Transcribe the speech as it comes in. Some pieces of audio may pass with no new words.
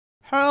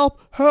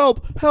help,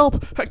 help,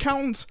 help.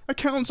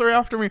 Accountants are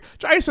after me.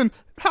 Jason,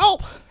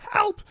 help,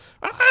 help.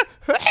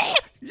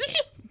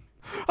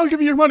 I'll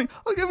give you your money.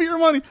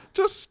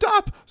 Just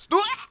stop.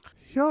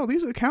 Yo,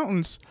 these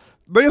accountants.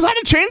 Is that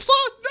a chainsaw?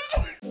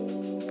 No.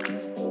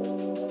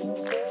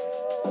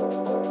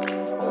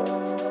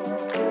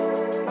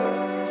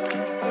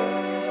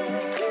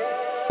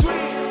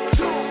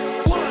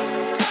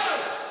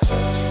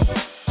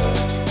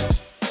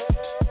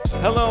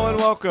 Hello and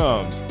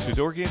welcome to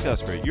Dorky and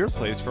Desperate, your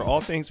place for all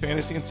things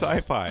fantasy and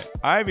sci-fi.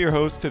 I'm your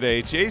host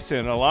today,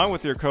 Jason, along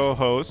with your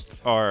co-host,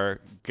 our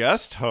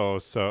guest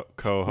host,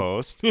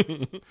 co-host,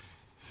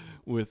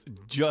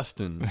 with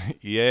Justin.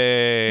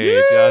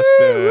 Yay,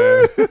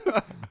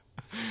 Justin.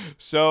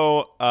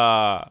 So,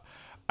 I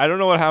don't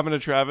know what happened to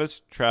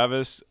Travis.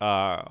 Travis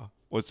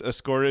was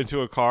escorted into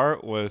a car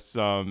with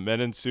some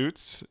men in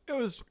suits. It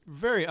was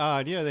very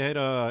odd. Yeah, they had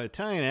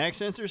Italian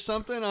accents or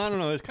something. I don't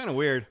know. It's kind of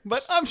weird,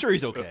 but I'm sure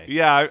he's okay.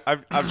 Yeah,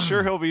 I'm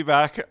sure he'll be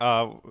back,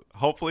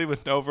 hopefully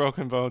with no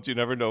broken bones. You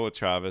never know with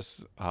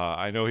Travis.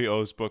 I know he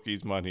owes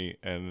bookies money,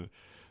 and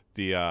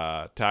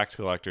the tax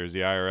collectors, the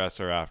IRS,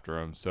 are after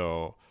him.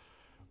 So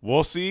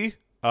we'll see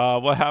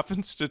what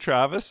happens to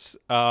Travis.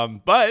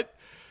 But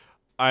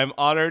I'm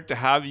honored to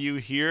have you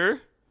here,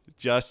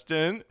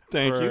 Justin.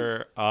 Thank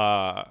you.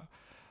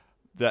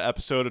 The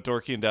episode of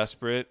Dorky and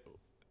Desperate,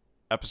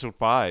 episode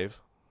 5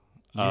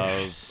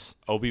 of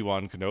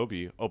Obi-Wan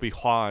Kenobi.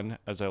 Obi-Wan,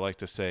 as I like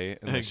to say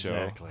in the show.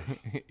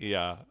 Exactly.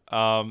 Yeah.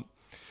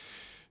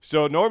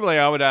 So normally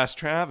I would ask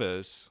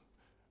Travis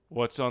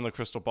what's on the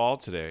crystal ball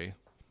today,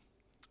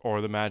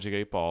 or the magic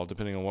 8 ball,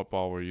 depending on what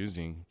ball we're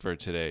using for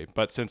today.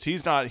 But since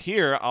he's not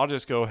here, I'll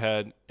just go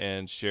ahead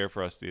and share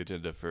for us the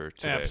agenda for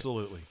today.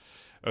 Absolutely.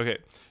 Okay.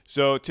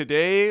 So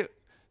today,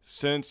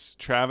 since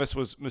Travis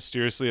was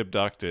mysteriously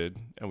abducted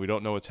and we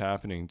don't know what's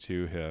happening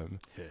to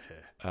him,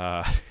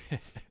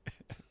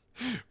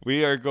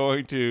 we are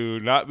going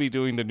to not be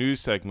doing the news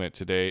segment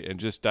today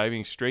and just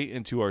diving straight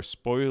into our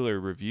spoiler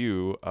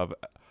review of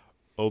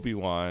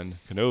Obi-Wan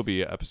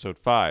Kenobi episode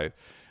 5.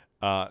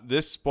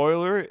 This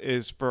spoiler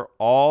is for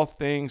all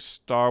things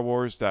Star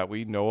Wars that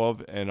we know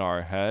of in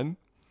our head.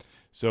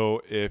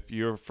 So if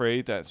you're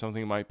afraid that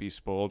something might be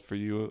spoiled for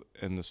you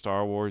in the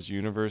Star Wars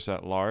universe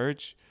at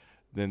large,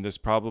 then this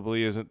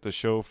probably isn't the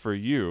show for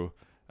you.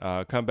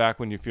 Come back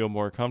when you feel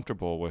more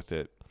comfortable with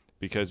it,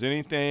 because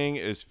anything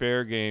is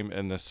fair game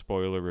in the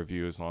spoiler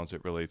review as long as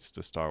it relates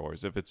to Star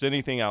Wars. If it's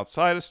anything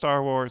outside of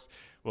Star Wars,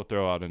 we'll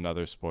throw out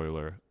another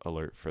spoiler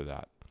alert for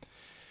that.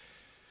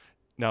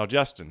 Now,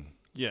 Justin.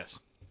 Yes.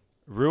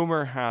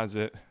 Rumor has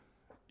it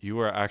you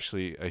are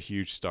actually a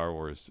huge Star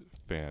Wars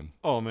fan.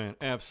 Oh, man.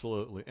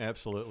 Absolutely.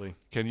 Absolutely.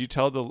 Can you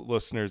tell the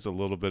listeners a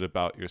little bit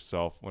about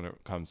yourself when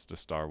it comes to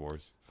Star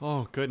Wars?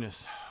 Oh,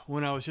 goodness.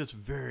 When I was just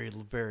very,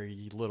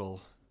 very little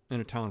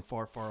in a town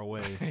far, far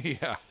away.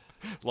 Yeah.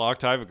 Long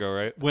time ago,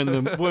 right?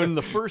 When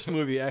the first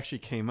movie actually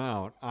came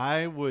out,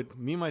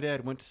 me and my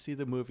dad went to see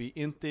the movie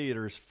in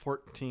theaters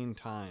 14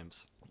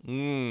 times.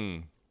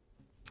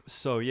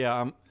 So,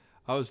 yeah,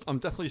 I'm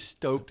definitely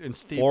stoked and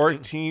steeped.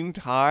 14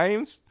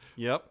 times?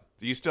 Yep.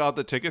 Do you still have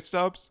the ticket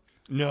stubs?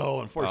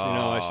 No, unfortunately,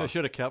 no. I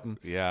should have kept them.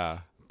 Yeah.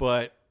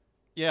 But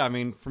yeah, I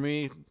mean, for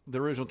me, the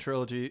original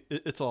trilogy,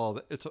 it's all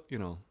that.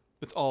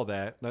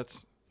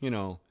 That's,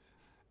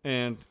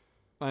 and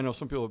I know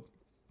some people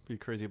be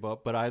crazy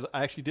about, but I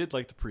actually did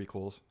like the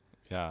prequels.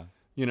 Yeah.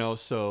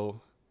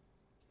 So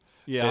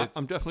yeah,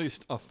 I'm definitely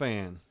a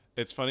fan.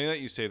 It's funny that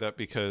you say that,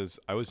 because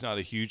I was not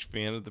a huge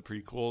fan of the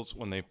prequels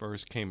when they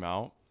first came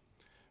out.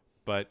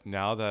 But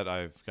now that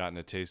I've gotten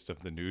a taste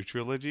of the new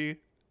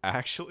trilogy, I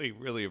actually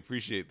really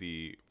appreciate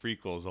the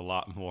prequels a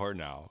lot more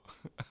now.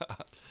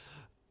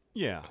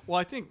 Yeah. Well,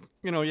 I think,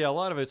 a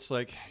lot of it's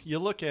like you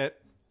look at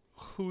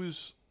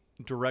who's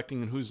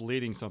directing and who's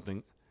leading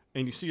something,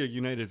 and you see a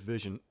united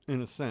vision,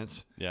 in a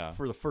sense,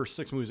 for the first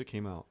 6 movies that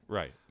came out.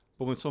 Right.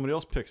 But when somebody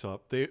else picks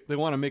up, they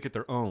want to make it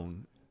their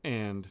own.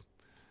 And,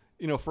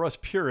 for us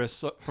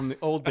purists from the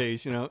old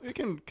days, it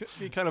can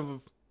be kind of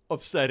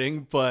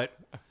upsetting, but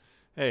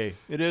hey,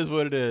 it is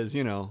what it is,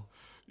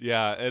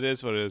 Yeah, it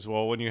is what it is.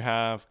 Well, when you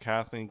have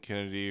Kathleen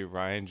Kennedy,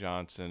 Rian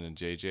Johnson, and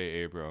J.J.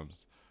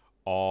 Abrams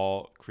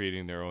all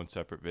creating their own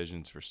separate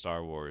visions for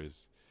Star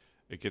Wars,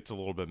 it gets a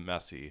little bit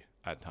messy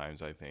at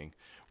times, I think.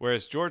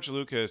 Whereas George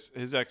Lucas,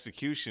 his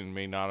execution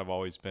may not have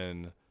always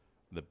been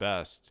the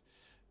best.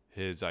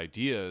 His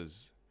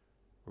ideas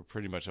were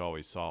pretty much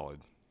always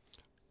solid.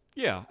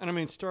 Yeah, and I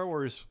mean, Star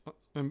Wars,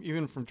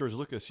 even from George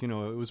Lucas, it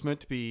was meant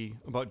to be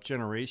about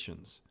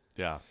generations.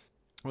 Yeah.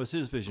 It was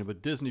his vision,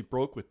 but Disney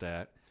broke with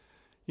that.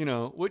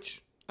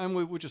 Which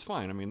is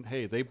fine. I mean,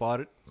 hey, they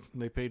bought it.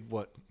 They paid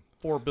what,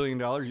 $4 billion.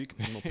 You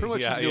can pretty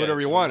much do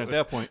whatever you want at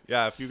that point.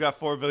 Yeah, if you got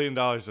 $4 billion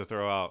to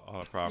throw out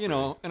on a property,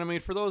 and I mean,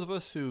 for those of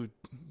us who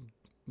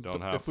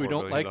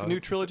don't like the new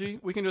trilogy,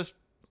 we can just,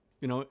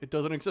 it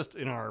doesn't exist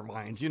in our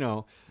minds,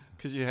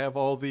 because you have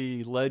all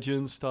the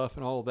legends stuff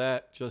and all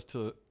that just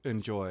to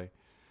enjoy.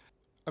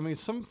 I mean,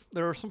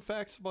 there are some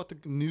facts about the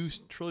new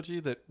trilogy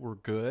that were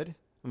good.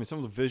 I mean,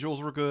 some of the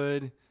visuals were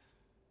good.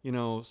 You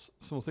know,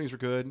 some things are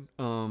good.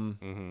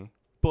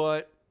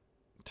 But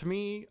to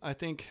me, I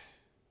think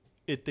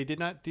they did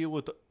not deal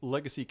with the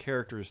legacy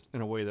characters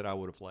in a way that I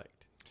would have liked.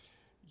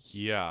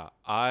 Yeah,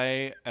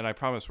 I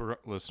promise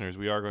listeners,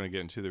 we are going to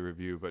get into the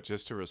review, but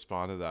just to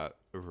respond to that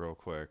real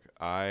quick,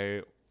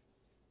 I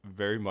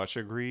very much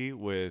agree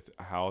with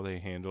how they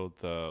handled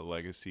the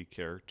legacy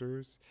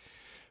characters.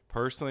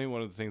 Personally,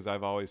 one of the things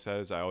I've always said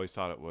is I always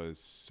thought it was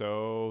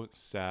so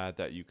sad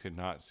that you could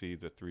not see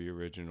the three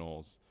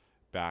originals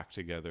back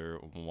together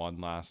one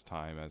last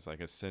time as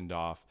like a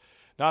send-off,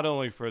 not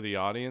only for the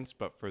audience,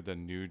 but for the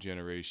new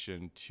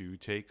generation to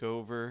take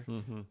over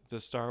the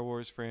Star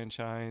Wars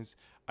franchise.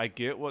 I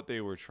get what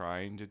they were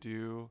trying to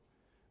do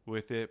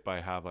with it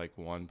by have like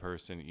one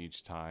person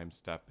each time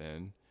step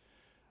in.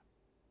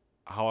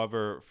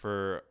 However,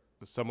 for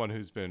someone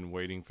who's been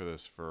waiting for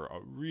this for a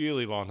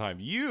really long time,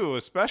 you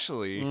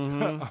especially,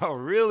 a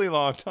really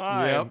long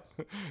time,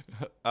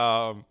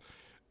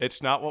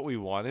 it's not what we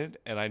wanted.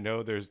 And I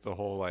know there's the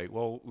whole like,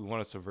 well, we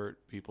want to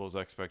subvert people's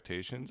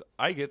expectations.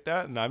 I get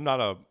that, and I'm not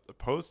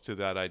opposed to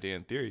that idea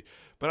in theory.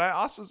 But I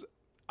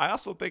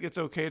also think it's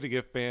okay to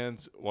give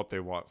fans what they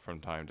want from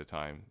time to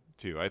time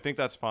too. I think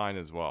that's fine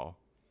as well.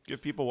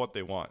 Give people what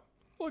they want.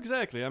 Well,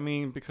 exactly. I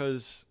mean,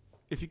 because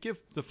if you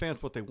give the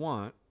fans what they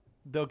want,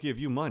 they'll give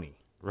you money.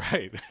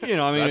 Right. You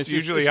know, I mean, that's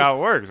usually how it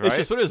works, right? It's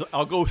just what it is.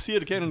 I'll go see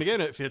it again and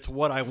again if it's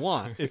what I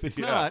want. If it's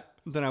not,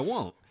 then I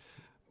won't.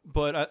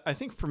 But I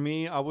think for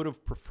me, I would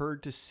have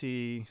preferred to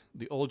see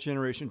the old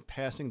generation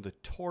passing the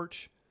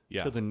torch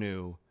to the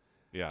new.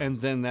 Yeah.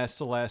 And then that's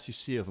the last you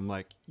see of them.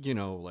 Like, you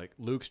know, like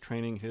Luke's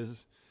training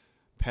his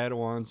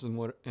Padawans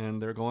and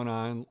they're going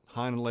on.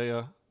 Han and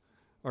Leia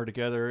are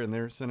together and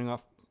they're sending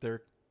off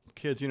their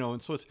kids, you know,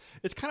 and so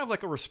it's kind of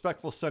like a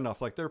respectful send off.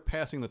 Like they're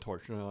passing the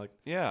torch, you know, like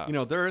you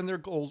know, they're in their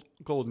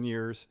golden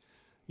years.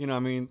 You know, I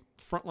mean,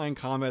 frontline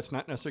combat's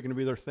not necessarily going to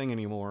be their thing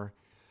anymore.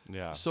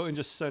 Yeah. So and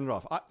just send it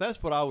off.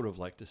 That's what I would have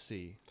liked to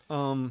see.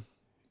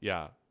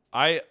 Yeah,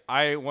 I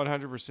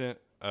 100%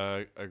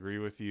 agree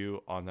with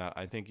you on that.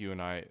 I think you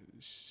and I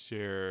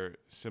share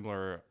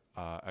similar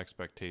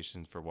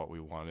expectations for what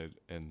we wanted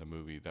in the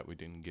movie that we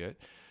didn't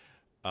get.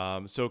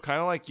 So kind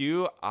of like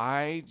you,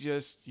 I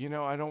just, you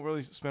know, I don't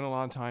really spend a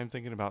lot of time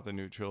thinking about the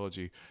new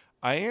trilogy.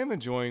 I am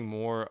enjoying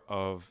more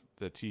of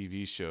the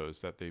TV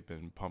shows that they've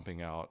been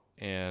pumping out.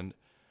 And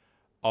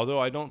although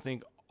I don't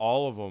think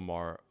all of them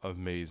are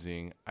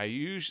amazing,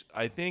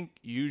 I think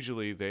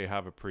usually they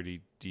have a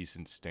pretty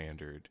decent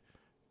standard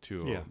to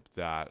them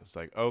that it's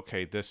like,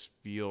 okay, this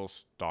feels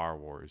Star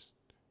Wars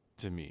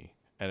to me.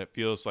 And it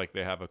feels like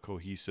they have a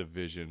cohesive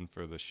vision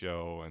for the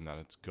show and that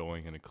it's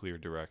going in a clear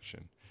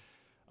direction.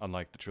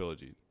 Unlike the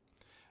trilogy.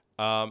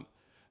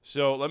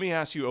 So let me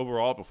ask you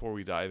overall before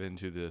we dive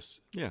into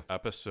this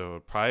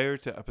episode. Prior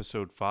to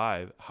episode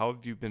 5, how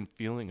have you been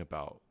feeling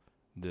about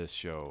this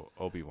show,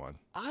 Obi-Wan?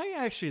 I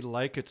actually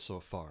like it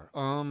so far.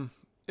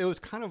 It was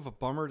kind of a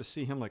bummer to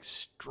see him like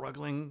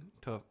struggling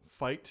to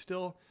fight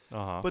still.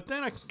 But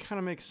then it kind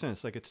of makes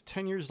sense. Like it's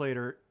 10 years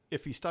later.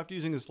 If he stopped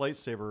using his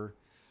lightsaber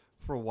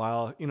for a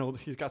while, you know,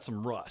 he's got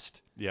some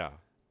rust. Yeah.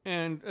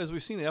 And as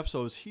we've seen in the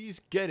episodes, he's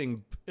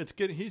getting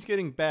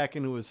back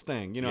into his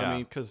thing, you know what I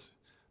mean? Because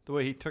the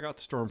way he took out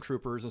the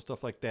stormtroopers and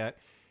stuff like that,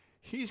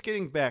 he's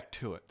getting back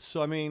to it.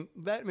 So, I mean,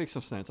 that makes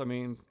some sense. I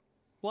mean,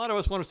 a lot of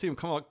us want to see him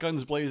come out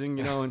guns blazing,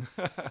 you know, and,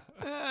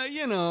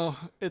 you know,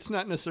 it's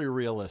not necessarily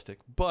realistic.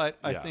 But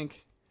I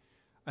think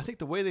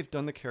the way they've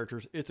done the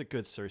characters, it's a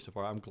good series so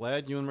far. I'm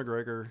glad Ewan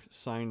McGregor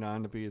signed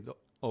on to be the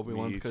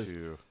Obi-Wan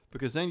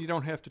because then you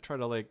don't have to try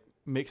to, like,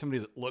 make somebody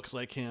that looks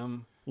like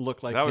him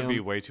look like him. That would be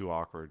way too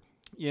awkward.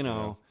 You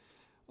know,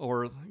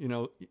 or, you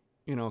know,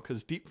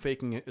 because deep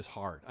faking it is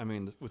hard. I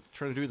mean, with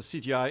trying to do the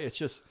CGI, it's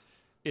just,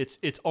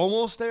 it's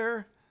almost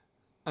there.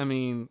 I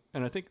mean,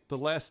 and I think the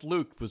last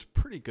Luke was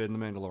pretty good in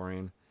The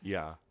Mandalorian.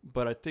 Yeah.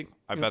 But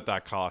I bet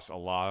that costs a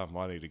lot of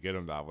money to get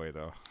him that way,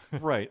 though.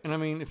 Right. And I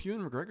mean, if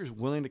Ewan McGregor's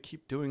willing to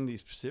keep doing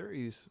these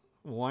series,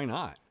 why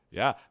not?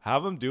 Yeah,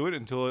 have him do it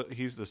until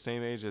he's the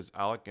same age as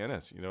Alec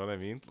Guinness. You know what I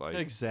mean? Like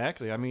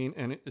exactly. I mean,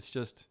 and it's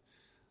just,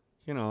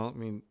 you know, I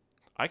mean,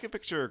 I can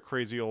picture a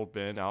crazy old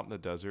Ben out in the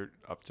desert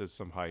up to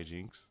some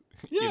hijinks.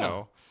 Yeah. You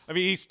know, I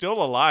mean, he's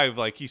still alive.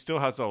 Like he still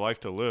has a life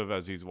to live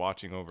as he's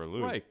watching over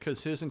Luke. Right,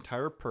 because his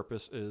entire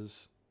purpose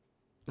is,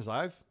 as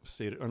I've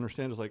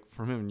understand, is like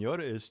from him and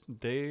Yoda is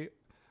they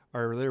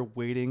are there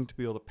waiting to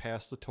be able to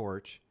pass the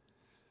torch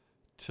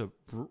to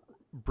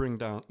bring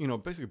down, you know,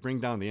 basically bring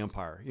down the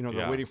Empire. You know,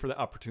 they're waiting for the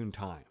opportune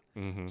time.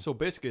 Mm-hmm. So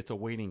basically, it's a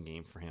waiting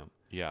game for him.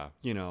 Yeah.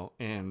 You know,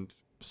 and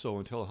so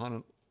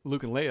until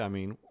Luke and Leia, I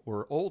mean,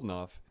 were old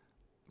enough,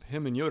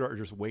 him and Yoda are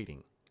just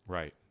waiting.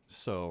 Right.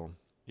 So.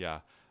 Yeah,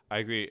 I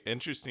agree.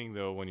 Interesting,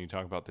 though, when you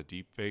talk about the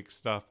deep fake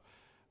stuff,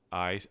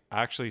 I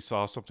actually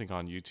saw something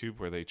on YouTube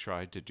where they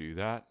tried to do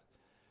that,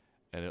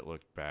 and it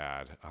looked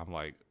bad. I'm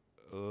like,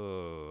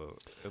 ugh,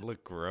 it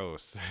looked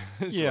gross.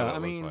 Yeah, I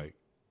mean, like.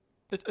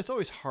 It's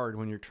always hard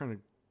when you're trying to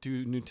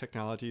do new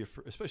technology,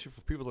 especially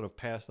for people that have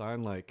passed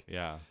on, like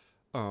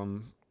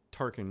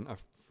Tarkin. I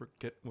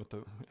forget what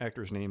the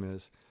actor's name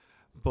is,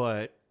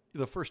 but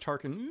the first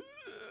Tarkin,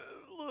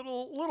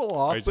 little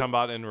off. Are you talking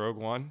about in Rogue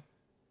One?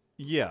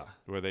 Yeah.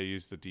 Where they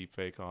used the deep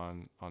fake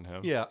on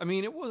him? Yeah. I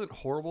mean, it wasn't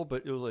horrible,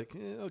 but it was like,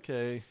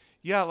 okay.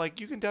 Yeah, like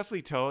you can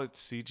definitely tell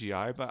it's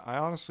CGI, but I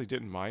honestly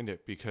didn't mind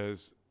it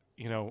because,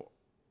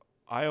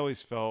 I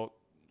always felt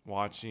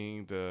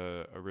watching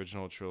the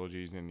original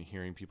trilogies and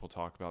hearing people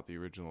talk about the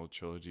original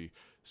trilogy,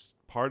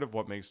 part of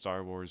what makes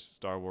Star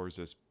Wars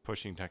is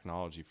pushing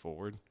technology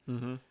forward.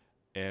 Mm-hmm.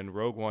 And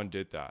Rogue One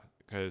did that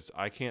because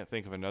I can't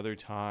think of another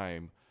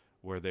time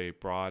where they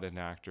brought an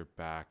actor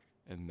back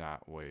in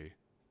that way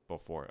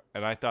before.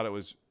 And I thought it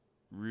was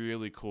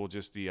really cool,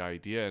 just the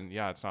idea. And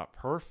yeah, it's not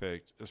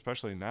perfect,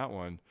 especially in that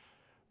one,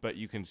 but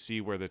you can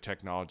see where the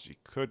technology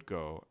could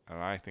go. And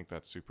I think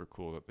that's super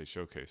cool that they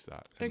showcase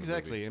that.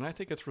 Exactly. And I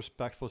think it's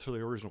respectful to the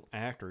original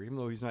actor, even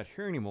though he's not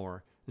here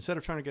anymore. Instead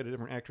of trying to get a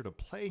different actor to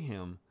play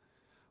him,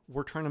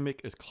 we're trying to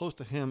make as close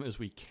to him as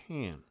we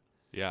can.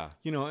 Yeah.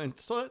 And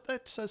so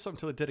that says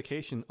something to the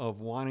dedication of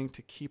wanting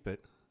to keep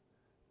it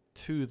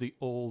to the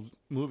old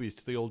movies,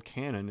 to the old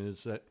canon,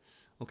 is that,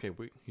 okay,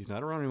 he's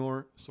not around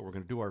anymore, so we're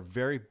going to do our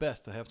very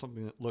best to have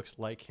something that looks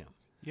like him.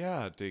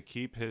 Yeah, to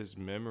keep his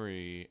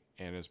memory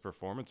and his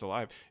performance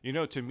alive.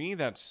 To me,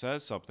 that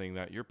says something,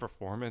 that your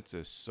performance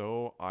is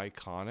so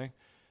iconic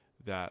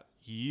that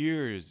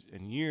years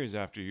and years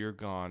after you're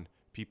gone,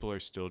 people are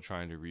still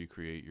trying to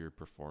recreate your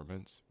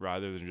performance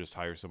rather than just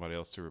hire somebody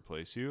else to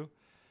replace you.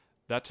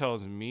 That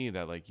tells me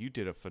that, like, you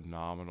did a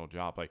phenomenal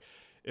job. Like,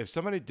 if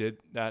somebody did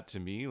that to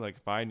me, like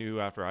if I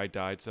knew after I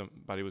died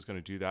somebody was going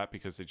to do that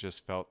because they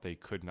just felt they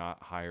could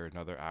not hire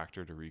another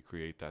actor to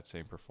recreate that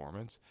same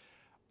performance,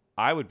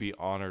 I would be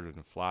honored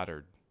and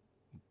flattered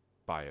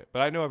by it.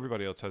 But I know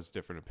everybody else has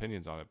different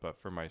opinions on it. But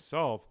for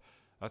myself,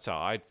 that's how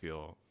I'd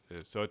feel.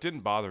 So it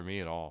didn't bother me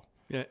at all.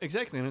 Yeah,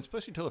 exactly. And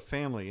especially to the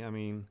family. I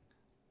mean,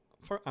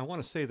 I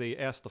want to say they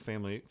asked the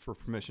family for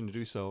permission to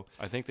do so.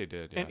 I think they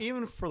did, yeah. And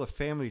even for the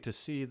family to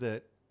see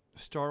that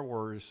Star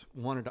Wars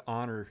wanted to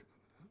honor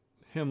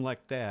him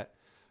like that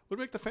could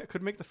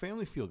make the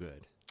family feel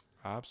good.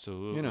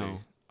 Absolutely.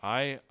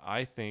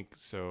 I think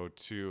so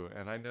too.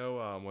 And I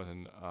know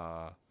when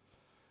I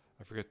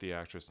forget the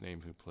actress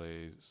name who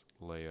plays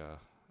Leia,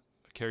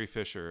 Carrie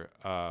Fisher,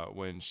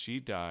 when she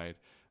died,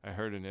 I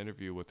heard an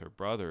interview with her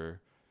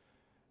brother,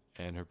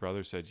 and her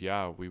brother said,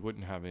 yeah, we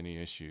wouldn't have any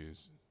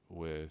issues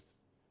with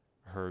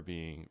her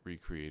being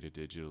recreated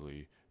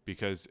digitally,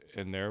 because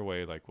in their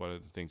way, like one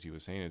of the things he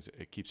was saying is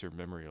it keeps her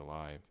memory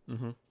alive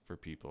for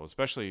people,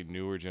 especially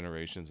newer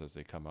generations as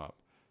they come up,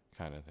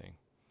 kind of thing.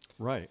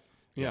 Right.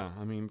 Yeah.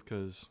 I mean,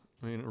 because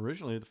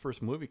originally the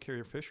first movie,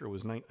 Carrie Fisher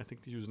was I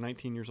think she was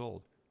 19 years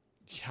old.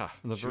 Yeah,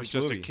 she was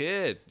just a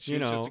kid. She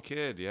was just a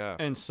kid, yeah.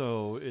 And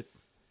so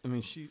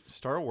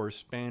Star Wars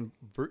spanned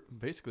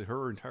basically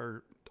her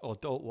entire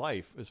adult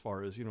life, as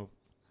far as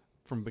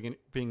from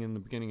being in the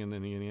beginning and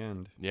then in the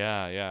end.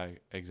 Yeah,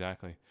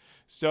 exactly.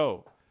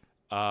 So,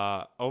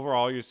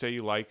 overall, you say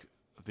you like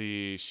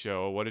the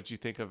show. What did you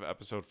think of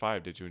episode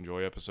 5? Did you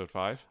enjoy episode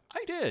 5?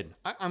 I did.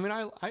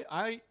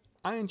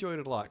 I enjoyed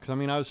it a lot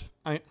because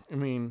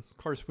of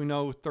course we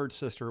know Third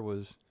Sister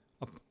was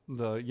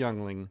the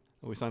youngling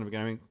that we saw in the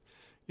beginning.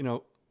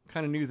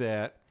 Kind of knew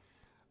that.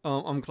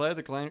 I'm glad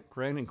the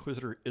Grand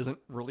Inquisitor isn't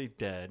really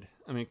dead.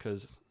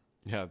 Because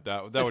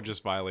that would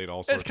just violate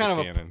all sorts of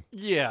canon.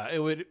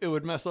 It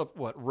would mess up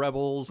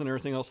Rebels and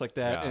everything else like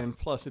that, and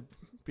plus it'd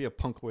be a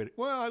punk way.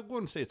 I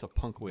wouldn't say it's a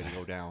punk way to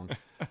go down,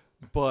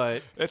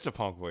 but it's a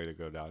punk way to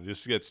go down.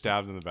 Just to get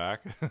stabbed in the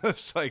back.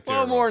 It's like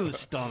more in the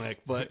stomach,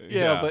 but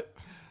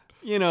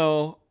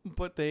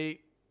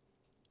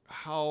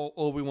how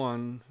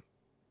Obi-Wan,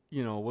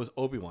 was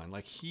Obi-Wan.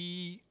 Like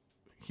he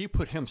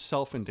put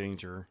himself in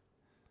danger,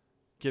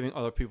 giving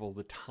other people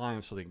the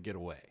time so they can get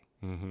away.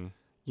 Mm-hmm.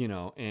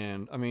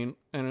 And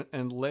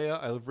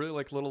Leia, I really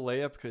like little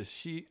Leia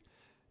because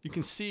you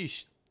can see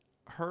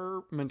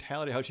her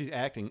mentality, how she's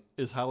acting,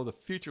 is how the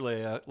future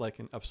Leia, like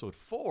in episode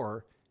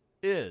 4,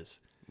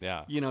 is.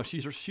 Yeah.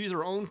 She's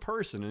her own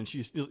person, and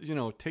she's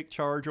take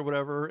charge or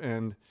whatever,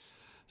 and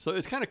so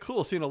it's kind of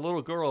cool seeing a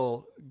little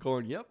girl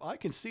going, "Yep, I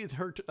can see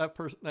that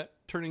person that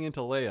turning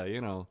into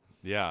Leia."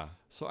 Yeah.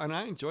 So, and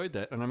I enjoyed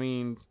that,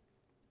 and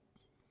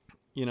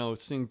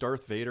seeing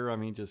Darth Vader,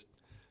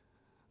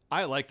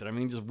 I liked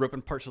it. Just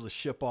ripping parts of the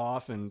ship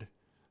off and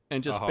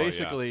just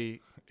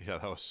basically. Yeah,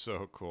 that was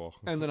so cool.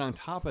 And then on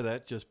top of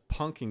that, just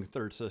punking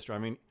Third Sister.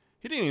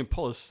 He didn't even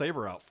pull his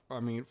saber out.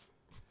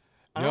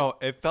 No,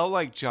 it felt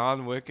like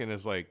John Wick and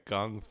his like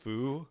gung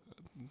fu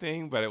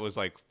thing, but it was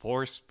like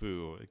force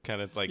fu.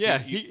 Kind of like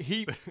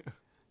he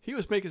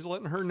was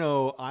letting her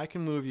know, I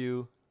can move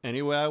you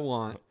any way I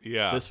want.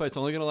 Yeah, this fight's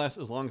only gonna last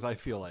as long as I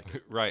feel like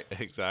it. Right,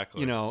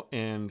 exactly.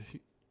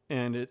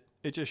 And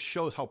it just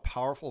shows how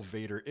powerful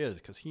Vader is,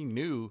 because he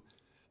knew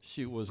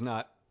she was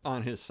not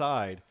on his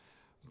side,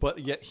 but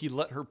yet he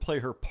let her play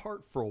her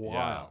part for a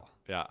while.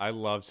 Yeah, I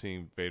love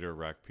seeing Vader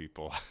wreck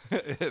people.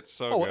 It's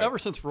so good. Ever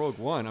since Rogue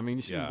One.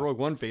 You see Rogue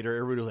One Vader,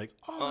 everybody was like,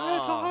 oh,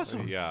 that's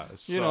awesome. Yeah,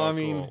 it's so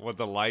cool. When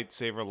the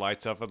lightsaber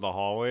lights up in the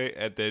hallway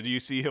and then you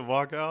see him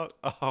walk out.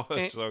 Oh,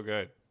 it's so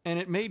good. And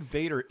it made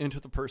Vader into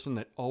the person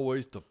that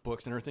always the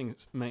books and everything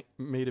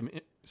made him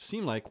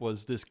seem like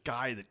was this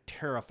guy that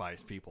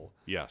terrifies people.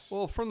 Yes.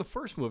 Well, from the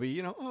first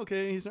movie,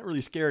 okay, he's not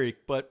really scary,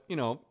 but,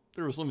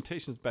 there was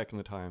limitations back in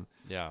the time.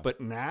 Yeah. But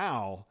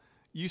now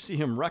you see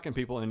him wrecking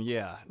people, and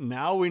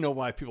now we know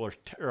why people are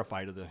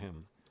terrified of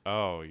him.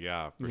 Oh,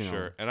 yeah, for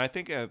sure. And I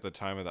think at the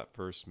time of that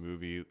first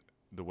movie,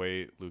 the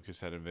way Lucas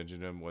had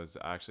envisioned him was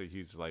actually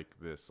he's like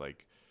this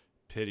like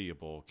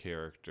pitiable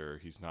character.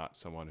 He's not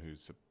someone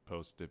who's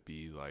supposed to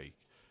be like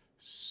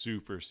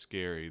super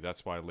scary.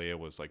 That's why Leia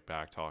was like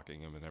back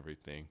talking him and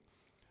everything.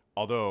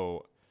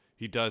 Although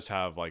he does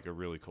have like a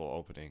really cool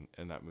opening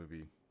in that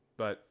movie.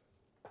 But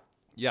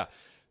yeah,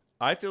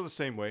 I feel the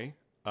same way.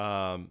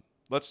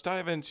 Let's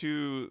dive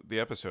into the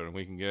episode and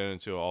we can get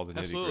into all the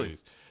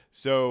nitty-gritties.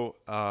 So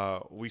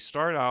we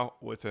start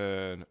out with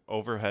an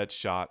overhead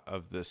shot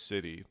of this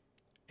city,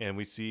 and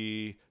we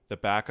see the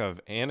back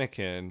of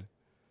Anakin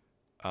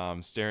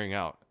staring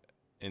out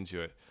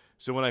into it.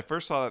 So when I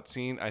first saw that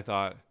scene, I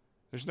thought,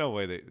 there's no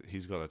way that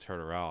he's going to turn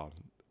around.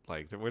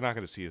 Like, we're not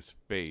going to see his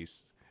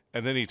face.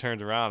 And then he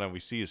turns around and we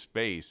see his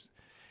face.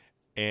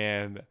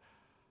 And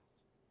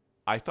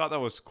I thought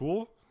that was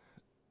cool.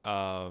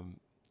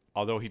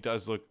 Although he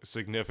does look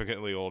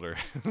significantly older.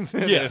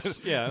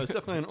 Yes. Yeah, it was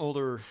definitely an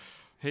older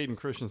Hayden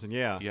Christensen.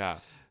 Yeah. Yeah.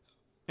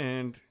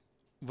 And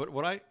but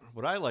what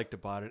I liked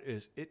about it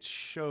is it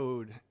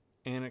showed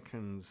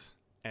Anakin's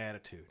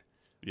attitude.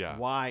 Yeah.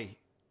 Why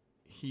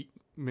he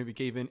maybe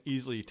gave in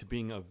easily to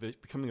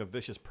becoming a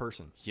vicious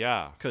person.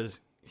 Yeah.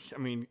 Because, I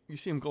mean, you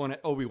see him going at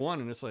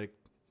Obi-Wan, and it's like,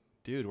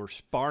 dude, we're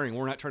sparring.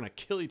 We're not trying to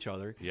kill each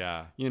other.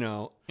 Yeah.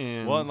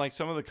 And well, and like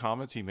some of the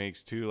comments he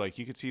makes too, like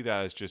you could see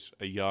that as just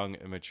a young,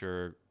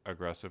 immature,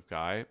 aggressive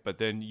guy. But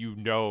then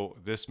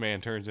this man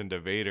turns into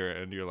Vader,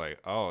 and you're like,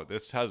 oh,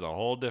 this has a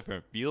whole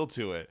different feel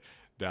to it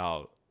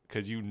now,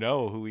 because you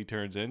know who he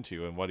turns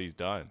into and what he's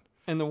done.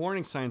 And the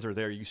warning signs are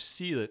there. You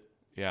see that.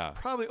 Yeah.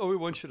 Probably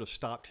Obi-Wan should have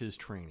stopped his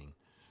training.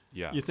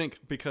 Yeah. You think,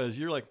 because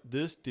you're like,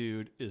 this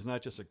dude is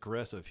not just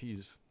aggressive.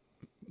 He's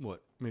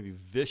maybe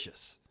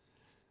vicious.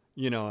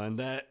 And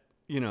that,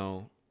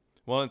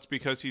 Well, it's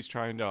because he's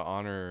trying to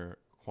honor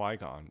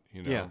Qui-Gon,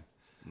 Yeah.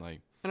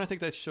 Like, and I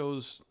think that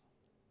shows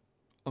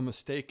a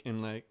mistake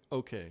in like,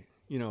 okay,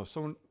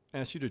 someone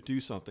asks you to do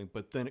something,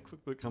 but then it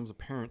quickly becomes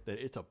apparent that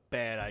it's a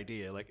bad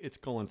idea. Like, it's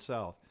going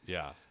south.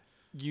 yeah.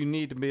 You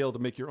need to be able to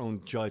make your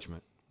own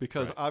judgment,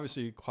 because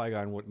obviously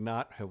Qui-Gon would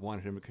not have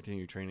wanted him to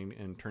continue training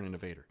and turn into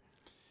Vader.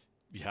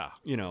 Yeah.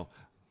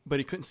 But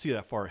he couldn't see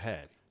that far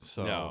ahead.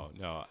 So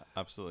No,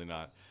 absolutely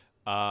not.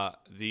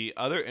 The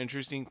other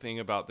interesting thing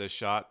about this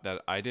shot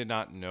that I did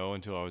not know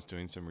until I was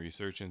doing some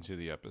research into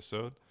the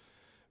episode,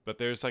 but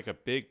there's like a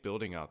big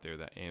building out there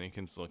that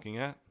Anakin's looking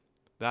at.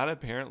 That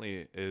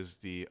apparently is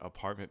the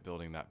apartment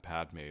building that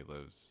Padme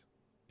lives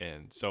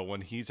in. So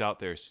when he's out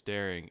there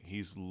staring,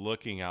 he's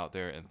looking out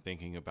there and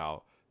thinking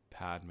about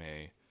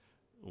Padme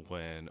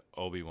when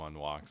Obi-Wan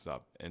walks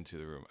up into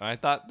the room. And I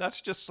thought that's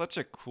just such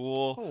a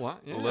cool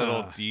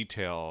little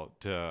detail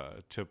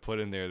to put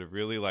in there to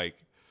really like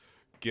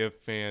give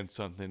fans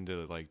something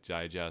to like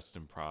digest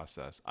and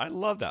process. I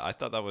love that. I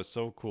thought that was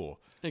so cool.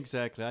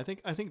 Exactly. I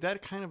think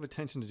that kind of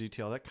attention to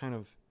detail,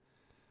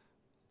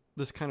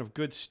 this kind of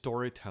good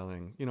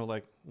storytelling,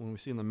 like when we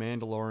see in The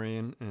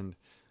Mandalorian, and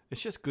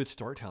it's just good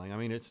storytelling. I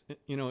mean, it's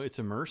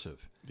immersive.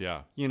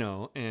 Yeah.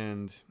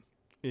 And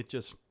it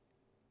just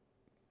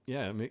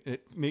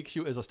it makes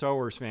you as a Star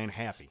Wars fan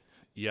happy.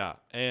 Yeah.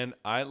 And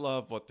I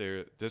love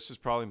this is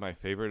probably my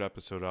favorite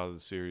episode out of the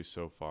series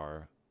so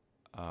far.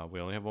 We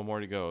only have one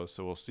more to go,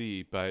 so we'll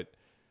see. But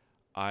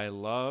I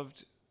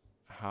loved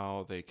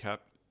how they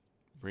kept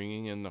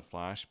bringing in the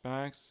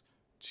flashbacks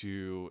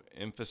to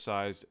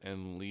emphasize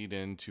and lead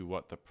into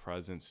what the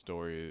present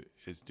story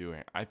is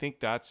doing. I think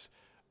that's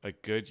a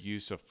good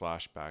use of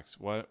flashbacks.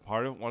 One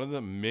of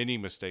the many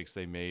mistakes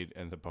they made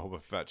in the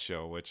Boba Fett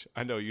show, which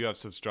I know you have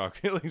some strong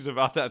feelings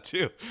about that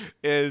too,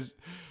 is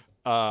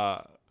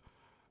the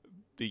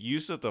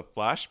use of the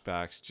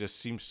flashbacks just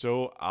seems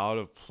so out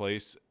of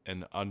place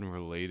and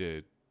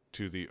unrelated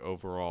to the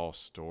overall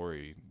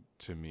story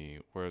to me,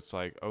 where it's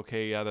like,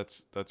 okay, yeah,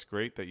 that's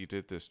great that you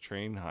did this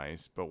train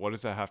heist, but what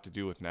does that have to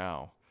do with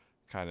now,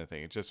 kind of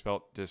thing. It just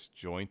felt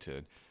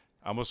disjointed.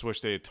 I almost wish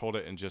they had told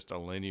it in just a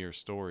linear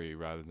story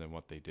rather than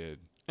what they did.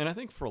 And I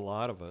think for a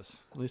lot of us,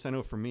 at least I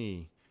know for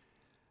me,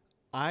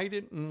 I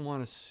didn't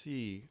want to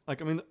see,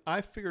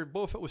 I figured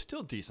Boba Fett was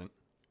still decent,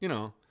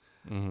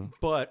 Mm-hmm.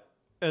 But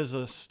as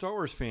a Star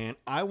Wars fan,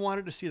 I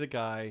wanted to see the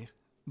guy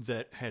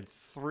that had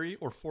 3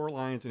 or 4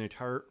 lines in the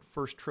entire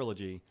first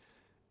trilogy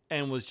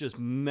and was just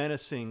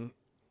menacing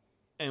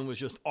and was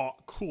just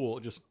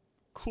cool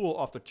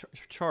off the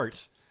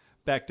charts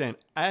back then.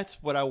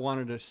 That's what I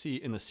wanted to see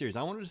in the series.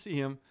 I wanted to see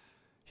him.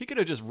 He could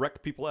have just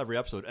wrecked people every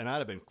episode, and I'd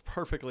have been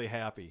perfectly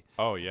happy.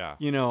 Oh, yeah.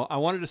 I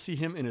wanted to see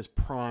him in his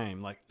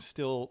prime, like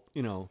still,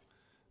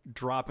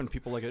 dropping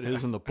people like it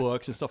is in the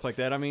books and stuff like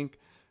that. I mean,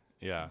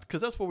 yeah,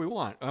 because that's what we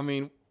want. I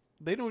mean,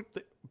 they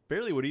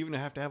barely would even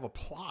have to have a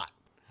plot.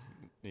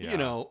 You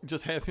know,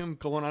 just have him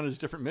going on his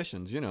different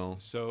missions, you know.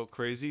 So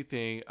crazy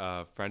thing,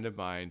 a friend of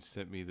mine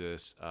sent me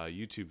this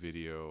YouTube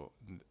video.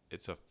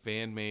 It's a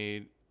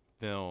fan-made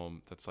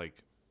film that's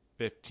like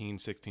 15,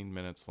 16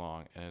 minutes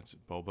long, and it's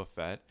Boba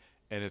Fett.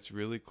 And it's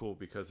really cool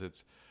because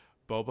it's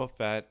Boba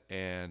Fett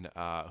and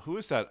who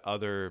is that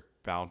other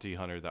bounty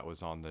hunter that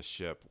was on the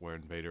ship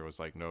when Vader was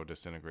like, no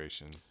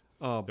disintegrations?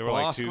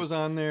 Bosk was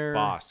on there.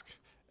 Bosk.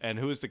 And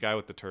who is the guy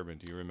with the turban?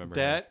 Do you remember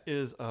that him?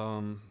 Is,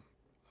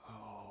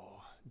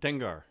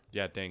 Dengar.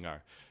 Yeah, Dengar.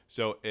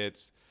 So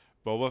it's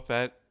Boba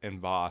Fett and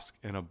Bosk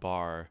in a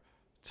bar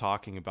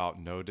talking about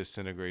no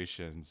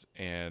disintegrations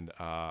and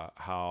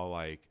how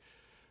like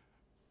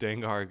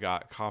Dengar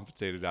got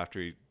compensated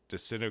after he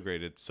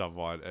disintegrated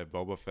someone, and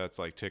Boba Fett's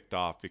like ticked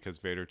off because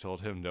Vader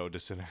told him no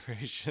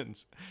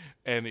disintegrations,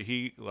 and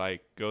he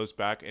like goes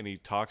back and he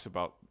talks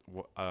about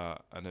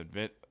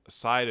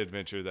side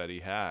adventure that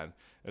he had,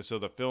 and so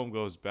the film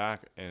goes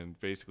back and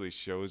basically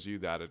shows you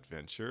that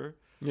adventure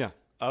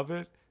of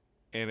it,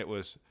 and it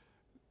was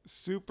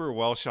super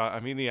well shot. I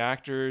mean, the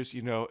actors,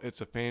 you know,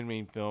 it's a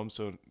fan-made film,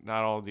 so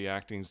not all the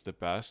acting's the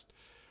best,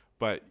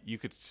 but you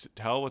could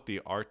tell with the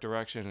art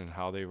direction and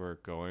how they were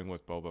going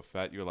with Boba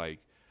Fett, you're like,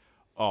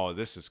 oh,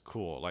 this is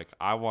cool. Like,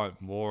 I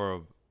want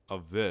more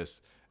of this.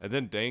 And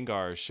then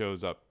Dengar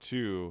shows up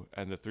too,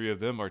 and the three of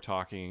them are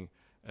talking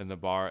in the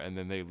bar, and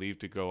then they leave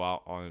to go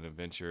out on an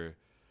adventure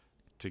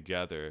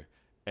together.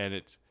 And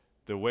it's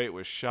the way it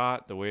was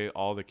shot, the way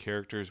all the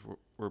characters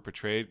were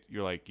portrayed,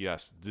 you're like,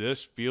 yes,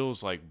 this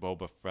feels like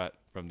Boba Fett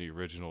from the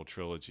original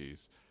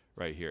trilogies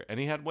right here. And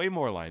he had way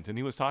more lines, and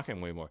he was talking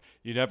way more.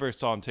 You never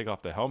saw him take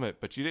off the helmet,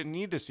 but you didn't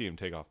need to see him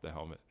take off the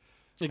helmet.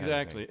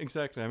 Exactly.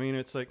 I mean,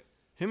 it's like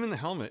him in the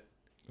helmet.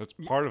 That's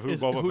part of who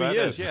Boba Fett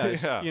is.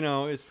 Yeah. You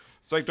know, it's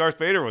like Darth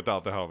Vader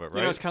without the helmet, right?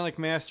 You know, it's kind of like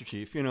Master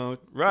Chief, you know.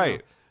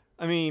 Right.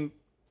 I mean,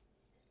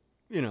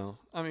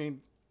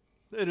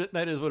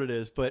 that is what it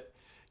is. But,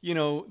 you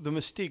know, the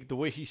mystique, the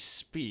way he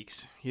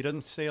speaks, he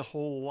doesn't say a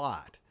whole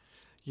lot,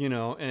 you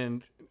know,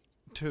 and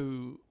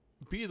to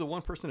be the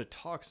one person that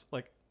talks,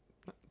 like,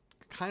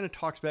 kind of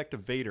talks back to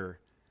Vader,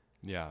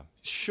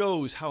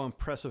 shows how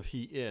impressive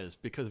he is,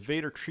 because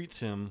Vader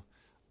treats him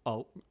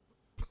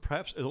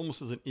perhaps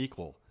almost as an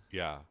equal.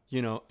 Yeah.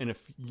 You know, and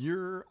if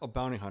you're a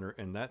bounty hunter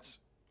and that's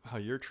how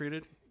you're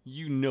treated,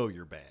 you know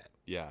you're bad.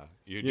 Yeah.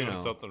 You're doing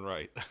something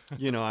right.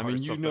 You know, I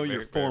mean, you know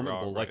you're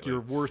formidable, like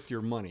you're worth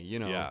your money, you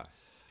know. Yeah.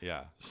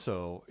 Yeah.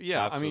 So,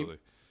 yeah, absolutely. I mean.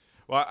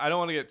 Well, I don't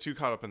want to get too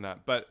caught up in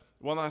that, but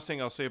one last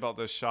thing I'll say about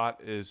this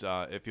shot is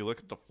if you look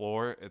at the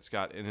floor, it's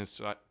got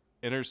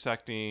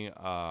intersecting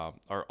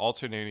or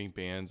alternating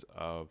bands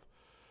of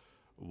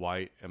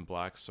white and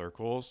black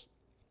circles,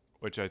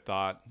 which I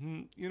thought,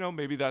 you know,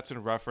 maybe that's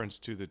in reference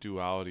to the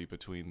duality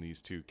between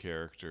these two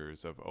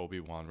characters of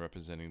Obi-Wan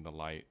representing the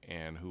light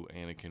and who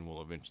Anakin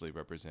will eventually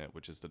represent,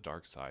 which is the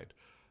dark side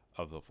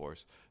of the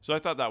Force. So I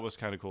thought that was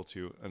kind of cool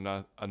too.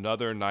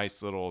 Another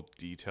nice little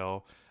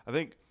detail. I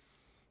think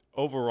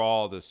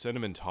overall the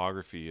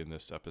cinematography in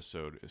this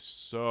episode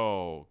is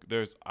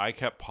I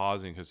kept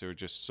pausing because there were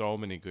just so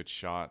many good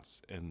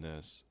shots in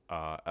this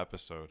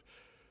episode.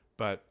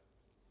 But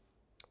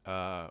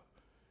that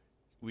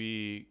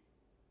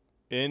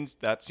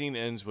scene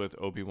ends with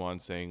Obi-Wan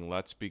saying,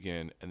 "Let's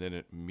begin," and then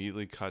it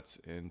immediately cuts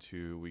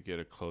into, we get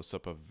a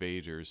close-up of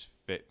Vader's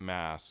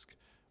mask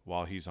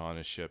while he's on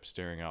his ship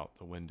staring out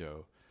the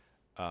window,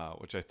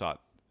 which I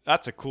thought,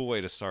 that's a cool way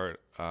to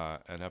start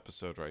an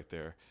episode right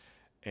there.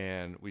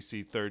 And we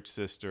see Third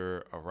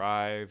Sister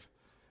arrive,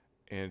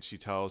 and she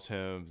tells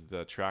him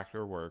the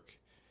tractor work,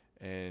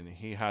 and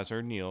he has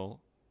her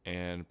kneel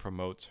and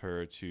promotes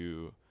her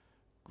to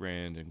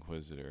Grand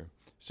Inquisitor.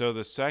 So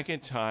the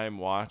second time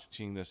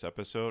watching this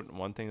episode,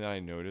 one thing that I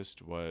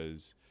noticed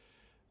was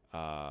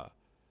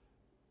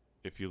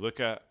if you look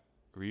at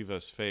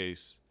Reva's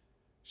face,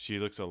 she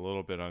looks a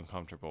little bit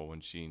uncomfortable when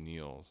she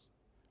kneels,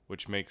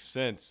 which makes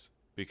sense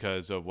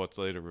because of what's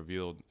later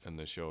revealed in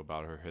the show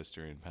about her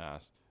history and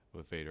past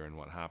with Vader and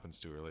what happens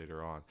to her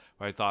later on.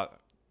 But I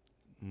thought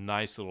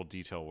nice little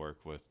detail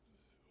work with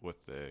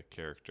the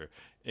character.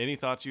 Any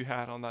thoughts you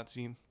had on that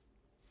scene?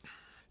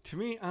 To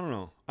me, I don't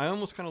know. I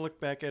almost kind of look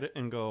back at it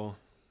and go,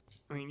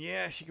 I mean,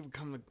 yeah, she could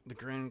become the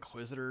Grand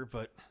Inquisitor,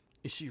 but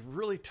is she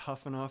really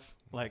tough enough?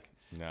 Like,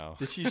 no.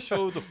 Did she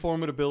show the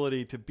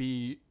formidability to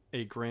be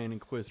a Grand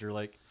Inquisitor?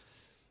 Like,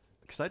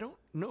 because I don't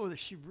know that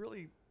she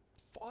really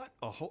fought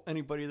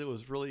anybody that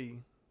was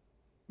really,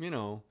 you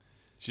know.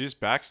 She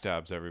just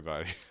backstabs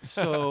everybody.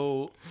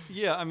 So,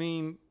 yeah, I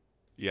mean.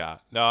 Yeah.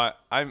 No,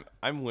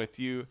 I'm with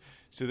you.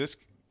 So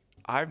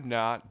I've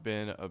not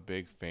been a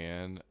big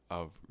fan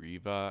of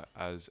Reva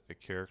as a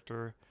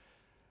character.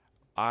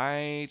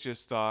 I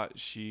just thought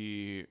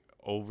she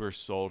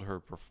oversold her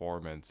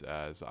performance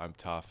as I'm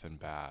tough and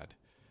bad.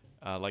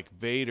 Like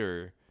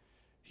Vader,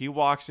 he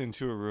walks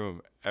into a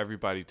room,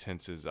 everybody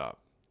tenses up.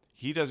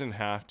 He doesn't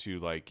have to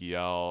like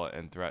yell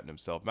and threaten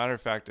himself. Matter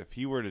of fact, if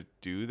he were to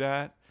do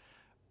that,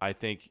 I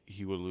think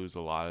he would lose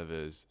a lot of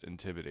his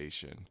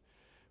intimidation.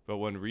 But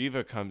when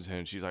Reva comes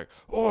in, she's like,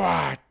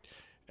 "What?"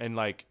 And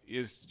like,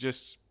 it's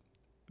just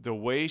the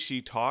way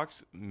she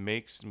talks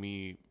makes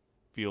me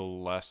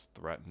feel less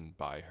threatened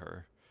by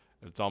her.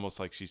 It's almost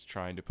like she's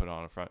trying to put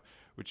on a front,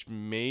 which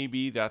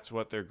maybe that's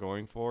what they're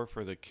going for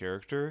the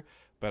character.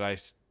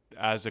 But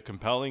as a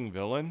compelling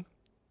villain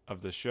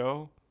of the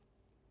show,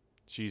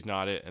 she's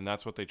not it. And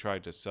that's what they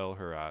tried to sell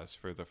her as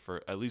for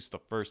at least the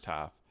first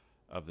half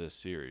of this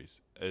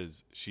series,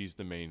 is she's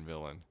the main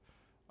villain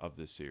of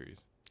this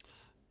series.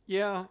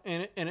 Yeah,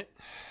 and it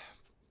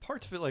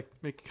parts of it like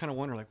make you kind of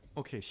wonder, like,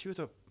 okay, she was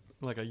a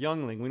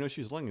youngling. We know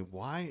she was a youngling.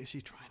 Why is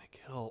she trying to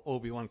kill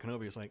Obi-Wan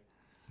Kenobi? It's like,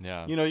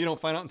 yeah, you don't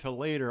find out until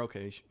later.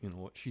 Okay,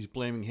 she's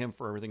blaming him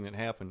for everything that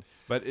happened.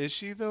 But is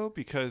she though?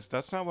 Because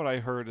that's not what I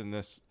heard in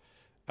this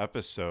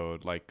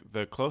episode. Like,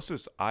 the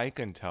closest I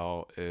can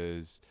tell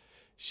is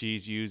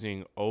she's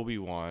using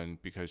Obi-Wan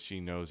because she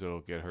knows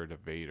it'll get her to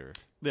Vader.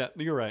 Yeah,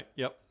 you're right.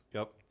 Yep.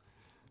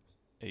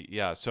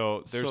 Yeah,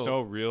 so there's no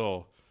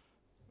real...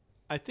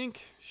 I think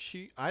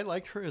I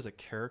liked her as a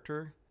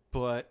character,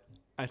 but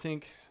I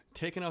think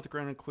taking out the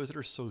Grand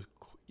Inquisitor so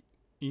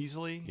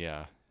easily...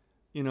 Yeah.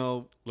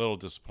 Little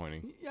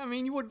disappointing. Yeah, I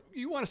mean, you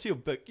want to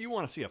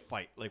see a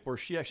fight, like, where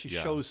she actually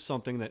shows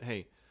something that,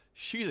 hey,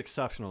 she's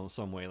exceptional in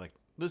some way. Like,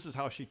 this is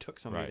how she took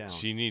somebody down.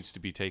 She needs to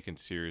be taken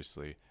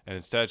seriously. And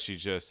instead,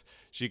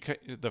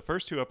 the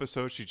first 2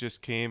 episodes, she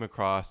just came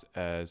across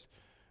as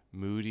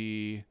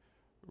moody,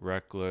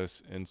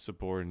 reckless,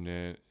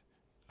 insubordinate,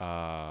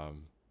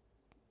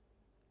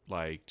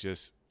 like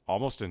just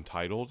almost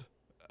entitled,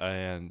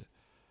 and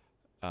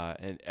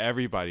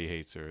everybody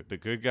hates her. The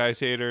good guys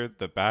hate her.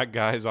 The bad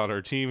guys on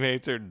her team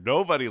hates her.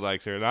 Nobody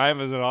likes her. And I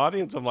am, as an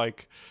audience, I'm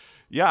like,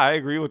 yeah, I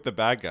agree with the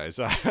bad guys.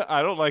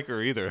 I don't like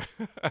her either.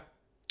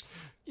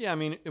 Yeah, I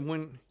mean,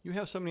 when you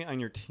have somebody on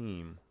your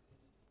team,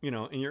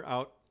 and you're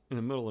out in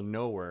the middle of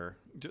nowhere,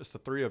 just the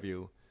 3 of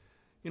you,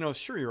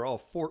 sure, you're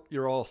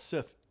all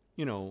Sith,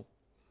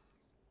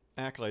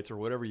 acolytes or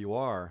whatever you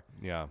are.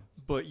 Yeah.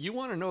 But you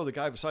want to know the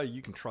guy beside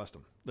you can trust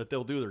them, that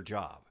they'll do their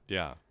job.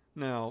 Yeah.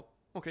 Now,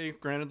 okay,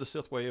 granted, the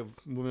Sith way of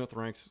moving up the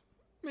ranks,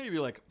 maybe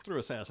like through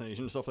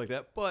assassination and stuff like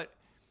that, but,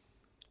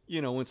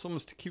 when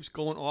someone keeps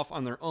going off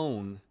on their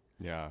own,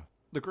 yeah,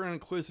 the Grand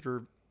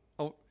Inquisitor,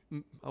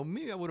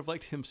 maybe I would have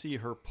liked see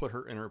her put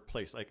her in her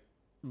place, like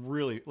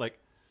really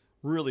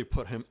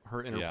put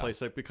her in her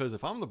place, like, because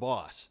if I'm the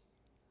boss,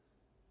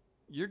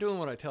 you're doing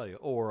what I tell you,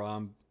 or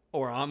I'm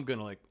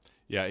gonna, like...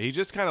 Yeah, he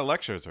just kind of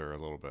lectures her a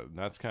little bit, and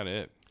that's kind of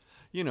it.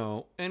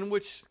 And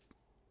which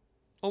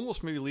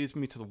almost maybe leads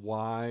me to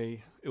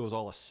why it was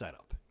all a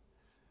setup.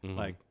 Mm-hmm.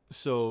 Like,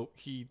 so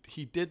he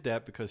did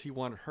that because he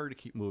wanted her to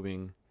keep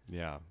moving.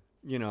 Yeah.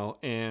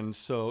 And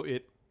so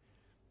it,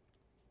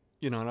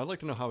 and I'd like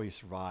to know how he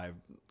survived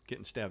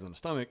getting stabbed in the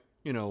stomach,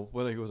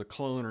 whether he was a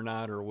clone or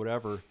not or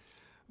whatever.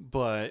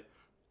 But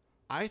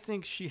I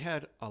think she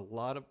had a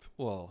lot of,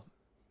 well,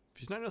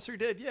 she's not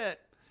necessarily dead yet,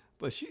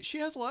 but she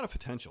has a lot of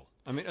potential.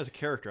 I mean, as a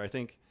character, I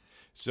think.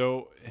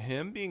 So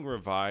him being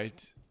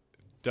revived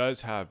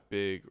does have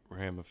big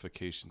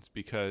ramifications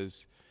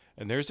because,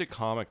 and there's a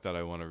comic that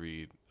I want to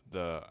read.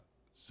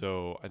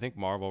 So I think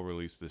Marvel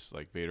released this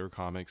like Vader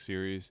comic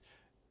series,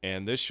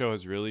 and this show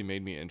has really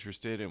made me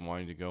interested in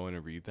wanting to go in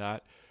and read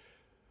that,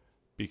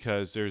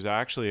 because there's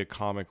actually a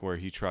comic where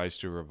he tries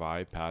to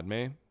revive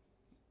Padme,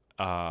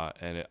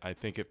 and I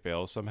think it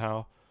fails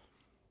somehow.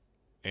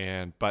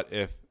 But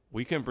if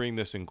we can bring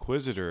this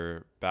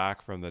Inquisitor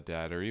back from the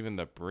dead, or even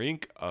the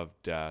brink of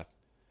death,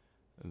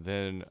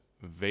 then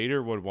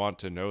Vader would want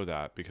to know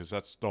that, because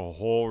that's the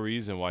whole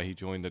reason why he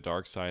joined the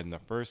dark side in the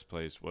first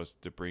place, was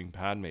to bring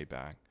Padme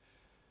back.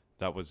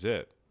 That was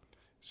it.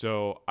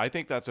 So I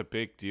think that's a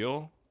big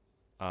deal.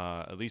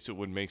 At least it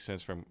would make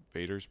sense from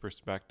Vader's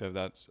perspective.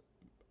 That's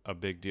a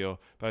big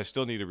deal. But I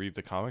still need to read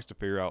the comics to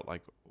figure out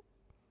like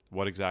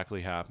what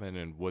exactly happened,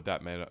 and would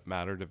that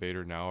matter to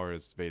Vader now, or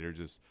is Vader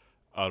just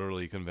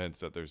utterly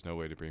convinced that there's no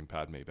way to bring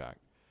Padme back?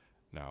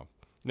 No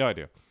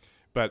idea.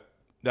 But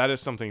that is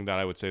something that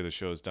I would say the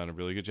show has done a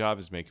really good job,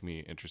 is making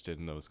me interested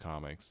in those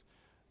comics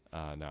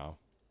now.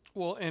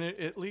 Well, and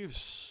it leaves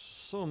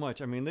so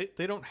much. I mean,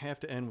 they don't have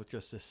to end with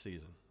just this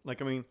season.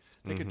 Like, I mean,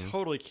 they could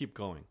totally keep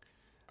going.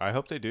 I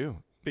hope they do.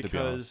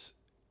 Because,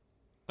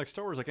 like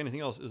Star Wars, like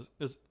anything else,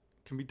 is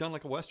can be done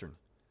like a Western.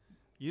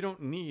 You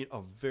don't need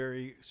a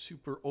very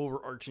super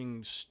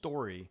overarching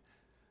story.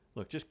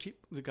 Look, just keep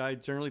the guy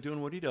generally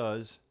doing what he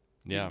does.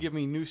 Yeah. You can give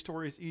me new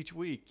stories each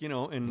week,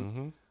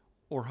 and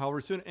or how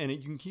we're doing, and you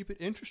can keep it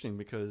interesting,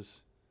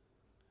 because,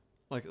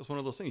 like, it's one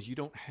of those things you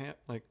don't have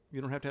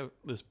to have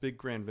this big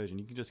grand vision.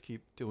 You can just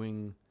keep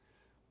doing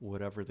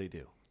whatever they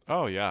do.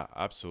 Oh yeah,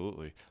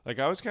 absolutely. Like,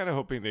 I was kind of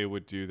hoping they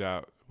would do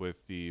that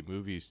with the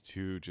movies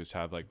too, just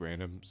have like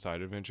random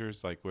side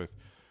adventures, like with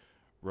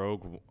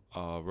Rogue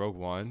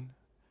One.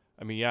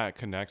 I mean, yeah, it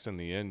connects in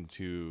the end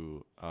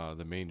to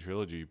the main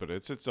trilogy, but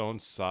it's its own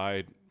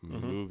side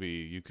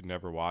movie. You could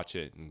never watch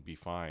it and be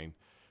fine,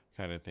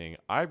 kind of thing.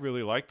 I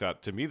really like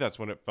that. To me, that's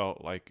when it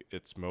felt like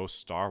its most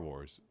Star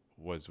Wars,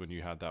 was when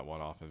you had that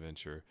one-off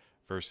adventure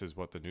versus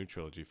what the new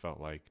trilogy felt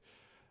like.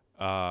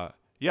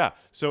 Yeah.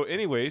 So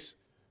anyways,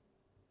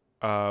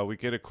 we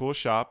get a cool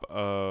shot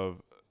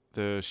of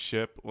the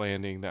ship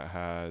landing that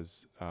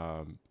has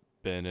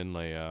Ben and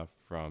Leia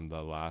from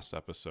the last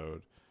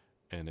episode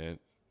in it.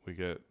 We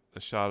get a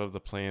shot of the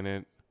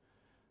planet.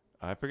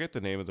 I forget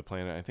the name of the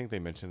planet. I think they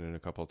mentioned it a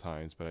couple of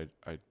times, but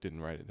I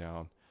didn't write it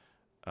down.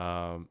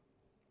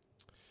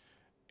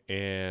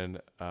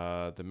 And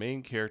the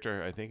main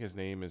character, I think his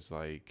name is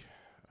like,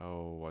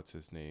 what's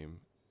his name?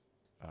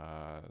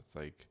 It's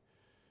like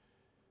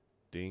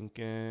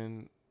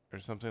Dinkin or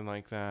something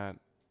like that.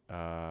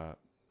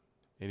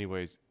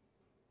 Anyways,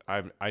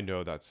 I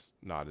know that's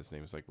not his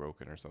name. It's like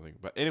Roken or something.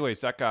 But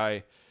anyways, that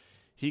guy,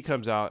 he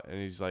comes out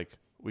and he's like,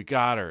 we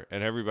got her.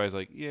 And everybody's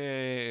like,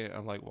 yay.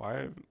 I'm like,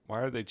 why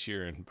are they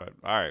cheering? But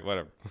all right,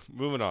 whatever.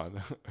 Moving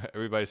on.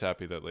 Everybody's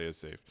happy that Leia's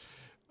safe.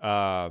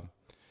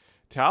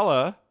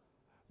 Tala,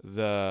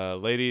 the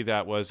lady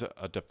that was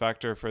a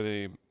defector for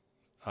the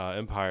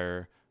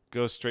Empire,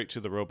 goes straight to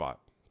the robot,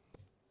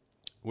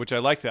 which I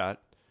like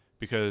that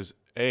because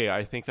A,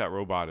 I think that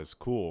robot is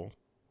cool.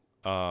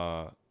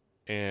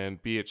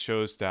 And B, it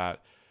shows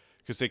that,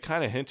 because they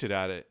kind of hinted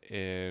at it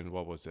in,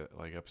 what was it,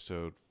 like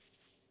episode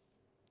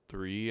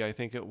 3, I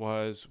think it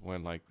was,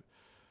 when like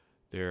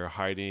they're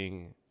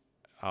hiding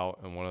out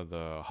in one of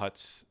the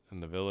huts in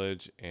the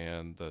village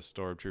and the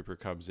stormtrooper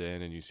comes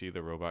in and you see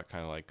the robot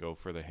kind of like go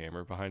for the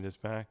hammer behind his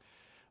back.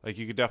 Like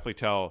you could definitely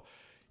tell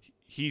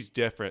he's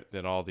different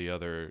than all the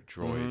other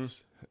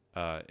droids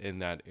in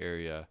that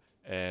area.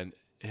 And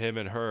him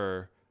and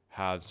her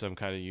had some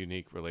kind of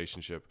unique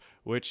relationship,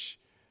 which,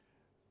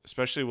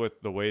 especially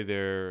with the way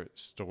their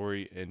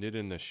story ended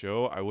in the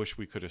show, I wish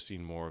we could have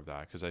seen more of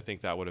that, because I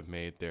think that would have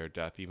made their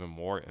death even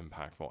more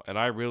impactful. And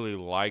I really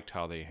liked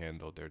how they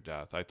handled their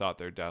death. I thought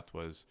their death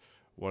was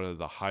one of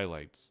the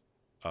highlights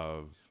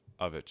of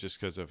it, just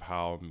because of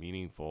how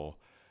meaningful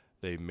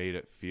they made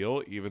it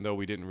feel, even though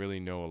we didn't really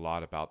know a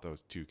lot about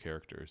those two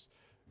characters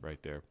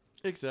right there.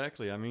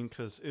 Exactly. I mean,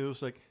 because it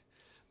was like,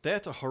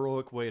 that's a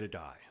heroic way to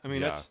die. I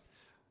mean, that's,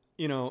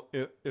 you know,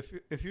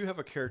 if you have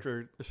a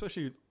character,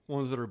 especially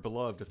ones that are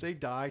beloved, if they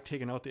die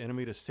taking out the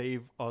enemy to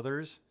save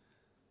others,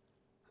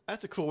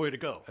 that's a cool way to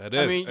go. It is.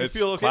 I mean, you it's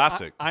feel okay,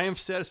 classic. I am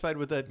satisfied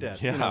with that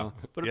death. Yeah. You know?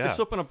 But if they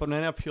slip on a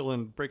banana peel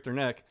and break their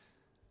neck,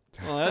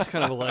 well, that's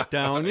kind of a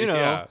letdown, you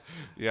know.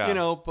 Yeah. You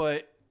know,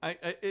 but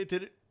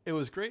it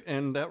was great,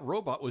 and that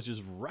robot was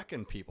just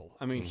wrecking people.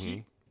 I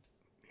mean,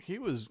 he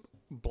was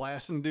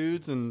blasting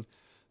dudes and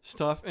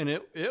stuff, and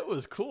it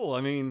was cool.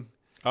 I mean,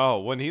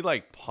 when he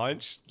like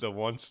punched the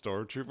one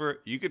stormtrooper,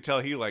 you could tell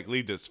he like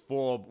leaned his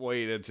full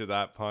weight into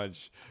that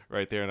punch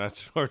right there, and that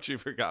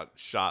stormtrooper got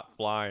shot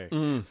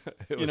flying.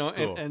 It was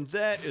cool. and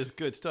that is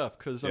good stuff,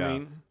 because I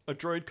mean, a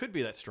droid could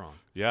be that strong.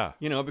 Yeah.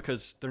 You know,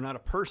 because they're not a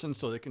person,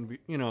 so they can be,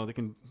 you know, they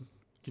can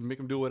make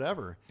them do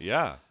whatever.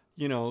 Yeah.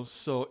 You know,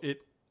 so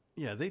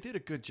they did a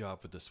good job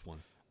with this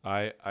one.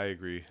 I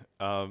agree.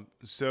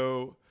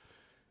 So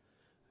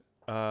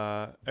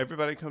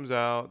everybody comes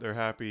out, they're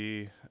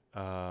happy.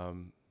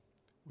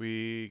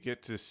 We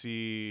get to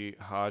see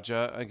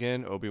Haja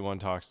again. Obi-Wan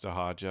talks to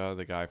Haja,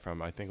 the guy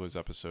from, I think it was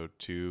episode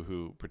 2,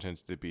 who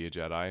pretends to be a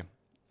Jedi.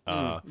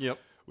 Yep.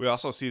 We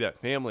also see that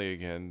family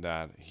again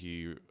that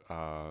he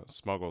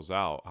smuggles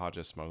out.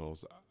 Haja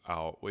smuggles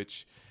out,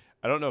 which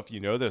I don't know if you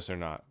know this or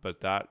not,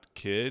 but that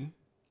kid,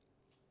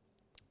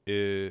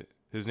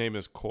 his name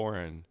is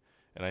Corran.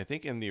 And I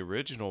think in the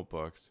original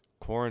books,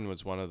 Corran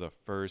was one of the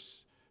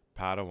first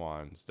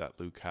Padawans that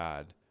Luke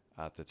had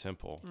at the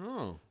temple.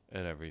 Oh.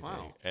 And everything.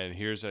 Wow. And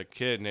here's a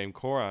kid named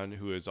Corran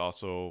who is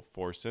also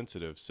force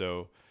sensitive.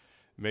 So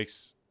it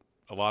makes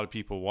a lot of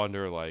people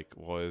wonder, like,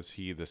 well, is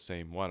he the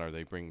same one? Are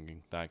they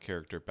bringing that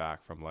character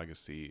back from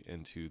Legacy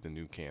into the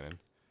new canon?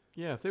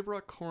 Yeah, if they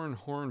brought Corran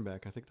Horn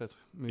back, I think that's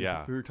maybe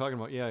we were talking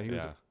about. Yeah, he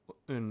was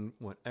in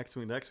the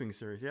X-Wing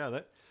series.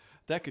 Yeah,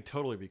 that could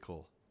totally be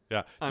cool.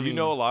 Yeah. Do you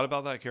know a lot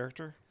about that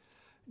character?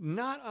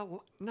 Not a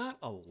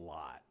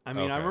lot. I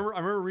mean, I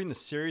remember reading the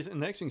series,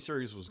 and the X-Wing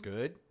series was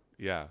good.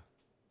 Yeah.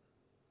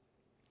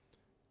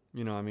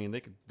 You know, I mean,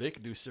 they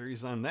could do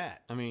series on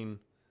that. I mean,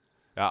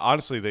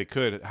 honestly, they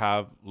could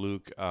have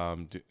Luke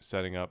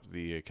setting up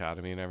the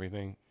academy and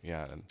everything.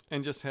 Yeah,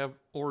 and just have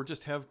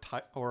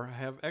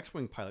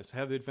X-Wing pilots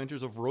have the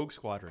adventures of Rogue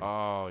Squadron.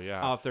 Oh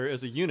yeah, out there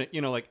as a unit.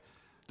 You know, like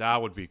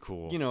that would be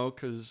cool. You know,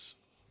 because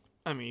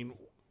I mean,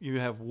 you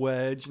have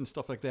Wedge and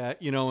stuff like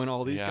that. You know, and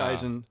all these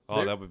guys, and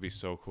that would be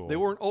so cool. They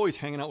weren't always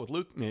hanging out with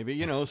Luke, maybe.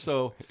 You know,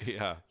 so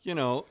yeah. You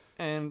know,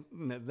 and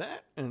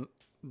that and.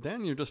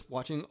 Then you're just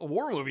watching a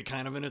war movie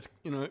kind of, and it's,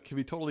 you know, it can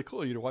be totally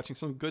cool. You're watching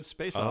some good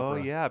space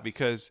opera. Oh, yeah,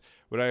 because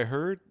what I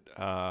heard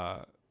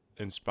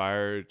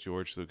inspired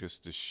George Lucas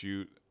to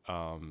shoot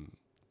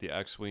the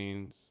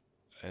X-Wings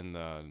and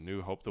the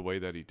New Hope the way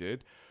that he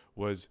did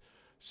was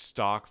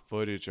stock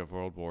footage of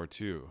World War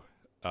II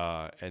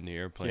and the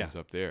airplanes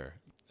up there.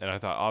 And I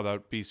thought, oh, that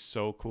would be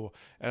so cool.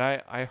 And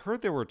I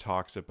heard there were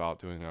talks about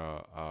doing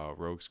a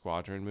Rogue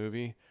Squadron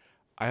movie.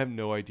 I have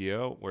no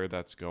idea where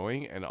that's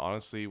going. And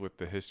honestly, with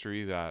the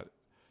history that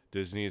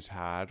Disney has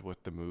had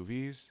with the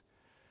movies,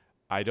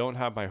 I don't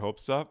have my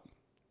hopes up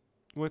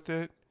with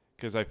it,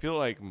 Because I feel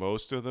like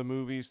most of the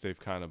movies they've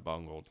kind of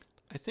bungled.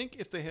 I think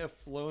if they have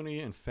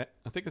Filoni and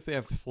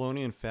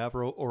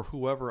Favreau or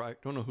whoever, I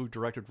don't know who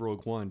directed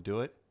Rogue One,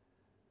 do it.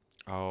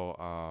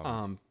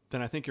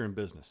 Then I think you're in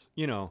business.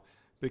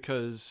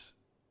 Because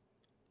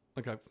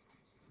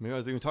maybe I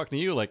was even talking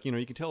to you.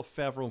 You can tell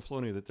Favreau and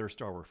Filoni that they're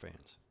Star Wars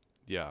fans.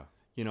 Yeah.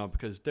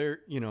 Because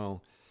they're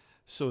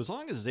so as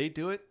long as they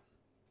do it,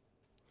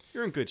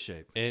 you're in good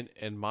shape.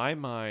 In my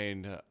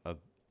mind,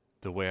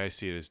 the way I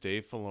see it is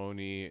Dave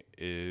Filoni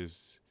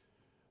is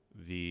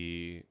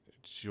the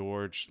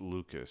George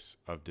Lucas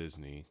of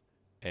Disney,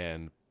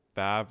 and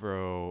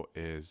Favreau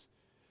is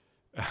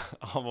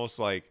almost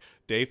like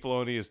Dave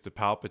Filoni is the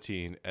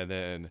Palpatine, and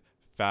then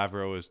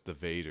Favreau is the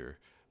Vader.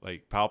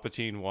 Like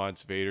Palpatine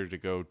wants Vader to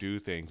go do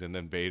things, and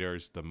then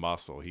Vader's the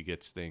muscle. He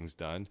gets things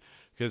done.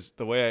 Because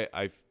the way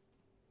I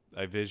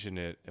vision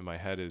it in my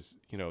head is,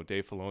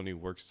 Dave Filoni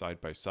works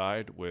side by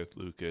side with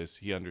Lucas.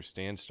 He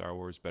understands Star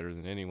Wars better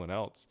than anyone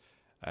else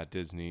at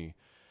Disney,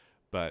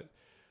 but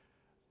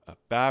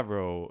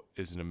Favreau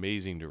is an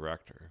amazing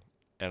director.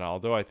 And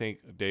although I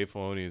think Dave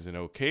Filoni is an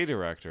okay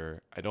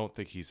director, I don't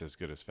think he's as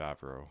good as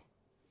Favreau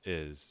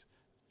is.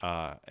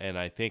 And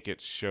I think it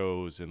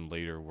shows in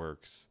later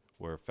works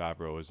where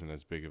Favreau isn't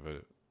as big of a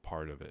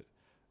part of it.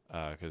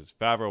 Because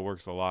Favreau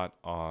works a lot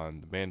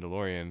on The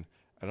Mandalorian.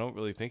 I don't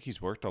really think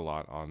he's worked a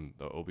lot on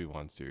the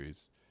Obi-Wan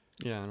series.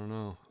 Yeah, I don't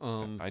know.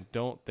 I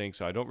don't think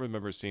so. I don't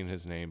remember seeing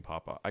his name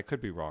pop up. I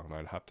could be wrong.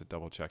 I'd have to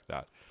double check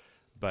that.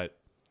 But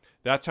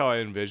that's how I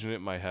envision it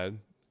in my head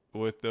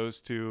with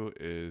those two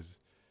is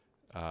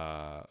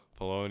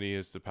Filoni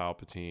is the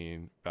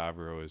Palpatine,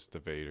 Favreau is the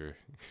Vader.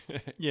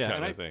 Yeah,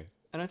 kind of thing.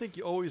 And I think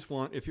you always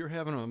want, if you're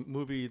having a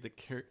movie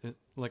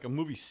like a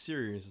movie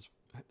series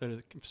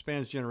that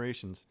spans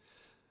generations,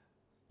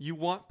 you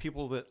want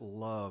people that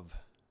love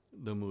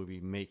the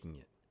movie making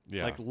it.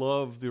 Yeah. Like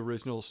love the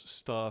original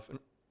stuff and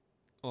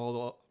all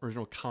the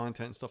original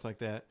content and stuff like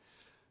that.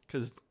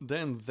 Because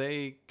then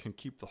they can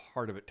keep the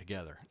heart of it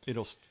together.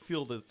 It'll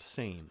feel the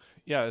same.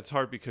 Yeah, it's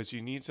hard because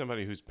you need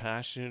somebody who's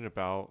passionate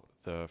about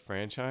the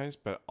franchise,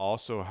 but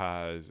also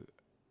has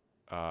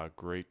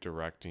great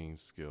directing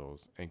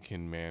skills and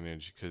can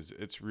manage, because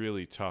it's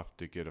really tough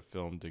to get a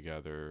film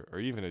together or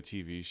even a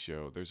TV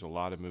show. There's a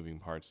lot of moving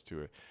parts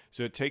to it.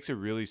 So it takes a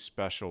really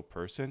special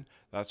person.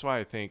 That's why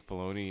I think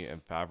Filoni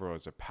and Favreau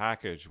as a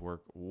package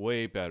work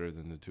way better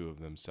than the two of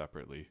them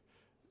separately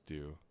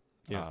do.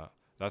 Yeah.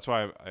 That's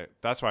why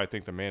I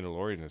think The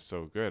Mandalorian is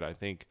so good. I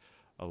think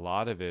a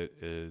lot of it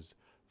is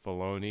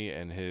Filoni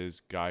and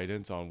his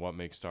guidance on what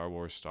makes Star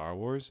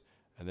Wars,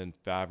 and then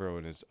Favreau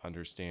and his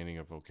understanding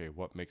of, okay,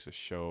 what makes a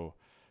show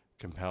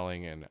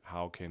compelling and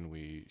how can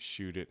we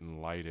shoot it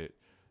and light it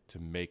to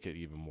make it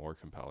even more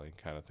compelling,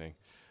 kind of thing.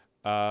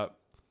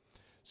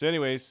 So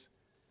anyways,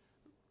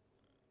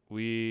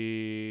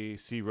 we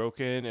see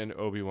Roken and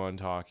Obi-Wan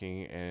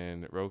talking,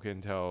 and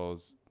Roken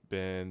tells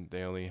Ben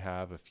they only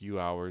have a few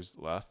hours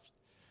left.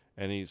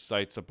 And he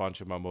cites a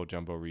bunch of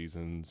mumbo-jumbo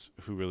reasons.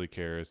 Who really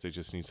cares? They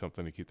just need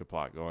something to keep the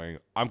plot going.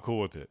 I'm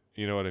cool with it.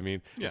 You know what I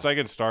mean? Yeah. It's like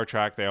in Star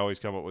Trek, they always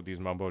come up with these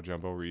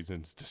mumbo-jumbo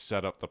reasons to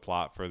set up the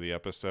plot for the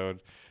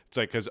episode. It's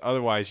like, because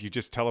otherwise you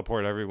just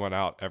teleport everyone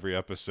out every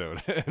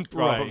episode and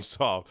problem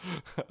solve.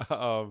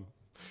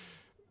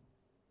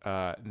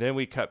 Then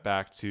we cut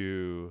back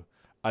to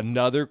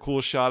another cool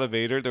shot of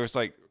Vader. There was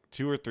like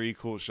 2 or 3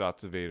 cool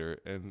shots of Vader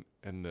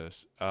in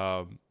this.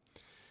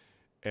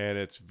 And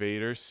it's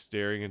Vader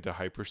staring into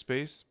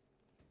hyperspace.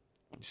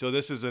 So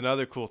this is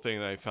another cool thing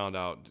that I found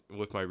out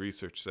with my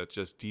research that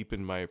just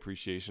deepened my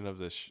appreciation of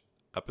this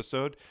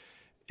episode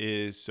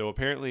is, so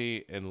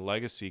apparently in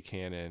Legacy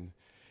canon,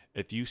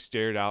 if you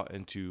stared out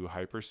into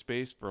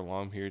hyperspace for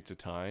long periods of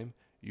time,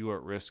 you are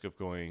at risk of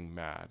going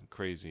mad,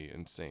 crazy,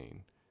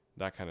 insane,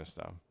 that kind of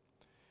stuff.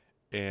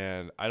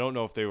 And I don't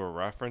know if they were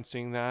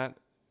referencing that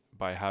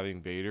by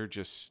having Vader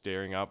just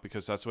staring out,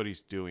 because that's what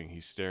he's doing.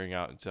 He's staring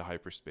out into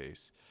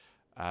hyperspace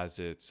as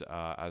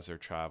they're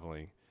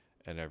traveling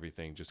and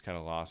everything, just kind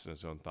of lost in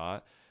his own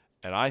thought.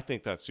 And I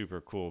think that's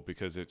super cool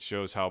because it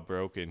shows how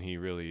broken he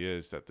really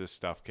is, that this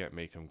stuff can't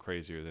make him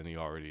crazier than he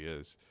already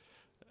is.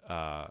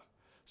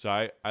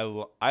 So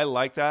I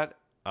like that.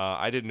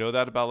 I didn't know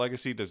that about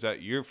Legacy.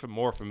 You're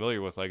more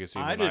familiar with Legacy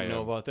than I didn't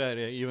know about that,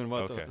 even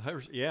about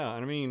yeah,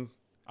 I mean,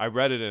 I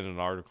read it in an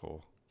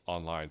article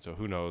online, so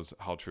who knows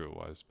how true it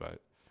was, but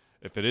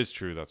if it is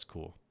true, that's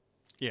cool.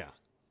 Yeah.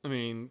 I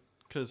mean,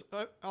 because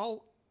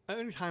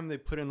anytime they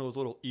put in those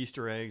little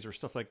Easter eggs or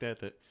stuff like that,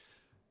 that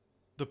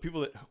the people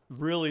that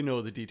really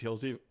know the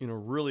details,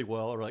 really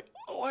well, are like,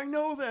 "Oh, I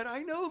know that.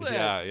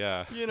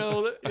 Yeah.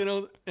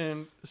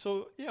 And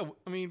so yeah.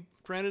 I mean,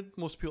 granted,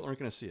 most people aren't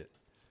going to see it,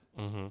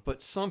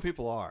 but some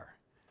people are,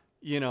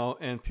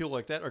 and people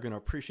like that are going to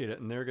appreciate it,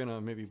 and they're going to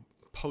maybe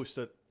post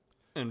it.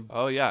 And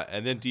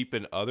then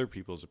deepen other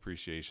people's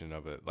appreciation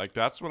of it. Like,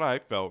 that's what I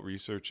felt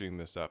researching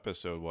this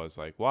episode, was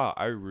like, wow,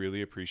 I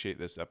really appreciate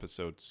this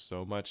episode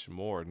so much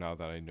more now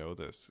that I know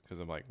this, because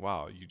I'm like,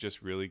 wow, you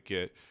just really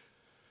get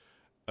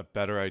a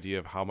better idea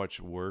of how much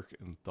work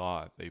and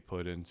thought they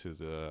put into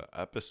the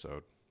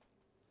episode.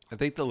 I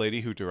think the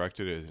lady who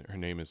directed it, her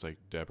name is like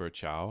Deborah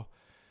Chow,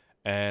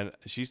 and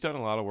she's done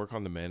a lot of work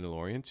on The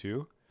Mandalorian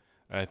too.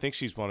 And I think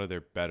she's one of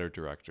their better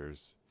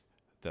directors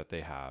that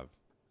they have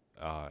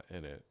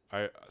in it.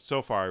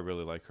 So far I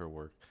really like her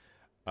work.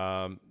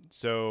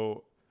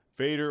 So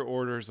Vader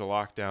orders a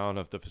lockdown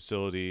of the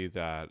facility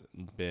that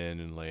Ben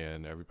and Leia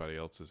and everybody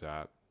else is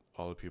at,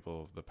 all the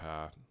people of the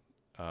path.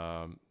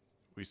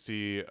 We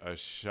see a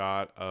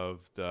shot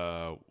of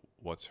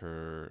what's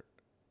her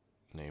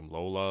name,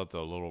 Lola, the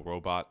little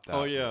robot that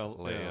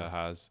Leia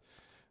has,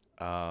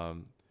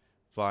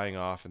 flying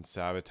off and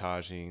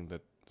sabotaging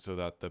so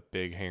that the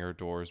big hangar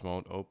doors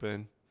won't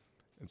open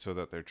and so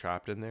that they're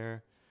trapped in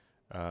there.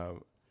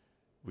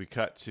 We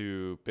cut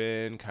to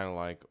Ben kind of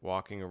like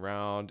walking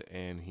around,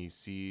 and he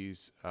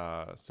sees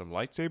some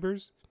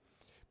lightsabers.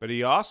 But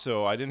he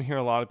also, I didn't hear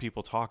a lot of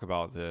people talk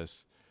about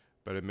this,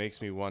 but it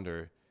makes me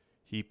wonder.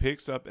 He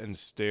picks up and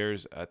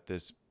stares at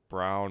this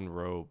brown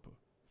robe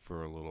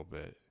for a little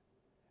bit.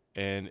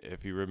 And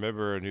if you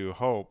remember A New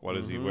Hope, what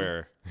does he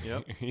wear?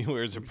 Yep. He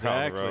wears a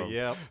brown robe.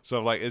 Yep. So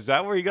I'm like, is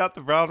that where he got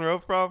the brown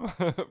robe from?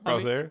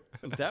 There?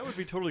 That would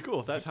be totally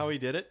cool if that's how he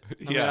did it.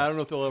 I mean, I don't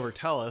know if they'll ever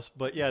tell us,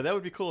 but yeah, that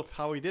would be cool if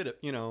how he did it,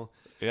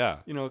 Yeah.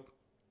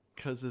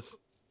 Because it's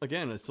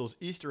those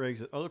Easter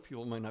eggs that other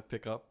people might not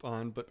pick up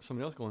on, but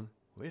somebody else going,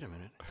 wait a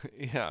minute.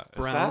 Yeah.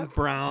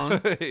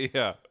 Brown.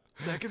 Yeah.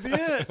 That could be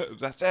it.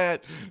 That's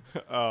it.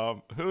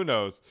 Who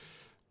knows?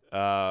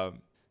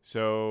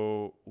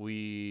 So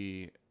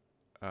we...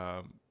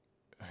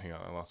 hang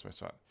on, I lost my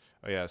spot.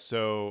 Oh yeah.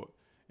 So,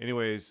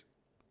 anyways,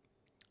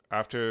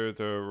 after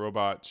the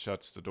robot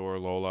shuts the door,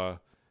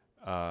 Lola,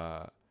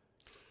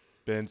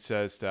 Ben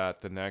says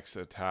that the next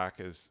attack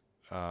is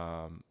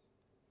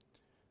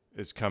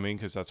coming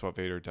because that's what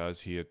Vader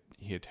does. He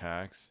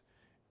attacks,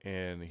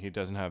 and he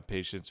doesn't have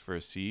patience for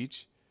a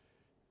siege.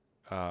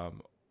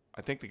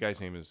 I think the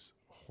guy's name is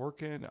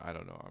Horkin. I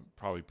don't know. I'm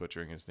probably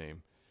butchering his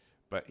name,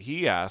 but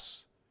he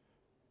asks,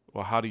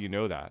 "Well, how do you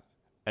know that?"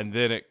 And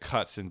then it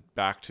cuts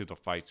back to the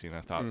fight scene.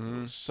 I thought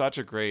such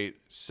a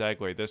great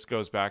segue. This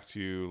goes back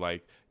to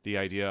like the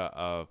idea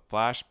of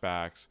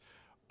flashbacks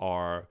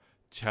are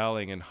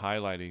telling and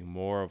highlighting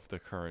more of the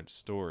current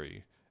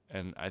story.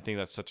 And I think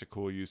that's such a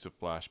cool use of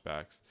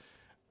flashbacks.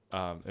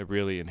 It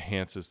really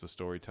enhances the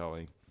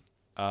storytelling.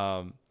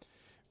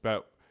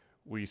 But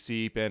we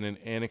see Ben and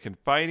Anakin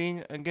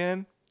fighting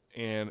again.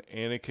 And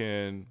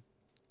Anakin,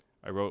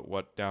 I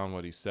wrote down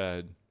what he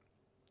said.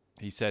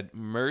 He said,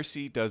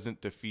 "Mercy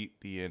doesn't defeat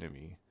the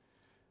enemy,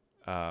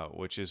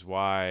 which is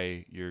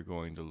why you're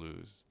going to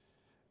lose."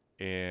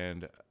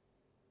 And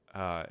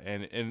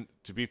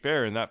to be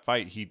fair, in that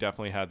fight, he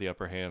definitely had the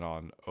upper hand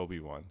on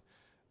Obi-Wan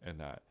and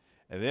that.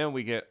 And then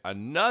we get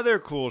another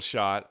cool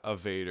shot of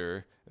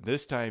Vader.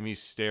 This time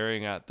he's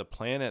staring at the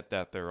planet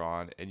that they're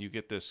on, and you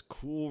get this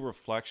cool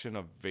reflection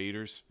of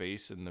Vader's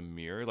face in the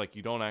mirror. Like,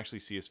 you don't actually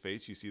see his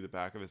face. You see the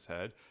back of his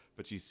head,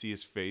 but you see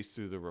his face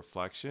through the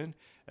reflection.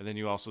 And then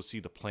you also see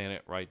the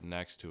planet right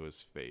next to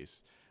his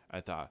face.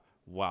 I thought,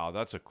 wow,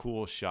 that's a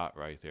cool shot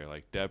right there.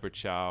 Like, Deborah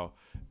Chow,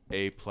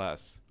 A+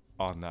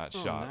 on that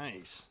shot.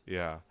 Nice.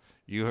 Yeah.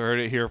 You heard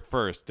it here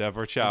first.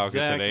 Deborah Chow gets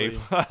an A+.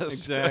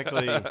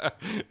 Exactly.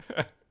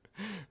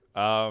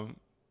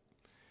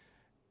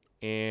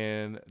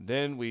 And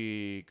then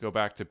we go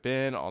back to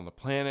Ben on the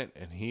planet,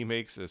 and he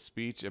makes a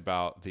speech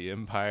about the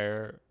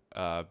Empire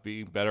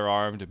being better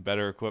armed and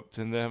better equipped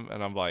than them.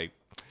 And I'm like,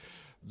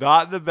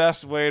 not the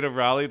best way to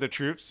rally the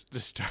troops, to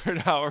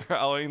start out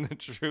rallying the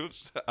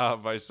troops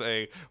by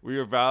saying, we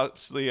are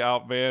vastly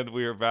outmanned,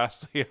 we are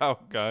vastly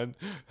outgunned.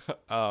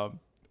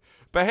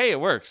 But hey, it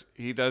works.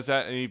 He does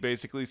that, and he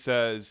basically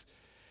says,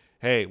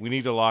 hey, we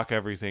need to lock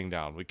everything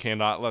down. We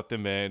cannot let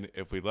them in.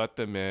 If we let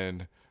them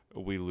in,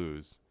 we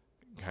lose,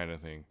 kind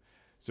of thing.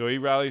 So he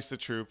rallies the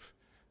troop,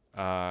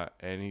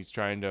 and he's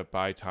trying to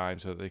buy time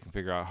so that they can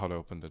figure out how to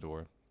open the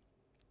door.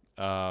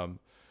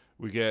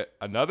 We get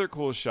another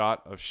cool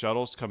shot of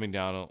shuttles coming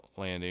down and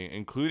landing,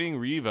 including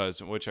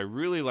Reva's, which I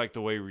really like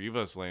the way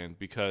Reva's land,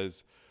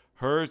 because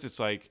hers, it's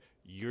like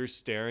you're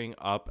staring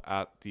up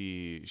at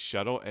the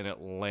shuttle and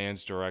it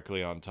lands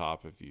directly on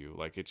top of you.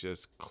 Like, it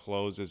just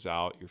closes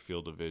out your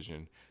field of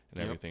vision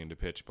and everything into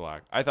pitch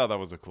black. I thought that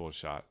was a cool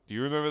shot. Do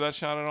you remember that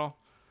shot at all?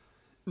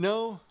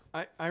 No.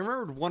 I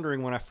remember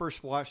wondering when I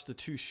first watched the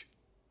two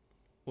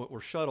what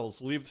were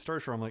shuttles leave the Star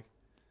Destroyer, I'm like,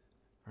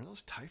 are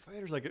those TIE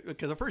fighters? Like,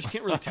 because at first you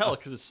can't really tell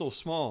because it's so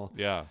small.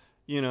 Yeah.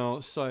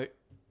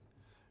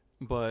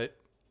 But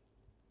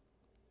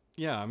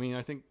yeah, I mean,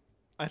 I think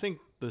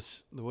the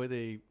way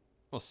they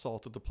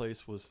assaulted the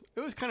place was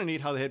kind of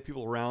neat how they had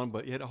people around,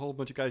 but you had a whole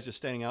bunch of guys just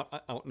standing out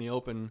in the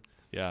open.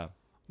 Yeah.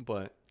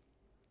 But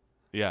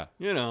yeah,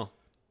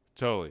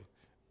 totally.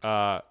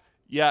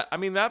 Yeah. I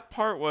mean, that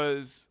part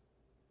was,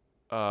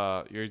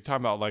 you're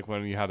talking about like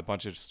when you had a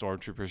bunch of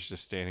stormtroopers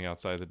just standing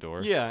outside the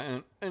door.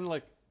 Yeah. And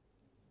like,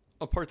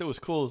 a part that was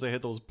cool is they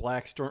had those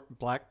black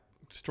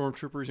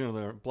stormtroopers,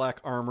 their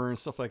black armor and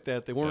stuff like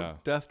that. They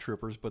weren't death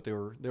troopers, but they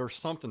were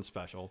something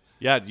special.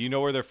 Yeah. Do you know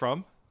where they're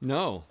from?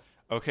 No.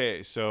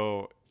 Okay,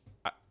 so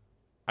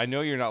I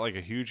know you're not like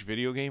a huge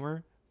video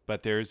gamer,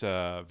 but there's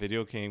a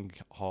video game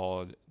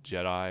called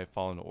Jedi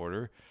Fallen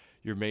Order.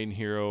 Your main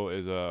hero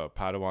is a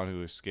Padawan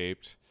who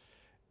escaped,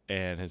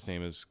 and his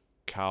name is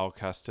Cal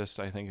Kestis,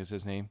 I think is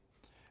his name.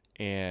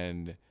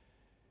 And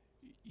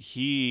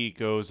he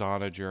goes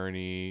on a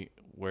journey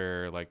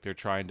where like they're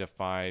trying to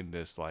find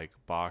this like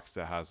box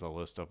that has a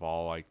list of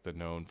all like the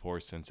known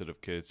force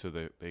sensitive kids so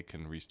that they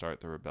can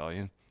restart the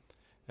rebellion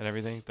and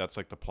everything. That's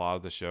like the plot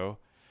of the show.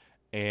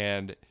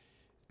 And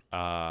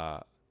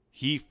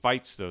he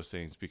fights those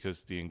things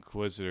because the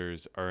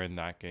Inquisitors are in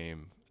that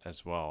game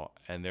as well,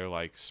 and they're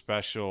like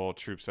special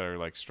troops that are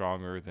like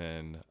stronger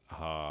than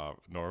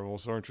normal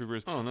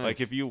stormtroopers. Oh, nice. Like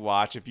if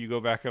you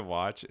go back and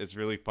watch, it's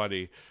really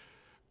funny.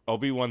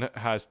 Obi-Wan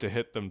has to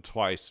hit them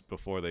twice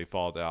before they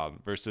fall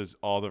down versus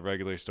all the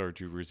regular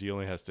stormtroopers. He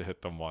only has to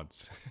hit them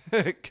once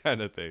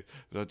kind of thing.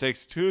 So it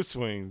takes 2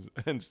 swings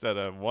instead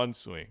of 1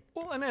 swing.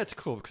 Well, and that's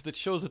cool because it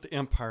shows that the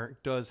Empire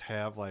does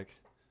have like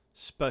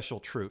special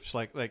troops.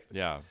 Like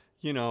yeah.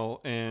 You know,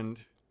 and,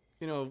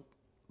 you know,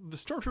 the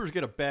stormtroopers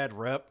get a bad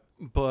rep,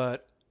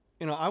 but,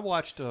 you know, I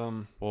watched...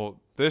 well,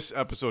 this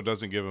episode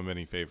doesn't give them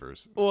any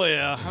favors. Well,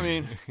 yeah, I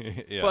mean...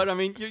 yeah. But, I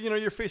mean, you know,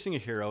 you're facing a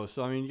hero,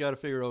 so, I mean, you got to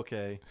figure,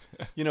 okay,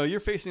 you know, you're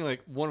facing, like,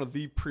 one of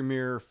the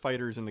premier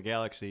fighters in the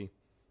galaxy.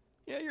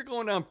 Yeah, you're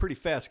going down pretty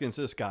fast against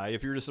this guy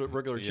if you're just a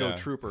regular Joe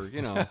Trooper,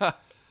 you know.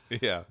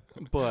 Yeah.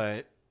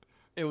 But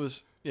it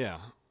was, yeah.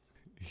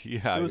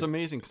 Yeah. It was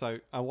amazing because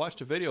I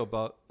watched a video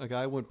about a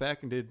guy went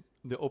back and did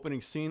the opening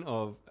scene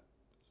of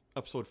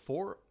episode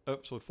 4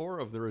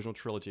 of the original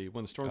trilogy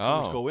when the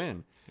stormtroopers go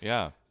in.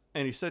 Yeah.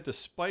 And he said,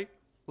 despite,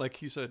 like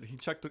he said, he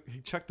checked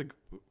the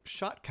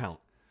shot count.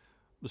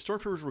 The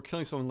stormtroopers were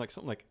killing someone like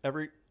a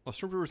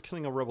stormtrooper was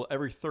killing a rebel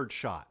every 3rd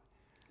shot.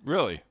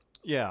 Really?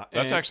 Yeah.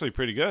 That's actually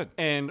pretty good.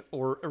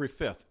 Or every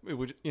 5th. It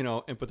would, you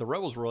know, but the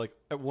rebels were like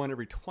at one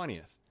every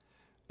 20th.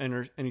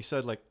 And he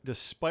said, like,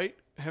 despite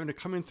having to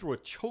come in through a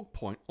choke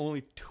point,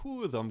 only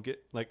 2 of them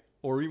get like,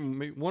 or even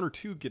maybe 1 or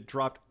 2 get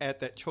dropped at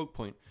that choke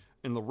point,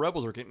 and the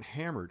rebels are getting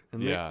hammered,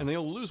 and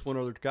they'll lose one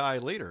other guy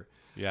later.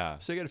 Yeah.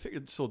 So you got to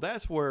figure. So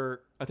that's where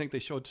I think they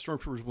showed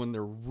stormtroopers when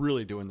they're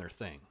really doing their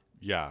thing.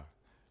 Yeah.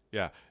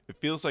 Yeah. It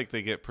feels like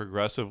they get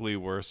progressively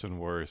worse and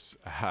worse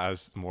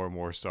as more and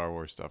more Star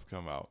Wars stuff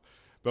come out.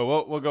 But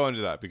we'll go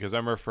into that because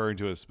I'm referring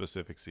to a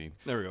specific scene.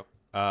 There we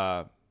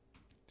go.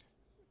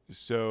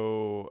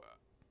 So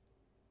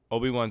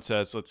Obi-Wan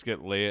says, let's get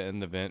Leia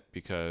in the vent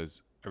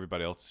because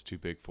everybody else is too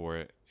big for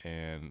it.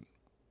 And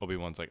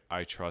Obi-Wan's like,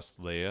 I trust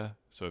Leia.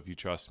 So if you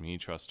trust me,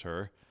 trust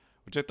her.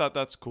 Which I thought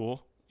that's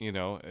cool. You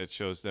know, it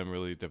shows them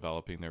really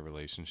developing their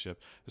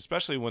relationship.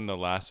 Especially when the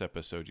last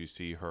episode you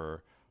see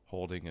her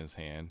holding his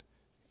hand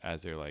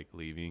as they're like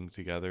leaving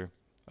together.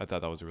 I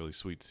thought that was a really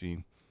sweet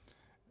scene.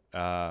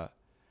 And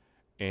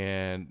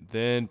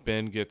then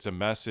Ben gets a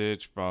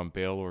message from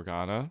Bail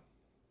Organa.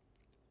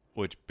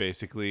 Which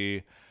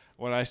basically,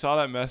 when I saw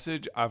that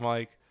message, I'm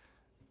like,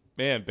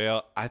 man,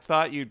 Bail, I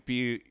thought you'd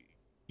be,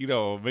 you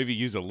know, maybe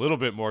use a little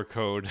bit more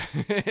code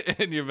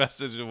in your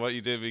message than what you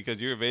did because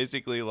you were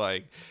basically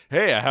like,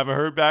 hey, I haven't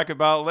heard back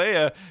about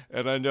Leia,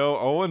 and I know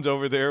Owen's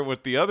over there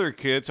with the other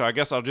kid, so I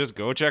guess I'll just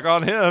go check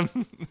on him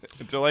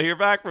until I hear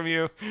back from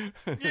you.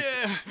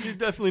 Yeah, you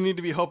definitely need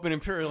to be hoping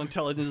Imperial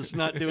Intelligence is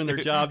not doing their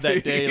job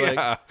that day.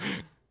 Yeah.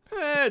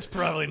 Like, it's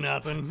probably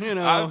nothing, you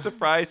know. I'm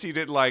surprised he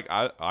didn't like,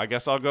 I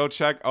guess I'll go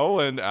check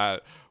Owen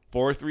at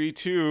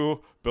 432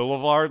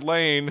 Boulevard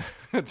Lane,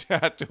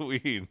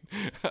 Tatooine.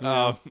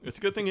 It's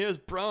a good thing he has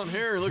brown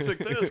hair and looks like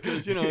this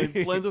because, you know,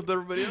 he blends with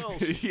everybody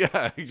else.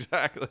 Yeah,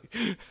 exactly.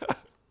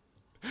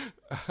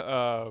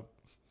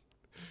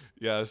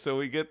 Yeah, so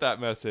we get that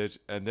message,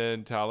 and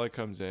then Tala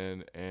comes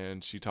in,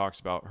 and she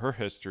talks about her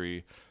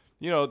history.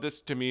 You know,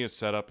 this to me is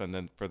set up and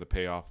then for the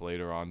payoff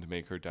later on to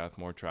make her death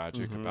more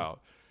tragic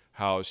about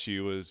how she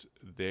was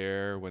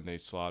there when they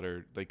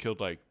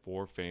killed like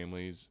 4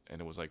 families, and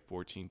it was like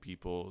 14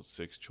 people,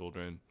 6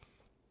 children,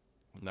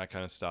 and that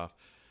kind of stuff.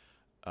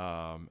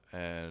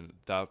 And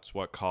that's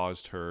what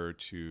caused her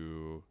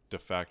to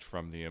defect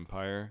from the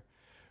Empire,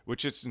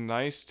 which it's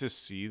nice to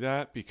see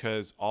that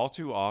because all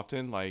too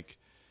often, like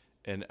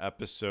in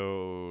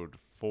episode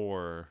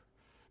 4,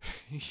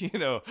 you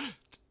know,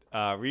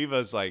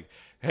 Reva's like,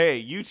 hey,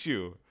 you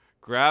two,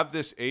 grab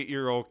this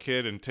 8-year-old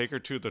kid and take her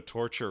to the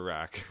torture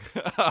rack.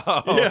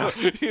 Yeah.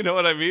 You know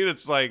what I mean?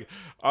 It's like,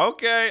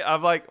 okay.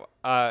 I'm like,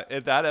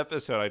 in that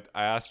episode,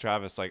 I asked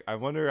Travis, like, I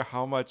wonder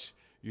how much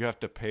you have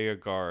to pay a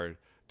guard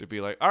to be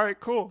like, all right,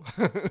 cool.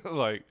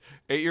 Like,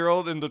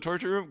 8-year-old in the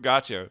torture room?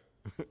 Gotcha.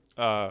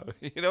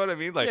 You know what I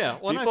mean? Like, yeah,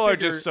 well, people are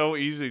just so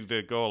easy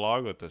to go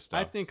along with this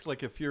stuff. I think,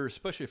 like,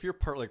 especially if you're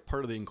part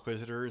of the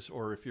Inquisitors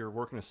or if you're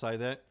working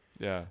aside that,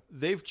 yeah,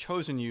 they've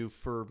chosen you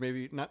for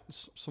maybe not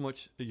so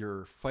much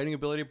your fighting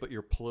ability, but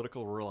your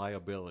political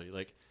reliability.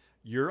 Like,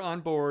 you're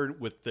on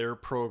board with their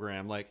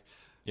program. Like,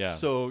 yeah.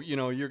 So, you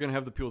know, you're going to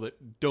have the people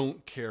that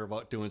don't care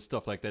about doing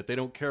stuff like that. They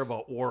don't care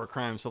about war or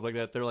crime, stuff like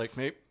that. They're like,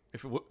 mate,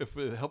 if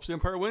it helps the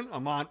Empire win,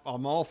 I'm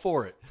all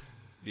for it.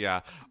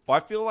 Yeah. Well,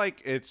 I feel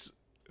like it's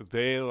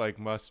they like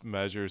must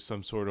measure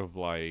some sort of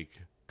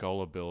like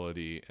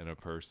gullibility in a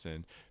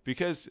person,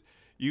 because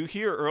you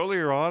hear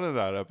earlier on in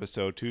that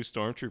episode 2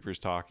 stormtroopers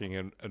talking,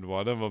 and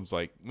one of them's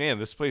like, man,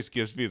 this place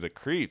gives me the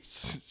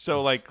creeps.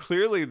 So like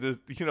clearly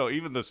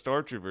even the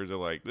stormtroopers are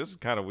like, this is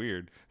kind of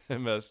weird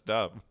and messed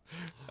up.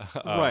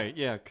 Right.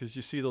 Yeah. Cause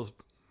you see those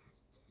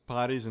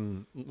bodies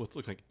and what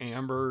look like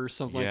amber or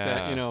something like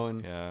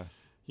that,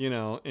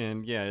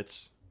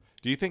 it's.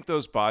 Do you think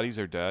those bodies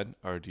are dead,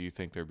 or do you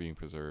think they're being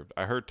preserved?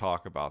 I heard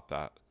talk about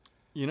that.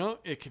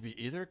 It could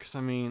be either, because,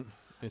 I mean,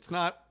 it's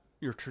not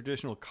your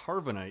traditional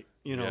carbonite,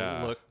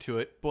 look to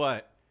it.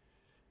 But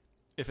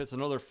if it's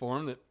another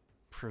form that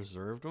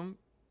preserved them,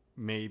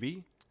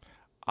 maybe.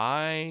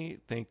 I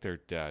think they're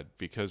dead,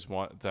 because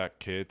that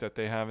kid that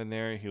they have in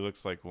there, he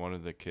looks like one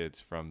of the kids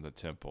from the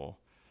temple.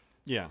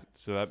 Yeah.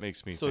 So that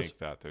makes me think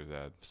that they're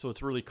dead. So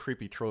it's really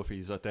creepy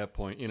trophies at that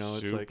point.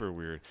 It's super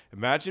weird.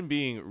 Imagine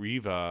being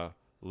Reva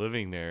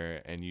living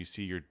there and you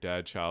see your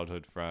dead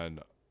childhood friend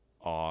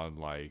on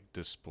like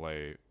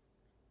display.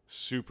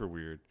 Super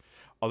weird.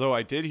 Although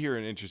I did hear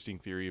an interesting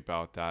theory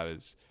about that,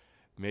 is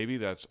maybe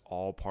that's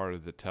all part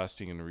of the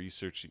testing and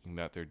researching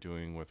that they're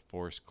doing with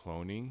forced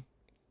cloning.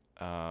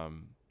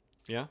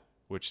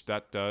 Which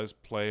that does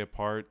play a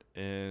part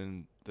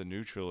in the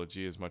new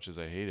trilogy, as much as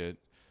I hate it,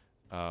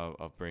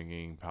 of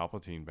bringing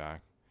Palpatine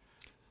back.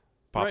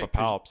 Papa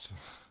Palps.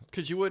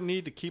 Because you wouldn't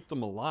need to keep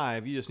them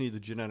alive. You just need the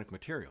genetic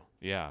material.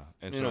 Yeah.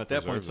 And at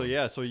that point.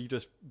 Them. So you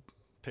just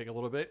take a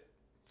little bit,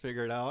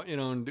 figure it out,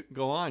 and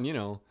go on,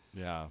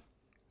 Yeah.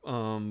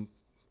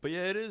 But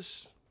yeah,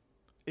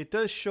 it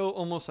does show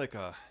almost like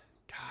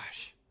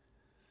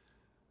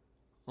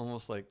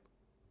almost like,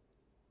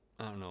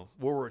 I don't know,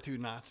 World War II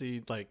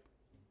Nazi, like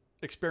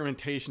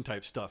experimentation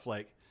type stuff.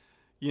 Like,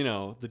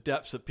 the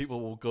depths that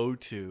people will go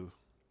to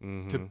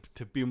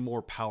to be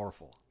more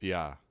powerful.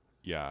 Yeah.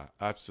 Yeah,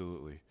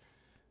 absolutely.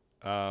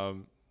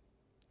 Tala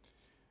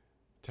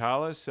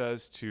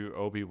says to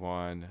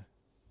Obi-Wan,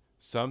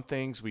 some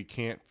things we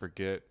can't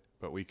forget,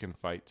 but we can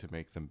fight to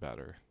make them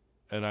better.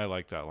 And I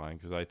like that line,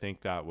 because I think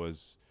that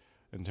was,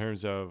 in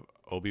terms of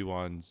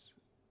Obi-Wan's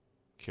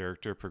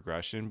character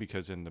progression,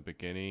 because in the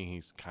beginning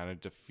he's kind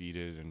of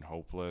defeated and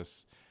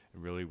hopeless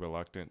and really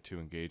reluctant to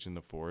engage in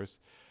the Force.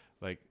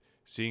 Like,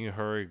 seeing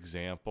her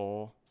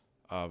example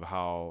of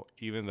how,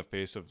 even in the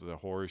face of the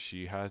horror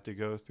she had to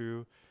go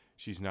through,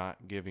 she's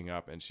not giving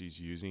up, and she's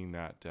using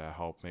that to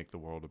help make the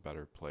world a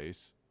better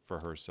place for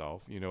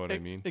herself. You know what I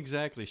mean?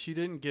 Exactly. She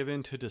didn't give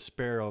in to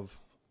despair of,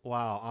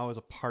 wow, I was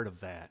a part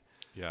of that.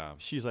 Yeah.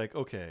 She's like,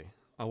 okay,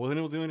 I wasn't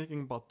able to do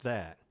anything about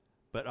that,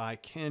 but I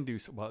can do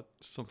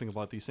something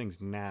about these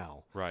things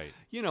now. Right.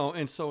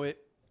 And so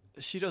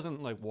she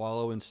doesn't like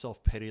wallow in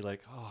self-pity,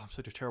 like, oh, I'm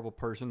such a terrible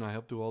person, I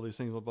helped do all these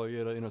things about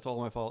you, it's all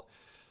my fault.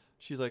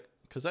 She's like,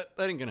 because that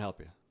ain't going to help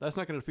you. That's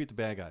not going to defeat the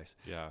bad guys.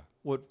 Yeah.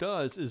 What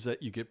does is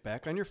that you get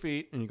back on your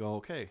feet and you go,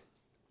 okay,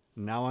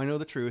 now I know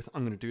the truth.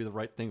 I'm going to do the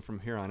right thing from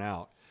here on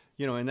out.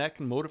 And that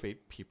can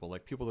motivate people,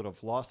 like people that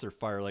have lost their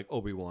fire, like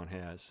Obi-Wan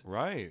has.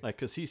 Right. Like,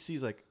 because he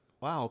sees like,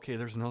 wow, okay,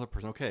 there's another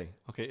person. Okay,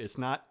 it's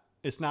not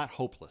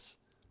hopeless.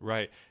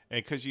 Right.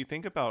 And because you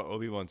think about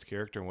Obi-Wan's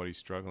character and what he's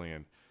struggling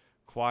in,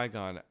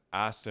 Qui-Gon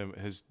asked him,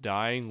 his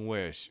dying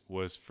wish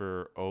was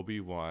for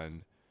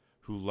Obi-Wan,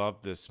 who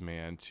loved this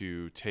man,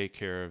 to take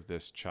care of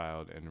this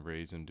child and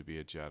raise him to be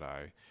a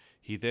Jedi.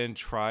 He then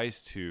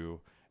tries to,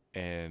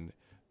 and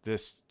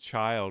this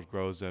child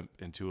grows up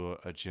into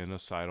a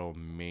genocidal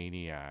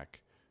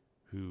maniac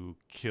who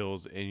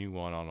kills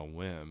anyone on a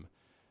whim,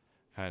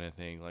 kind of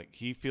thing. Like,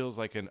 he feels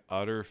like an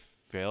utter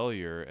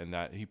failure, and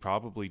that he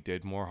probably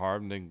did more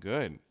harm than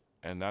good.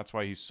 And that's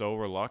why he's so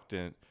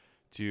reluctant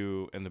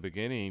to, in the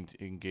beginning,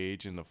 to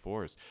engage in the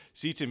Force.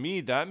 See, to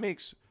me, that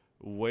makes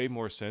way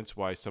more sense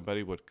why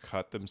somebody would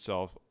cut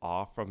themselves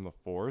off from the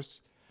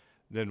Force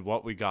than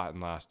what we got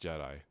in Last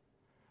Jedi.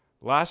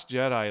 Last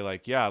Jedi,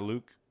 like, yeah,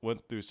 Luke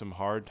went through some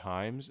hard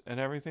times and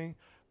everything,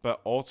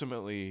 but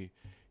ultimately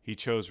he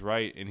chose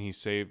right and he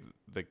saved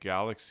the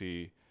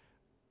galaxy.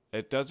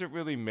 It doesn't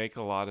really make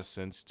a lot of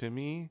sense to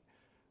me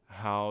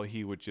how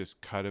he would just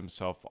cut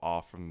himself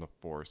off from the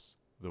Force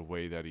the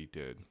way that he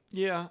did.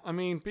 Yeah, I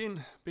mean,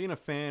 being a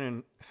fan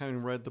and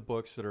having read the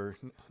books that are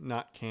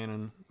not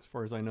canon, as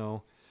far as I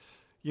know,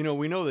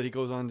 we know that he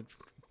goes on to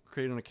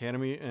create an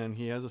academy and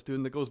he has a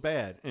student that goes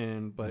bad.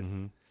 But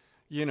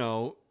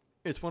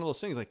it's one of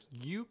those things, like,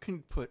 you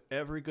can put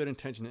every good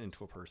intention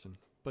into a person,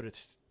 but it's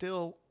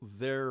still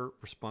their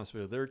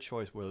responsibility, their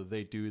choice, whether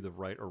they do the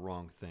right or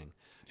wrong thing.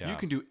 Yeah. You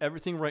can do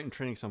everything right in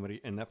training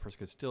somebody, and that person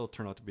could still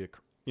turn out to be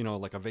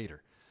like a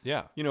Vader.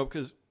 Yeah.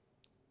 Because,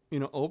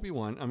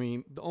 Obi-Wan, I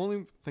mean, the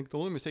only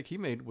mistake he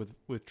made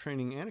with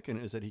training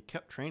Anakin is that he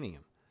kept training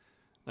him.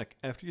 Like,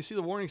 after you see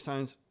the warning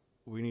signs,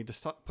 we need to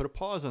stop, put a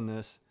pause on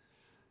this,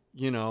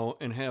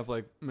 and have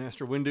like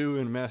Master Windu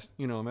and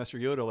Master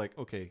Yoda, like,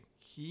 okay,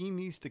 he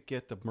needs to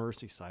get the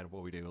mercy side of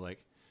what we do.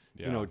 Like,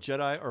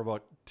 Jedi are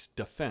about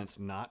defense,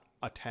 not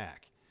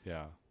attack.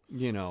 Yeah.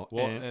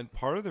 Well, and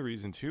part of the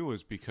reason too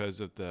was because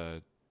of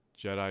the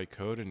Jedi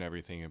code and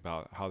everything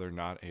about how they're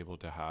not able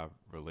to have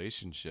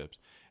relationships.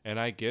 And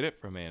I get it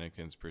from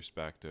Anakin's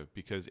perspective,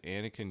 because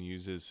Anakin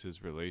uses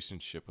his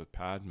relationship with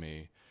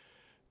Padme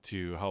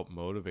to help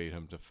motivate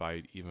him to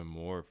fight even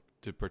more,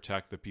 to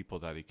protect the people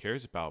that he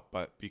cares about.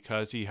 But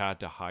because he had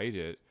to hide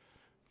it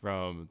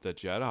from the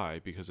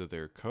Jedi because of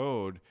their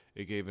code,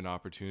 it gave an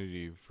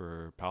opportunity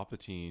for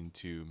Palpatine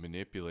to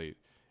manipulate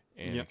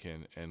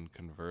Anakin and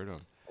convert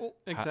him. Oh,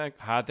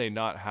 exactly. Had they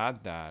not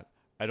had that,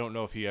 I don't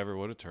know if he ever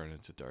would have turned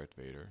into Darth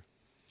Vader.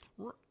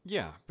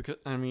 Yeah, because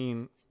I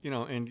mean,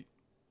 and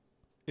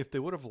if they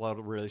would have allowed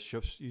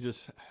relationships, you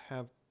just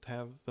have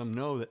them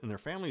know that, and their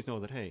families know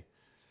that, hey,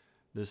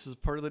 this is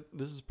part of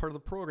the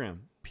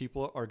program.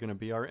 People are going to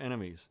be our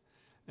enemies,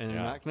 and they're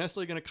not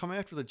necessarily going to come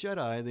after the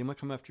Jedi. They might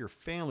come after your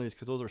families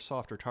because those are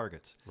softer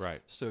targets.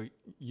 Right. So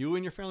you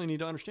and your family need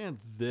to understand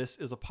this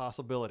is a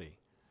possibility.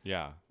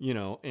 Yeah.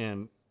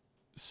 And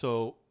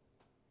so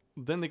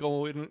then they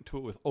go into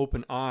it with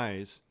open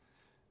eyes,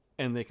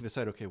 and they can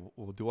decide, okay,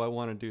 well, do I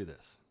want to do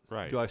this?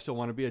 Right. Do I still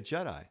want to be a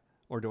Jedi,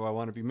 or do I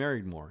want to be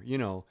married more?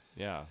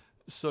 Yeah.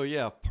 So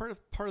yeah, part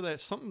of that,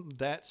 something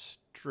that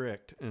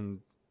strict and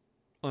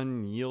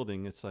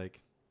unyielding, it's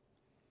like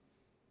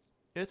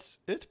it's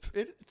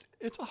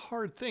a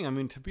hard thing. I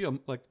mean, to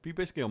be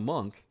basically a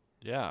monk.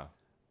 Yeah.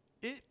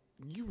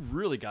 You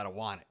really got to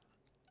want it.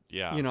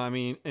 Yeah. I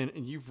mean, and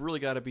you've really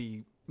got to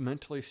be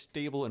mentally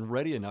stable and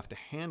ready enough to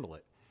handle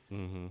it.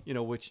 Mm-hmm.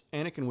 Which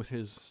Anakin, with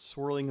his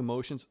swirling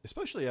emotions,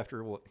 especially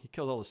after he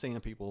kills all the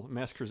Sand people,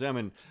 massacres them,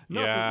 and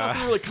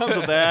nothing really comes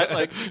of that.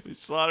 Like, he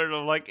slaughtered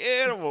them like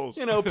animals.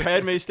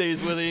 Padme stays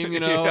with him.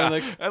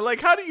 And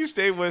how do you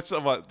stay with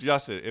someone,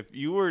 Justin? If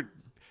you were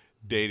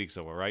dating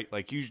someone, right?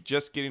 Like, you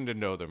just getting to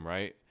know them,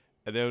 right?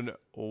 And then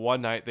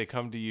one night they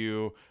come to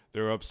you,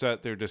 they're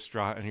upset, they're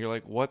distraught, and you're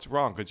like, "What's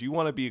wrong?" Because you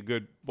want to be a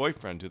good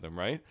boyfriend to them,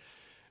 right?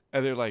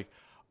 And they're like,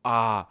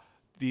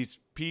 these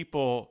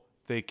people,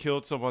 they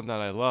killed someone that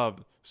I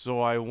loved,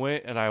 so I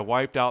went and I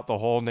wiped out the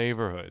whole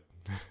neighborhood.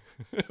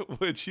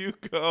 Would you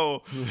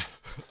go,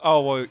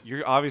 oh, well,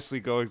 you're obviously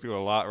going through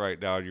a lot right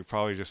now and you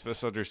probably just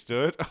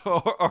misunderstood?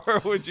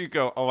 Or would you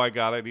go, oh my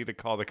God, I need to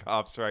call the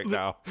cops right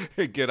now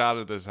and get out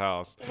of this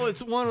house? Well,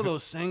 it's one of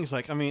those things,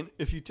 like, I mean,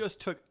 if you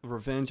just took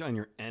revenge on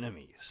your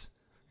enemies,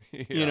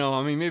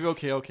 I mean, maybe,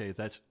 okay,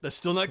 that's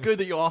still not good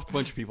that you offed a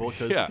bunch of people,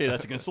 because, okay,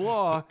 that's against the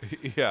law.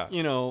 Yeah.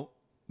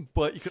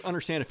 But you could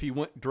understand if he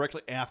went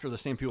directly after the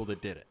same people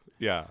that did it.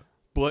 Yeah.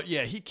 But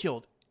yeah, he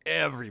killed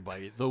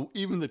everybody,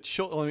 even the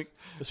children. I mean,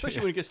 especially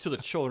when it gets to the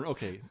children.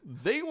 Okay,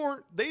 they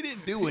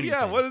didn't do anything.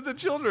 Yeah, what did the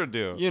children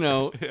do?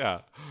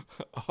 Yeah.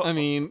 I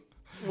mean,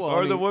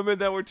 the women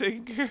that were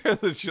taking care of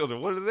the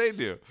children, what did they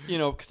do?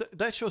 Because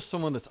that shows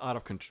someone that's out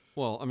of control.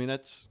 Well, I mean,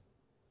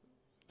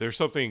 there's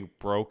something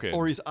broken,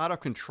 or he's out of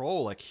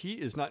control. Like, he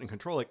is not in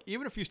control. Like,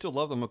 even if you still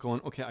love them,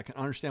 going, okay, I can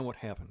understand what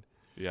happened.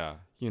 Yeah.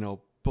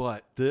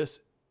 But this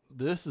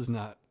is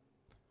not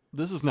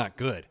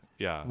good.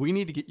 Yeah. We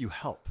need to get you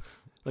help.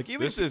 Like,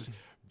 even this is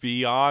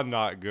beyond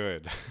not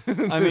good.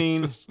 I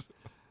mean,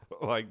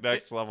 like,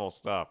 next level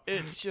stuff.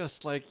 It's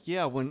just like,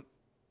 yeah, when,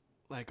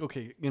 like,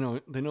 okay, they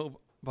know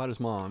about his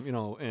mom,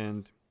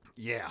 and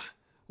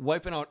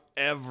wiping out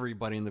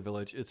everybody in the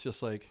village. It's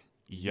just like,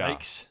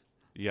 yikes.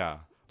 Yeah.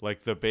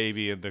 Like the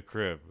baby in the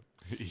crib.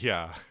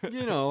 Yeah.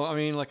 I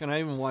mean, like, and I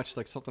even watched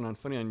like something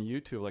funny on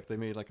YouTube. Like, they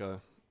made like I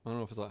don't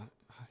know if it's a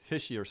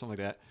Hishy or something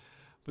like that,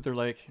 but they're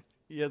like,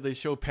 yeah, they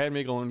show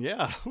Padme going,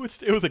 yeah, who would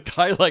stay with a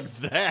guy like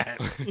that?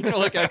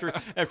 Like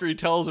after he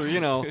tells her,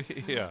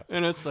 Yeah.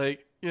 And it's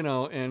like,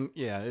 and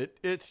yeah,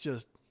 it's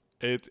just.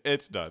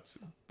 It's nuts.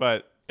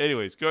 But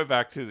anyways, going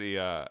back to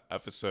the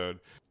episode,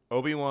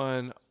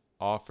 Obi-Wan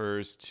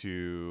offers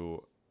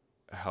to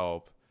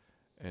help,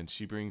 and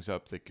she brings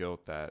up the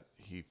guilt that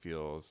he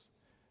feels.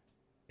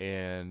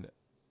 And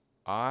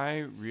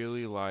I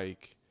really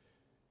like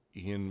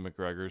Ian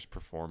McGregor's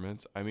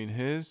performance. I mean,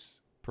 his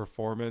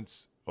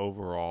performance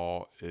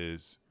overall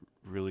is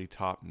really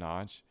top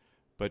notch,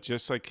 but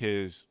just like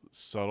his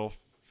subtle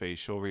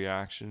facial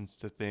reactions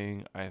to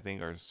things, I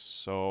think are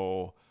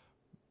so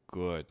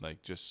good.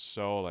 Like, just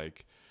so,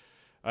 like,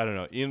 I don't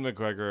know. Ian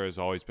McGregor has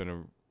always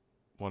been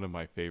one of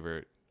my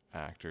favorite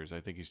actors. I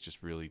think he's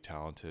just really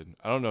talented.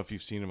 I don't know if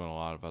you've seen him in a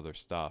lot of other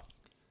stuff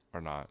or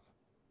not.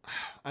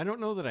 I don't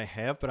know that I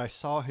have, but I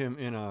saw him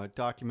in a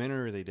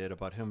documentary they did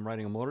about him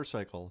riding a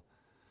motorcycle,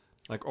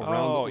 like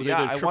around.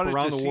 I wanted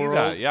to see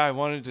that. Yeah, I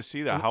wanted to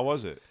see that. How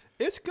was it?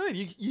 It's good.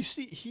 You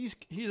see,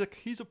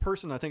 he's a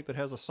person, I think, that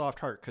has a soft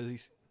heart, because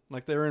he's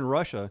like, they're in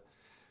Russia,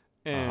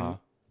 and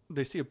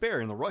they see a bear,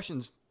 and the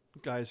Russians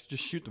guys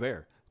just shoot the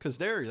bear, because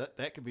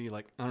that could be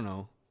like, I don't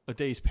know, a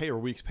day's pay or a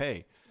week's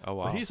pay. Oh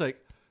wow! But he's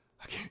like,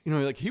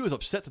 like, he was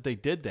upset that they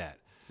did that.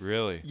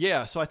 Really?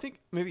 Yeah. So I think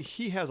maybe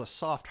he has a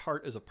soft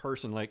heart as a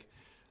person. Like,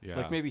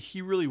 like maybe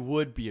he really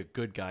would be a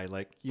good guy.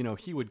 Like,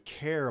 he would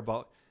care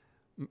about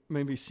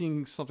maybe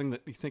seeing something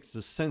that he thinks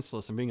is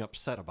senseless and being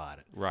upset about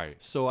it. Right.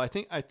 So I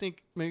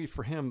think maybe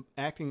for him,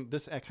 acting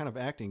this kind of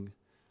acting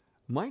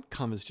might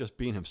come as just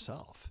being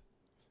himself.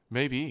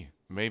 Maybe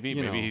Maybe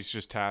he's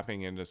just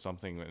tapping into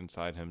something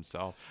inside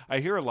himself. I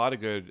hear a lot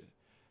of good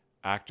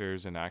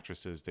actors and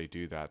actresses, they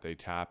do that. They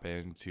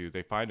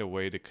find a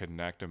way to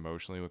connect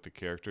emotionally with the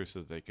character so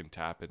that they can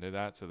tap into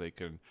that, so they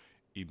can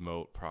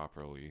emote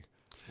properly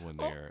when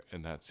they're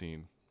in that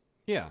scene.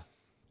 Yeah.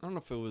 I don't know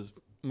if it was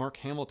Mark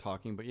Hamill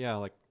talking, but yeah,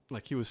 like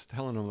he was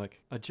telling him,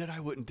 like, a Jedi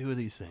wouldn't do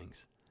these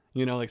things.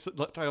 You know,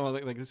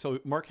 so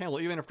Mark Hamill,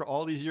 even after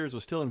all these years,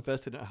 was still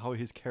invested in how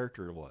his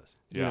character was.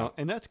 You know,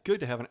 and that's good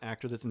to have an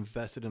actor that's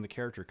invested in the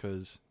character,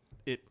 because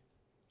I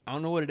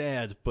don't know what it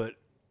adds, but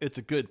it's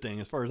a good thing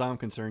as far as I'm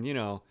concerned. You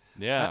know,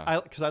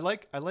 because I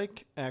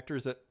like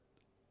actors that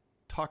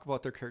talk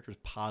about their characters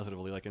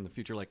positively, like in the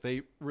future, like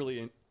they really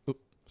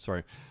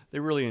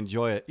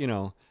enjoy it. You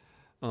know,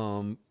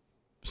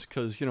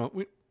 because you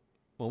know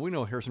we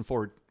know Harrison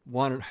Ford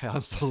wanted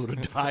Han Solo to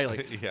die,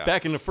 like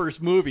back in the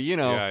first movie, you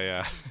know.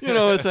 You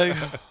know, it's like,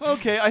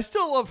 okay, I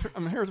still love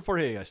Harrison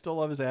Ford. Hey, I still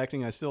love his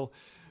acting. I still,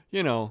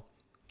 you know.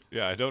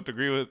 Yeah, I don't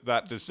agree with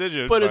that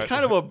decision. But it's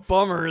kind of a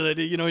bummer that,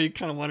 you know, he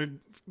kind of wanted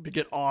to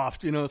get off.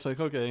 You know, it's like,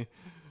 okay.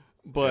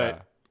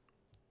 But.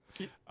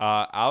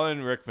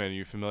 Alan Rickman,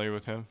 you familiar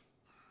with him?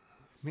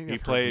 Maybe he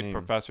played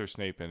Professor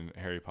Snape in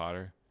Harry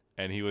Potter,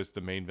 and he was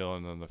the main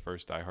villain in the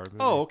first Die Hard movie.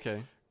 Oh,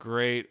 okay.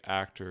 Great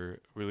actor.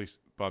 Really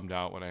bummed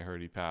out when I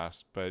heard he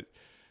passed, but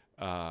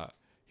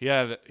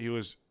he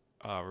was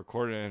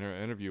recording an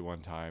interview one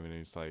time, and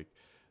he's like,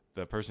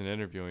 the person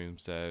interviewing him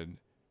said,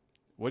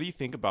 "What do you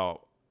think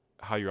about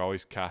how you're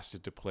always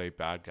casted to play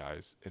bad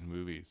guys in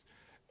movies?"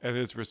 And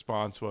his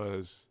response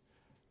was,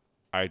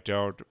 "I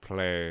don't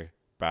play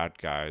bad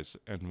guys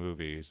in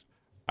movies.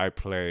 I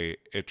play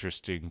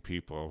interesting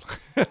people."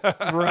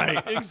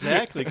 Right,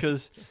 exactly.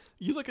 Because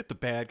you look at the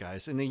bad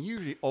guys, and they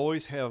usually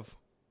always have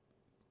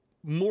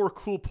more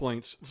cool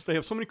points. They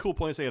have so many cool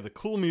points. They have the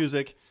cool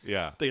music.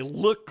 Yeah. They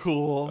look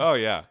cool. Oh,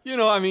 yeah. You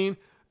know, I mean,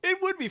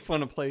 it would be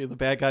fun to play the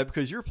bad guy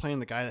because you're playing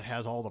the guy that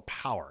has all the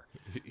power.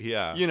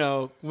 Yeah. You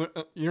know,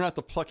 you're not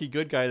the plucky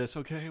good guy that's,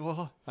 okay,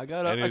 well, I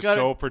got to. And it's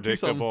so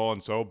predictable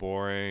and so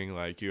boring.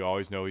 Like, you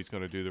always know he's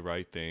going to do the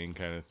right thing,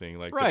 kind of thing.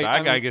 Like, the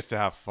bad guy gets to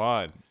have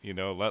fun, you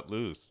know, let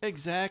loose.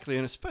 Exactly.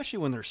 And especially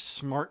when they're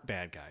smart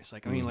bad guys.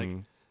 Like, I mean, like,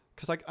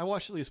 because like, I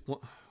watched at least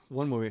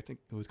one movie, I think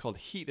it was called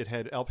Heat. It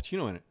had Al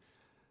Pacino in it.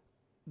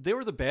 They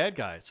were the bad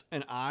guys,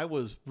 and I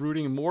was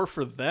rooting more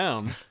for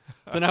them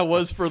than I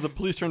was for the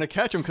police trying to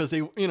catch them, because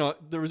they, you know,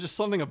 there was just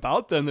something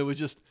about them that was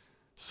just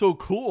so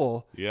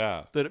cool.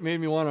 Yeah. That it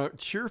made me want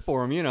to cheer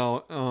for them, you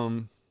know.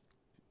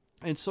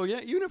 And so, yeah,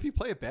 even if you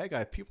play a bad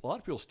guy, a lot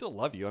of people still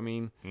love you. I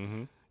mean, you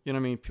know what I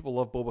mean? People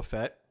love Boba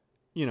Fett.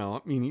 You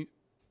know, I mean,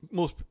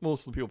 most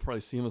of the people probably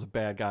see him as a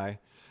bad guy,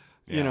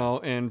 you know,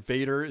 and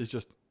Vader is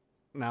just,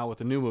 now with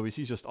the new movies,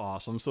 he's just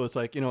awesome. So it's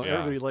like, you know,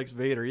 everybody likes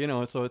Vader, you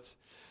know, so it's.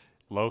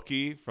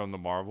 Loki from the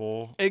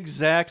Marvel.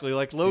 Exactly,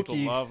 like Loki.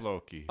 People love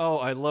Loki. Oh,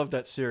 I love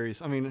that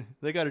series. I mean,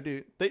 they got to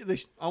do.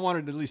 I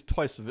wanted at least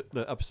twice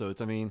the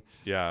episodes. I mean,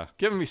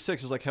 giving me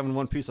 6 is like having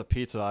one piece of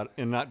pizza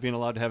and not being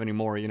allowed to have any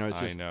more. You know, it's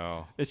just, I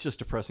know. It's just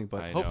depressing.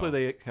 But hopefully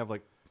they have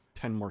like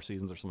 10 more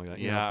seasons or something like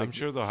that. Yeah, I'm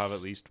sure they'll have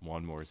at least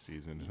one more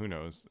season. Who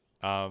knows?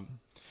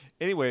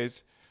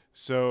 Anyways,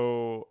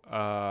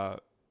 so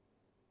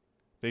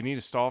they need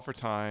to stall for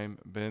time.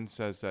 Ben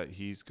says that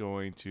he's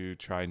going to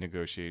try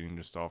negotiating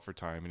to stall for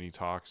time, and he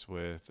talks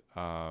with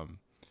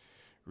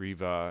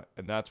Reva,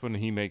 and that's when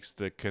he makes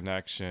the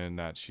connection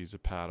that she's a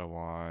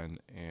Padawan.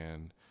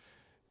 And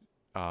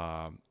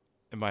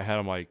in my head,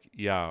 I'm like,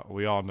 yeah,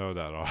 we all know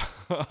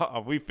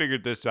that. We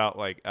figured this out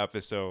like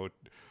episode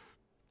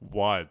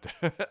 1,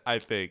 I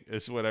think.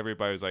 Is when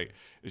everybody was like,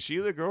 is she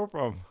the girl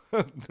from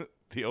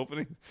the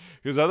opening?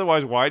 Because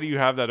otherwise, why do you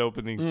have that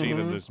opening scene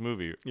in this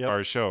movie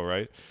or show,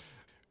 right?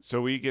 So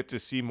we get to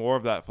see more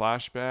of that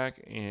flashback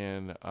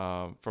and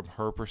from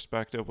her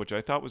perspective, which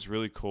I thought was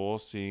really cool,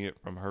 seeing it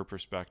from her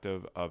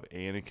perspective of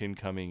Anakin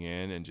coming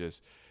in and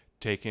just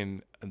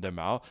taking them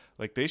out.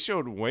 Like, they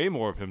showed way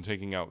more of him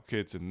taking out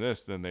kids in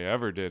this than they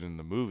ever did in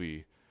the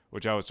movie,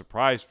 which I was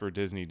surprised for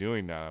Disney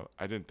doing that.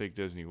 I didn't think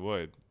Disney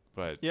would,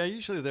 but yeah,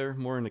 usually they're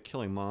more into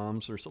killing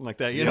moms or something like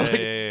that. You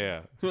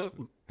know,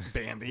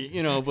 Bambi,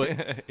 you know,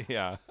 but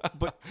yeah,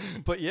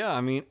 but yeah,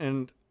 I mean,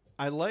 and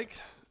I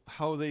liked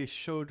how they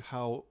showed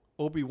how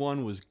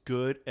Obi-Wan was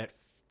good at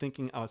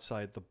thinking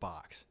outside the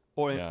box,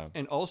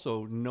 and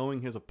also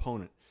knowing his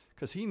opponent,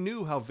 because he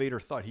knew how Vader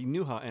thought. He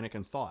knew how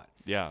Anakin thought.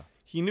 Yeah,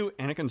 he knew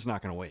Anakin's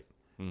not going to wait.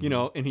 You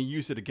know, and he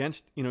used it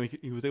against. You know,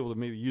 he was able to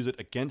maybe use it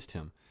against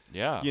him.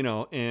 Yeah, you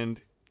know,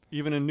 and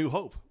even in New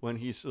Hope, when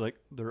he's like,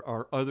 there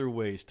are other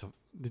ways to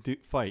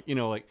fight. You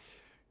know, like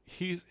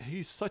he's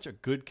such a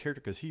good character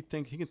because he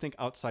can think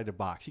outside the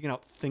box. He can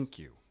outthink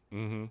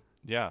you.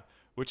 Yeah.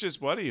 Which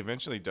is what he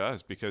eventually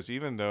does, because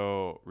even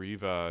though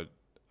Reva,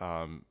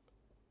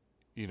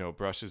 you know,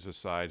 brushes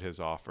aside his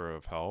offer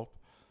of help,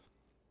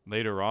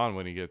 later on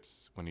when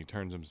he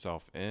turns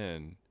himself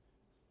in,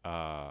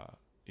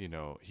 you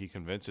know, he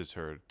convinces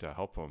her to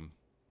help him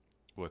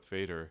with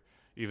Vader,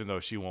 even though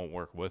she won't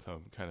work with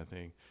him, kind of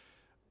thing.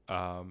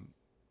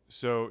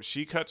 So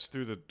she cuts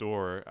through the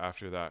door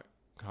after that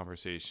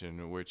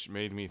conversation, which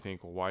made me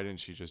think, well, why didn't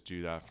she just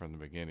do that from the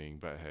beginning?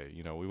 But hey,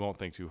 we won't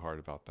think too hard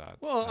about that.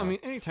 Well, I mean,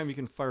 anytime you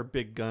can fire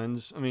big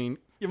guns, I mean,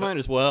 you might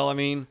as well. I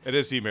mean, it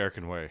is the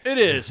American way. It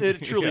is.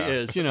 It truly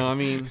is. I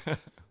mean,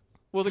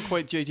 wasn't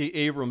quite J.J.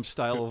 Abrams'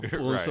 style of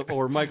blowing stuff,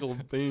 or Michael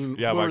Bain.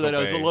 Yeah, whoever Michael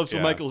that is. I Bay, love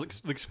some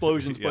Michael's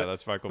explosions. Yeah, but,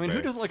 that's Michael I mean, Bay.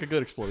 who doesn't like a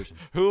good explosion?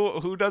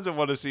 Who doesn't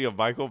want to see a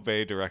Michael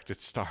Bay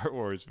directed Star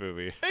Wars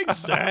movie?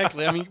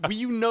 Exactly. I mean,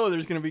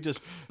 there's going to be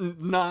just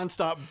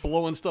nonstop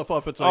blowing stuff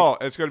up. It's like,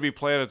 it's going to be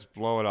planets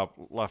blowing up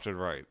left and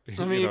right.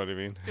 I mean, you know what I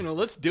mean?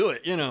 Let's do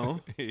it.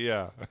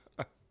 Yeah.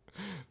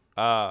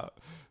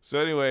 So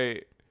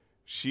anyway,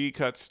 she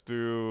cuts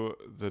through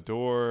the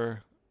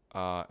door,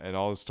 and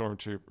all the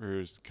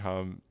stormtroopers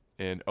come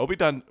in.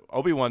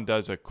 Obi-Wan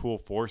does a cool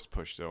force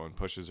push though, and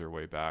pushes her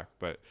way back,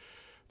 but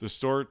the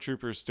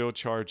stormtroopers still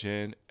charge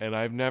in, and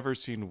I've never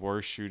seen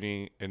worse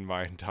shooting in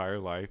my entire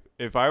life.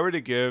 If I were to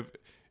give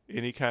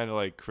any kind of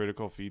like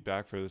critical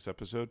feedback for this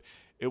episode,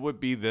 it would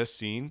be this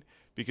scene,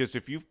 because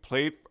if you've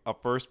played a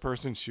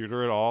first-person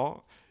shooter at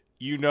all,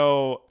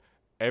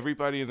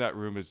 everybody in that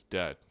room is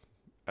dead.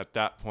 At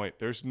that point,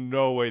 there's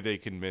no way they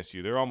can miss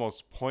you. They're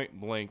almost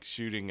point blank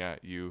shooting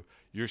at you.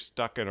 You're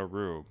stuck in a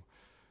room.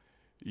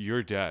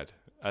 You're dead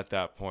at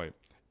that point.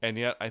 And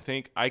yet, I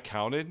think I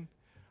counted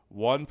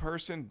one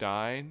person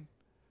died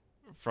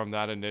from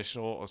that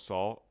initial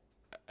assault.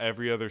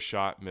 Every other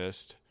shot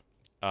missed.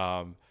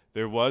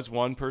 There was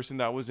one person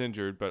that was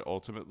injured, but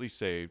ultimately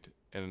saved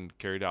and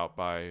carried out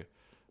by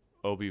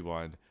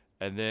Obi-Wan.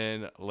 And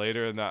then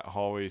later in that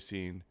hallway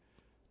scene,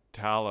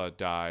 Tala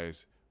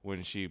dies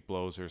when she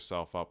blows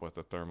herself up with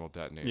a thermal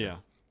detonator.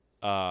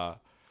 Yeah.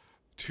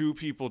 2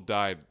 people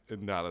died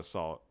in that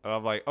assault. And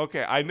I'm like,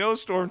 okay, I know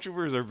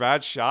stormtroopers are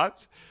bad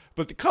shots,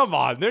 but come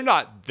on, they're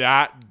not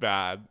that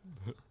bad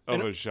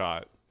of a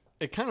shot.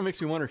 It kind of makes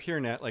me wonder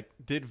hearing that, like,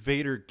 did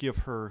Vader give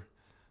her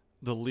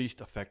the least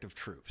effective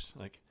troops?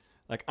 Like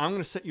I'm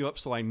going to set you up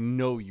so I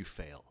know you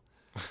fail.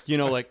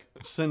 Like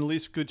send the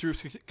least good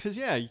troops. Because,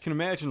 yeah, you can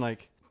imagine,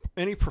 like,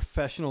 any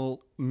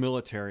professional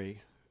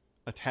military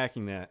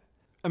attacking that.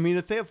 I mean,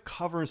 if they have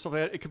cover and stuff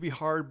like that, it could be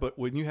hard. But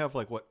when you have,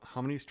 like,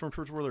 how many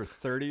stormtroopers were there?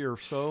 30 or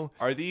so?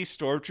 Are these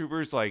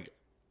stormtroopers, like,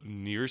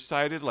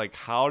 nearsighted? Like,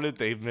 how did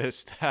they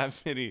miss that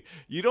many?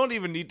 You don't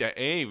even need to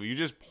aim. You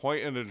just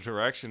point in a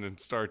direction and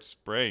start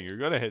spraying. You're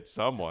going to hit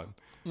someone.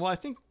 Well, I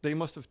think they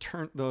must have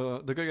turned the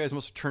good guys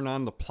must have turned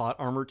on the plot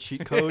armor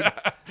cheat code,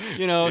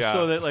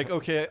 so that, like,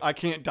 okay, I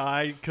can't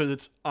die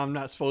because I'm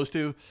not supposed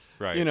to,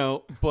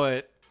 right?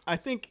 But I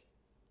think,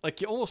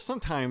 like, you almost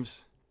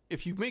sometimes,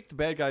 if you make the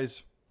bad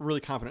guys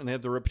really confident and they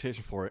have the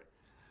reputation for it,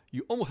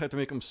 you almost have to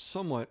make them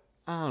somewhat,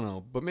 I don't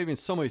know, but maybe in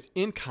some ways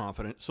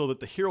incompetent so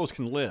that the heroes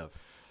can live.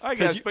 I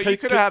guess, but you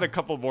could have had a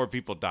couple more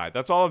people die.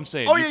 That's all I'm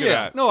saying. Oh,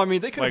 yeah. No, I mean,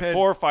 they could have had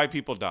 4 or 5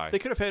 people die. They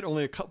could have had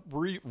only a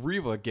couple.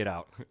 Riva get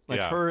out,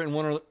 her and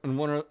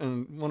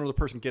one other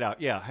person get out.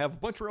 Yeah, have a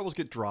bunch of rebels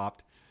get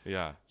dropped.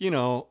 Yeah.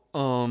 But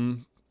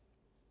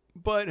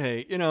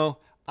hey,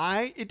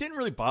 it didn't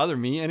really bother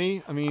me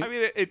any. I mean,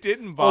 it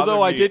didn't bother me.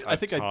 Although I did, I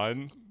think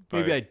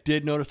maybe I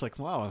did notice, like,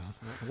 wow,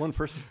 one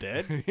person's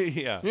dead.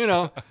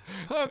 Yeah.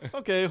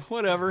 Okay,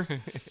 whatever.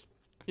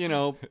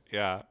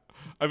 Yeah.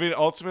 I mean,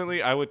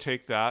 ultimately, I would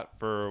take that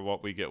for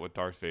what we get with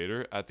Darth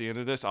Vader at the end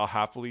of this. I'll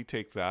happily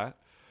take that.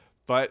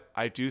 But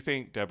I do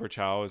think Deborah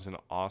Chow is an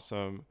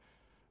awesome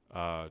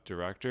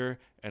director,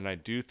 and I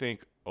do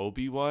think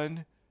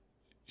Obi-Wan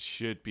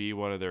should be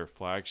one of their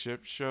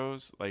flagship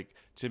shows. Like,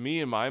 to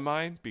me, in my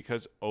mind,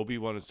 because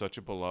Obi-Wan is such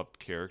a beloved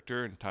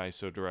character and ties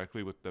so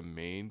directly with the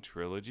main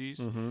trilogies,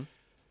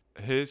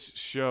 his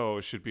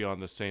show should be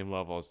on the same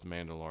level as The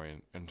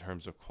Mandalorian in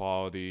terms of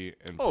quality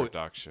and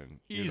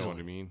production. Easily. You know what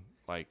I mean?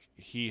 Like,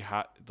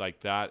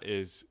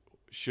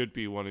 should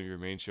be one of your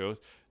main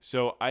shows.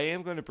 So I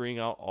am going to bring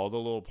out all the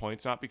little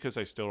points, not because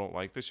I still don't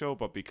like the show,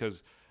 but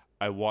because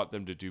I want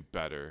them to do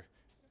better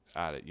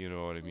at it. You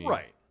know what I mean?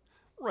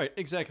 Right.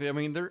 Exactly. I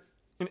mean, they're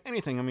in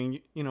anything. I mean,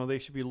 they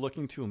should be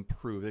looking to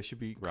improve. They should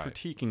be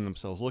critiquing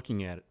themselves,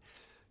 looking at it,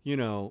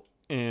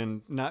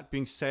 and not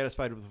being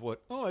satisfied with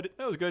what,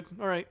 that was good.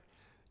 All right.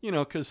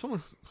 Because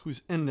someone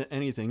who's into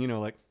anything,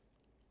 like,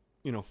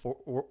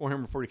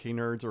 Warhammer 40K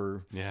nerds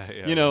or,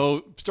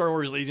 Star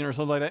Wars Legion or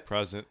something like that.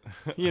 Present.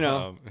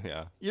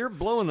 You're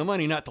blowing the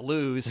money not to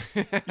lose.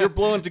 You're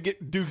blowing to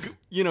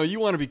you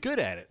want to be good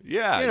at it.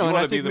 Yeah. And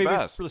I think maybe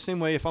best. for the same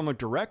way, if I'm a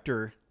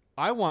director,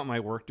 I want my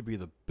work to be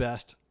the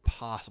best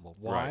possible.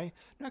 Why? Right.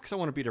 Not because I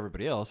want to beat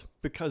everybody else,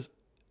 because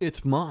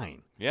it's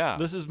mine. Yeah.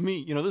 This is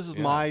me. This is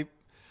my,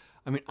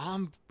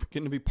 I'm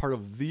getting to be part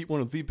of one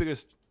of the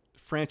biggest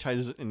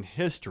franchises in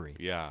history.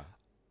 Yeah.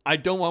 I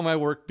don't want my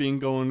work being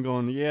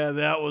going, yeah,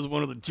 that was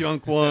one of the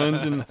junk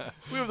ones, and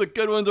we have the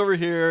good ones over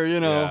here,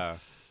 Yeah.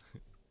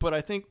 But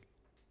I think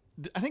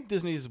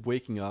Disney is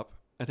waking up.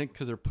 I think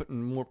because they're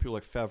putting more people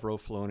like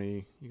Favreau,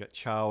 Filoni, you got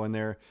Chow in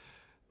there,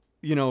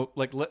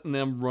 like letting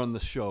them run the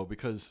show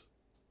because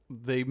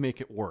they make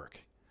it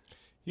work.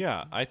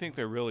 Yeah, I think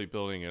they're really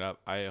building it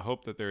up. I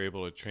hope that they're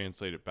able to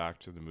translate it back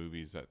to the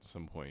movies at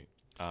some point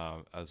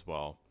as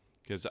well.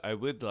 because I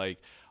would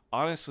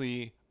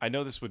honestly, I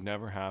know this would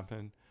never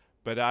happen,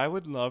 but I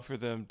would love for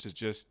them to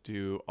just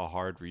do a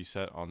hard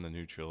reset on the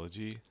new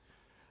trilogy.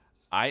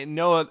 I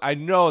know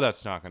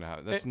that's not going to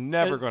happen. That's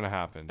never going to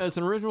happen. As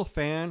an original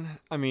fan,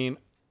 I mean,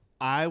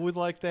 I would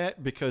like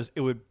that because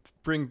it would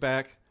bring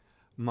back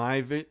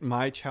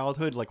my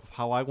childhood, like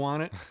how I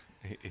want it.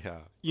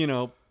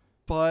 Yeah.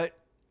 But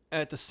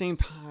at the same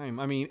time,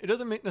 I mean, it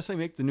doesn't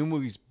necessarily make the new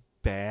movies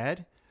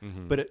bad,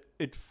 but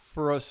it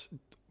for us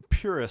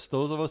purists,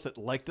 those of us that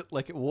liked it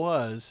like it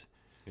was,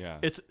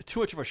 it's too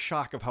much of a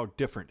shock of how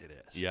different it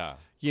is. Yeah.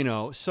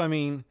 So I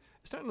mean,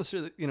 it's not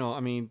necessarily, I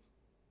mean,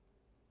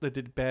 that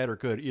did bad or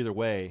good either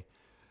way,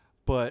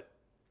 but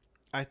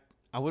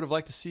I would have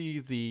liked to see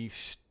the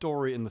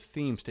story and the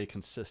theme stay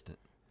consistent.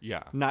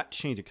 Yeah. Not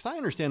change it. Because I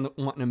understand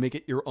wanting to make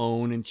it your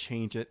own and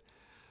change it,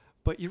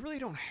 but you really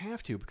don't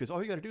have to, because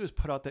all you got to do is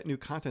put out that new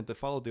content that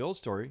followed the old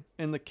story,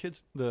 and the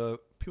kids, the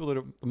people that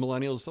are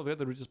millennials and stuff like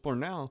that are just born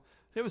now,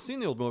 they haven't seen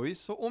the old movies,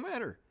 so it won't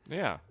matter.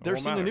 Yeah. They're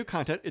seeing the new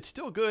content. It's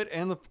still good,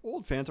 and the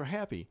old fans are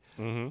happy.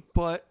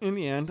 But in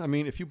the end, I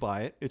mean, if you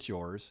buy it, it's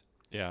yours.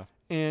 Yeah.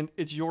 And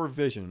it's your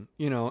vision,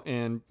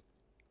 and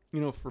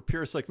for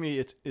purists like me,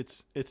 it's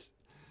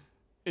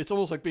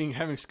almost like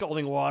having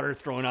scalding water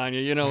thrown on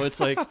you. It's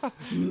like,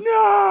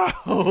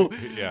 no.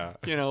 Yeah.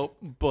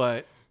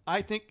 But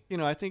I think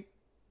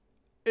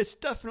it's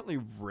definitely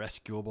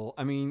rescuable.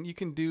 I mean, you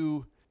can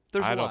do.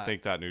 I don't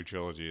think that new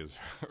trilogy is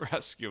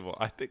rescuable.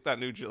 I think that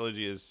new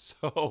trilogy is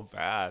so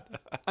bad.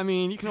 I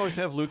mean, you can always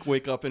have Luke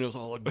wake up and it was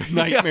all a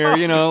nightmare,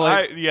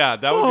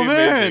 that would be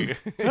amazing.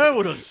 That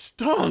would have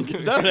stunk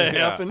if that had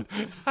happened.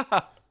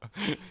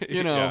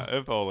 Yeah,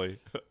 if only.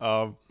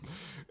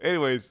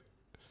 Anyways,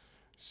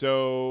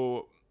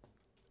 so,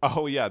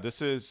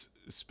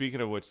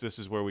 speaking of which, this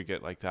is where we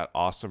get like that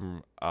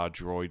awesome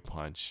droid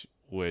punch,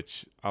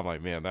 which I'm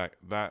like, man,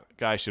 that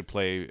guy should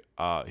play.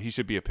 He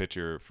should be a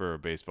pitcher for a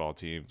baseball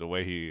team. The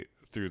way he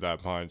threw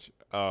that punch,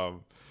 I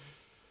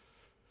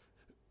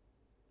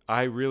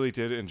really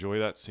did enjoy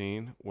that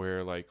scene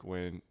where, like,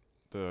 when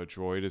the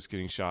droid is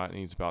getting shot and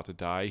he's about to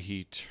die,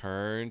 he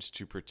turns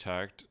to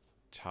protect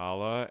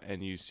Tala,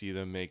 and you see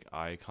them make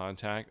eye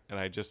contact. And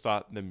I just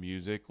thought the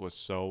music was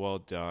so well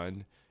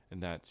done in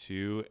that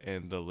too.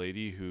 And the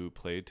lady who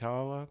played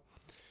Tala,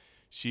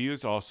 she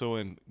was also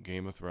in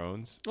Game of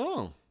Thrones.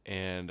 Oh.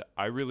 And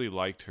I really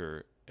liked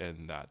her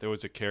in that. There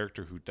was a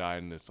character who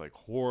died in this like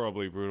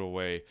horribly brutal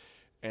way,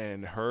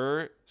 and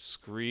her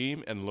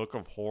scream and look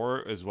of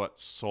horror is what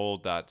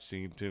sold that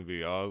scene to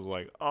me. I was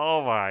like,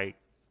 oh my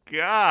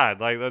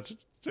God, like that's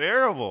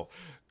terrible.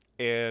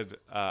 And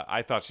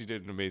I thought she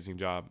did an amazing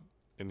job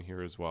in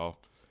here as well.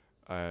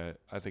 I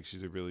think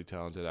she's a really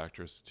talented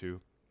actress too.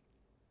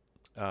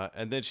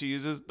 And then she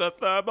uses the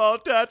thermal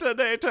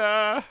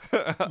detonator.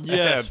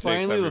 Yes,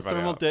 finally the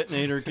thermal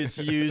detonator gets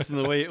used in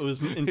the way it was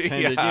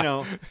intended,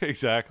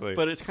 Exactly.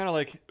 But it's kind of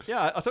like,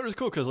 I thought it was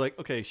cool because, like,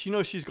 okay, she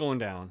knows she's going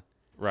down.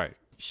 Right.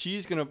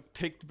 She's going to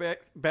take the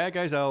bad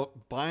guys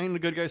out, buying the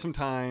good guys some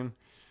time,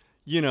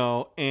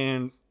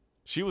 and...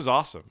 She was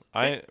awesome.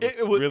 I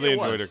really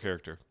enjoyed her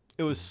character.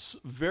 It was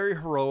very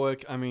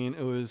heroic. I mean,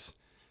 it was,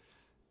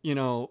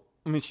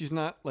 she's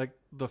not like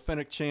the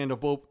Fennec Shand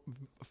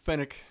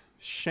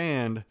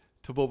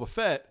to Boba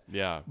Fett.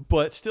 Yeah.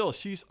 But still,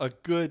 she's a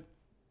good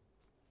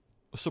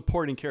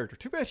supporting character.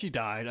 Too bad she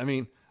died. I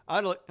mean,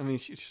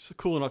 she's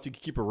cool enough to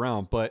keep her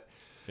around, but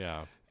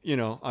yeah,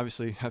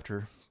 obviously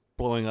after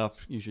blowing up,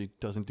 usually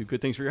doesn't do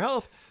good things for your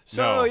health.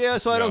 So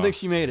I don't think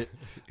she made it.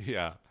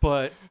 Yeah.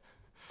 But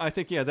I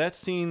think that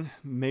scene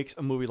makes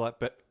a movie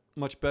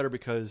much better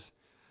because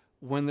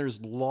when there's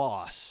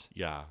loss,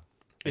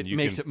 and it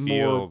makes it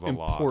more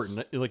important.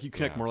 Loss. Like you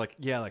connect more. Like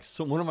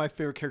so one of my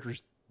favorite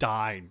characters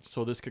died,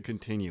 so this could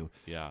continue.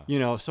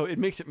 Yeah. So it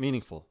makes it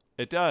meaningful.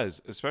 It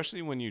does,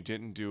 especially when you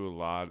didn't do a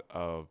lot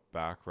of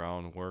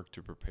background work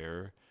to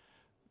prepare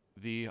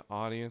the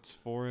audience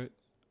for it.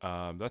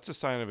 That's a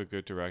sign of a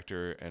good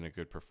director and a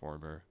good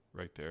performer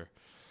right there.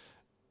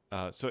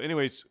 So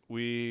anyways,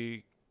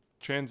 we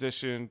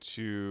transition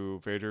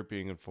to Vader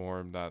being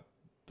informed that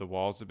the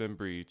walls have been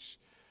breached.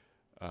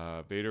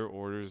 Vader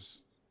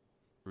orders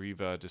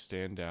Reva to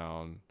stand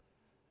down.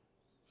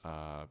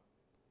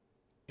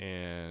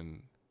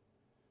 And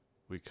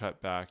we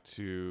cut back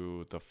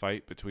to the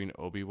fight between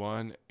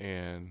Obi-Wan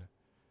and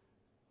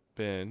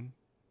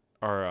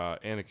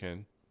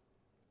Anakin.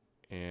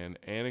 And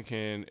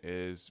Anakin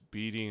is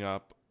beating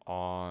up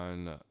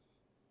on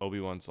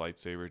Obi-Wan's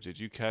lightsaber. Did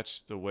you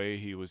catch the way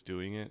he was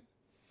doing it?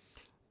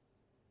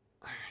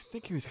 I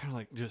think he was kind of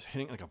like just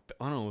hitting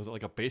was it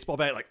like a baseball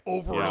bat, like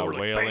over and over,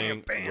 like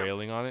bam, bam.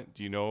 Wailing on it.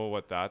 Do you know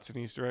what that's an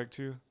Easter egg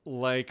to?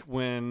 Like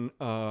when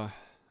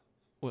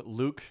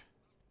Luke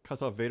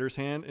cuts off Vader's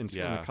hand in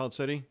the Cloud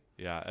City?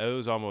 Yeah, it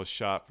was almost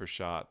shot for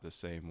shot the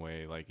same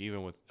way, like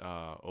even with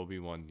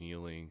Obi-Wan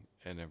kneeling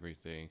and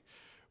everything,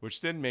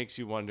 which then makes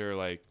you wonder,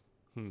 like,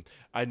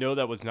 I know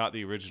that was not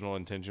the original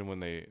intention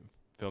when they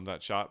filmed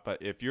that shot,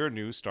 but if you're a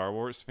new Star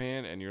Wars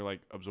fan and you're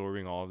like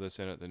absorbing all of this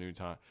in at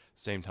the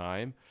same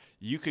time,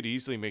 you could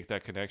easily make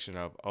that connection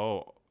of,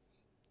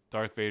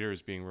 Darth Vader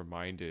is being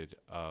reminded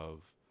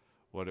of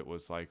what it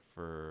was like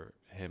for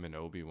him and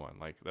Obi-Wan.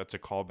 Like, that's a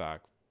callback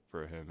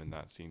for him in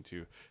that scene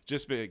too.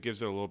 Just it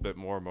gives it a little bit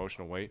more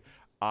emotional weight.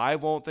 I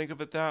won't think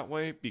of it that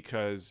way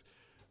because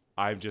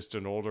I'm just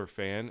an older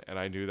fan, and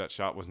I knew that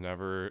shot was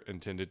never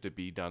intended to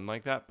be done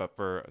like that. But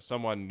for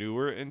someone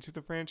newer into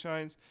the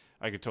franchise,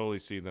 I could totally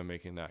see them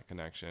making that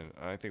connection.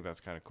 And I think that's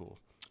kind of cool.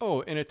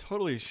 Oh, and it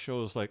totally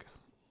shows, like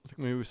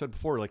maybe we said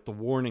before, like the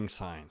warning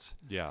signs.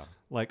 Yeah.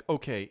 Like,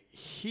 okay,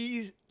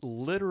 he's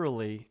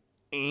literally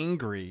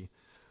angry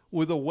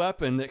with a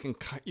weapon that can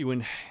cut you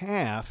in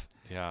half.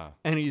 Yeah.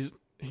 And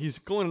he's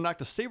going to knock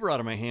the saber out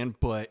of my hand,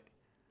 but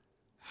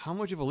how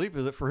much of a leap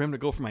is it for him to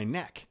go for my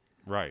neck?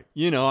 Right.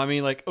 You know, I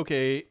mean, like,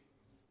 okay,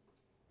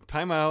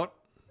 time out.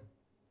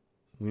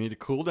 We need to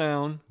cool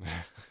down.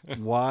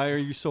 Why are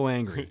you so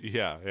angry?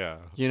 Yeah.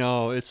 You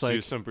know, it's like...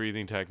 do some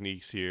breathing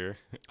techniques here.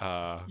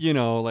 You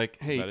know, like,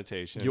 hey,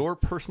 meditation. Your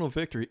personal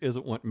victory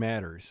isn't what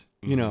matters.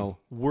 Mm-hmm. You know,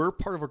 we're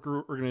part of a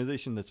group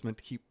organization that's meant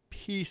to keep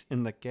peace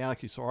in the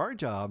galaxy. So our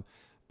job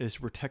is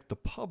to protect the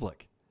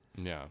public.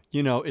 Yeah.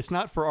 You know, it's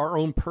not for our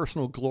own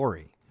personal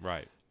glory.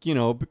 Right. You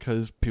know,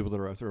 because people that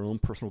are after their own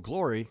personal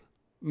glory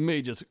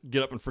may just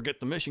get up and forget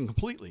the mission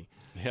completely.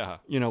 Yeah.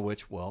 You know,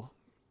 which, well...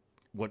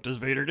 what does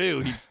Vader do?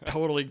 He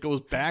totally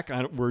goes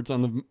backwards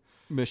on the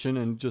mission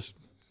and just...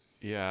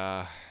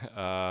 yeah.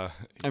 I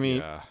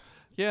mean,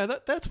 yeah,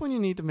 that's when you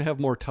need to have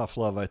more tough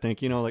love, I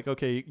think. You know, like,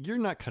 okay, you're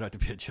not cut out to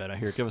be a Jedi.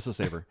 Here, give us a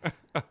saber.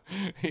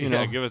 You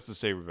know? Give us the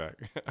saber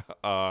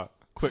back.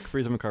 Quick,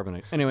 freeze them in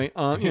carbonite. Anyway,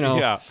 you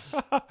know.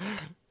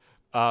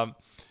 Yeah.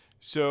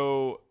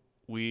 So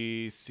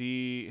we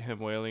see him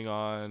wailing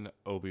on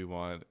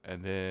Obi-Wan,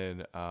 and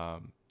then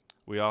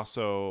we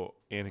also...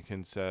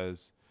 Anakin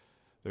says...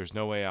 there's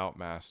no way out,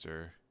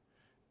 Master,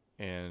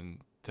 and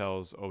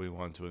tells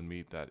Obi-Wan to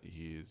admit that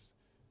he's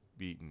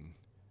beaten.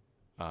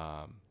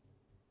 And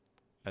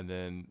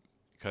then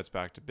cuts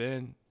back to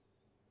Ben,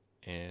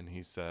 and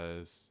he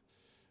says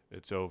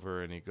it's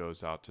over, and he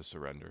goes out to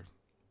surrender.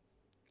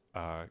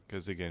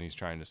 Because, again, he's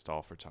trying to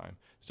stall for time.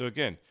 So,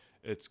 again,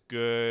 it's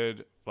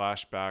good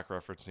flashback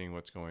referencing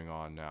what's going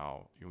on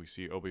now. We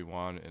see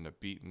Obi-Wan in a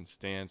beaten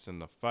stance in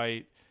the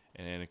fight,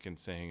 and Anakin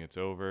saying it's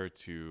over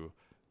to...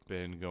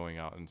 Ben going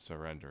out and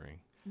surrendering.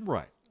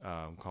 Right.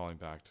 Calling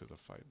back to the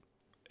fight.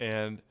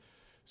 And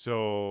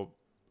so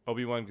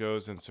Obi-Wan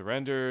goes and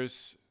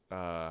surrenders,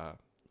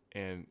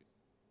 and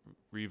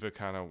Reva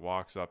kind of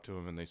walks up to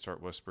him, and they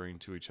start whispering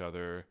to each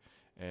other.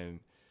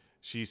 And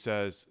she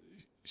says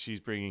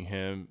she's bringing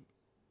him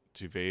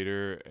to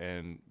Vader,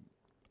 and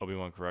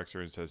Obi-Wan corrects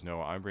her and says,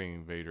 no, I'm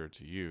bringing Vader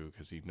to you,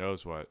 because he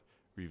knows what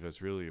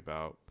Reva's really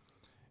about.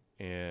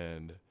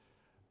 And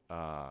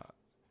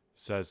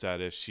says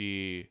that if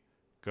she...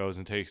 goes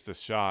and takes the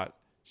shot,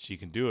 she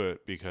can do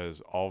it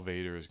because all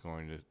Vader is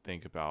going to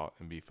think about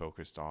and be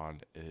focused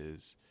on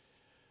is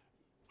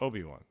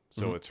Obi-Wan.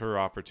 So it's her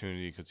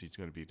opportunity because he's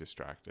going to be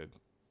distracted.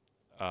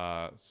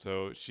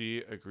 So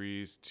she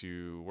agrees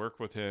to work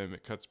with him.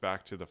 It cuts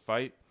back to the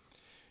fight.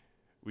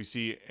 We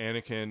see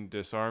Anakin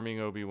disarming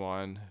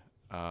Obi-Wan.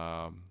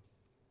 And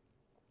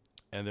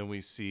then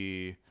we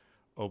see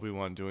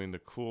Obi-Wan doing the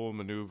cool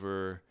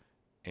maneuver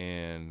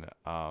and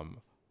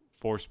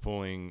force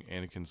pulling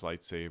Anakin's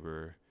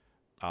lightsaber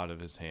out of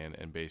his hand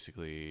and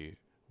basically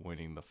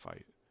winning the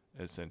fight,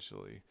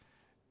 essentially.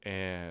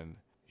 And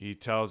he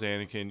tells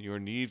Anakin, your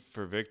need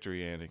for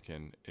victory,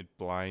 Anakin, it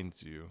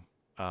blinds you.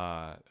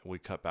 We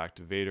cut back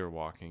to Vader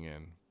walking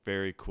in.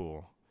 Very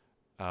cool.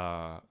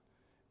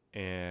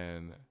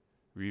 And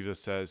Reva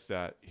says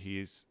that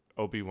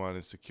Obi-Wan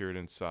is secured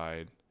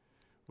inside,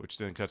 which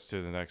then cuts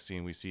to the next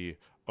scene. We see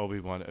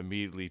Obi-Wan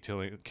immediately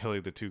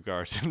killing the two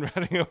guards and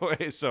running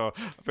away. So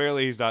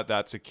apparently he's not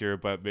that secure,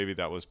 but maybe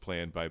that was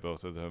planned by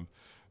both of them.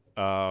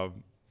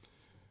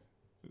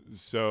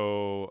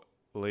 So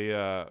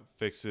Leia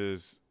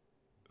fixes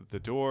the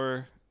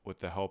door with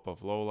the help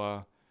of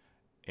Lola,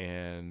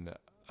 and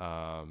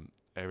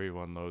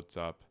everyone loads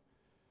up.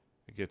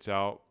 It gets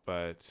out,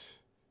 but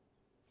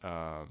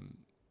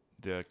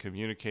the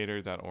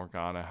communicator that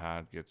Organa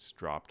had gets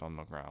dropped on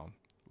the ground,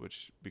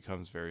 which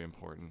becomes very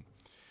important.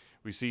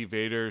 We see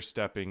Vader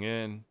stepping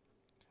in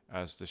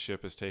as the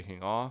ship is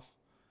taking off.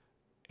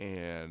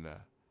 And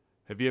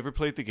have you ever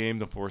played the game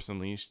The Force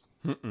Unleashed?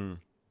 Mm-mm.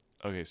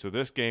 Okay, so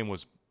this game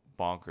was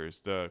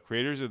bonkers. The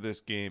creators of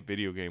this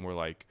video game, were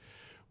like,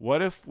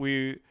 what if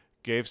we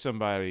gave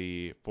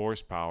somebody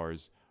Force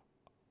powers,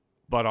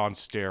 but on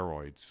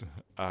steroids,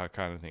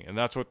 kind of thing? And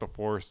that's what The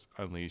Force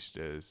Unleashed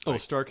is. Oh,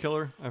 Star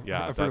Killer? I've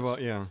heard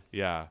about, yeah.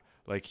 Yeah,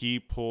 like he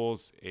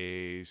pulls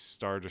a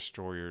Star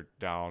Destroyer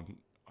down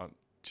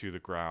to the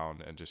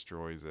ground and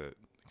destroys it,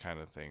 kind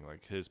of thing.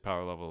 Like his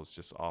power level is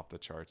just off the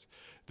charts.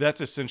 That's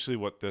essentially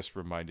what this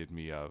reminded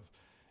me of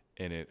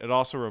in it. It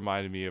also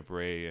reminded me of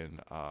Rey in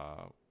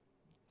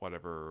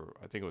whatever,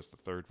 I think it was the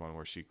third one,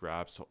 where she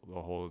grabs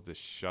the hold of this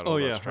shuttle. Oh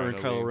yeah, her and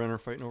Kylo Ren are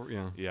fighting over.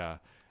 Yeah.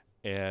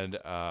 And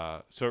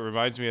so it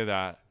reminds me of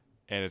that,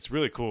 and it's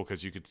really cool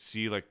because you could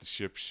see like the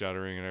ship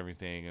shuddering and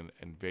everything,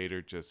 and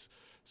Vader just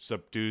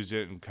subdues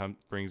it and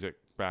brings it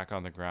back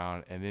on the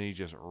ground, and then he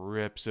just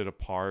rips it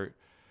apart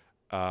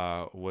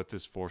with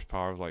his force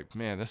power. Like,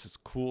 man, this is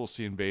cool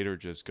seeing Vader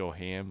just go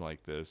ham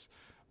like this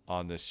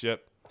on this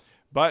ship.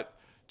 But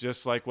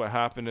just like what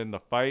happened in the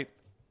fight,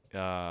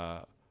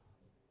 Obi-Wan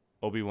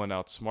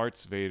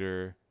outsmarts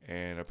Vader,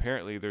 and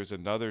apparently there's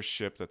another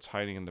ship that's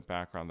hiding in the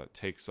background that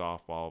takes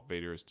off while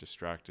Vader is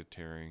distracted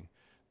tearing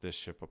this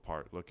ship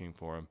apart looking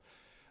for him.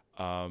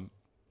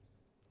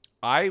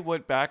 I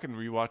went back and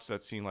rewatched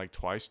that scene like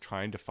twice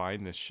trying to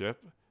find this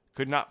ship.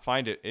 Could not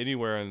find it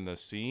anywhere in the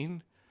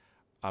scene,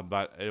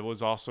 but it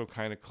was also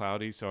kind of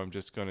cloudy, so I'm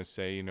just going to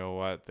say, you know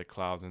what, the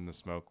clouds and the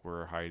smoke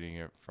were hiding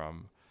it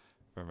from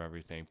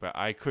everything. But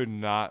I could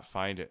not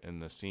find it in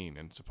the scene,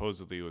 and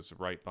supposedly it was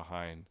right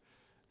behind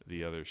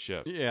the other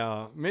ship.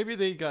 Yeah, maybe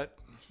they got,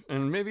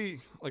 and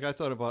maybe like I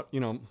thought about,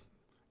 you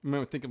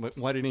might think about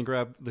why didn't he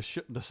grab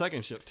the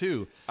second ship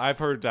too? I've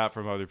heard that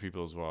from other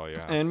people as well.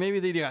 Yeah, and maybe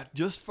they got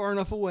just far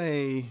enough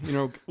away,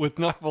 with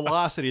enough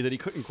velocity that he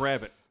couldn't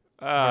grab it.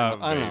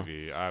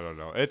 Maybe I don't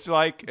know. It's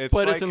like it's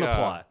in the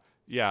plot.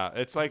 Yeah,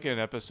 it's like in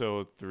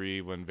episode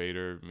 3 when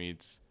Vader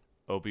meets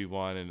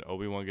Obi-Wan and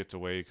Obi-Wan gets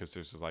away because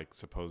there's like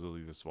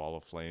supposedly this wall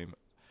of flame.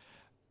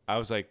 I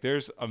was like,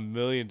 there's a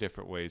million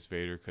different ways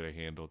Vader could have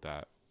handled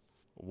that.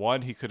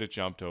 1, he could have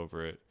jumped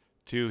over it.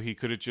 2, he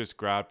could have just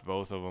grabbed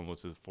both of them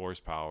with his force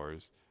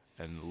powers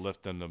and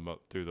lifted them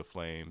up through the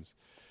flames.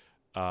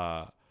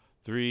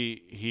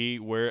 3,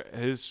 where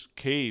his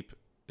cape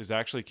is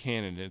actually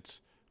canon, it's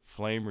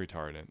flame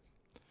retardant.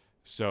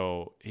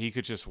 So he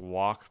could just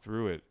walk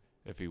through it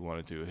if he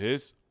wanted to.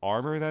 His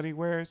armor that he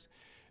wears,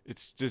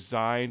 it's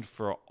designed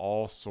for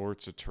all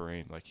sorts of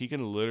terrain. Like, he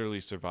can literally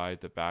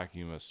survive the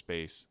vacuum of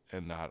space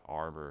in that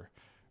armor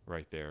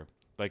right there.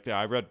 Like,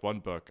 I read one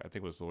book, I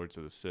think it was Lords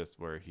of the Sith,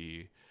 where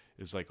he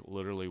is like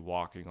literally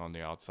walking on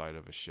the outside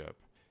of a ship.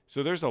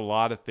 So there's a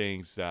lot of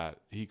things that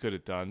he could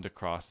have done to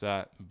cross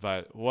that,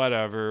 but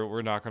whatever.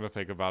 We're not going to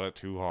think about it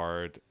too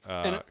hard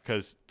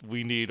because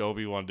we need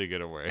Obi-Wan to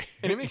get away.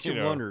 And it makes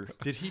you wonder,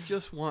 did he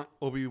just want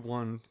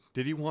Obi-Wan,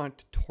 did he want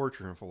to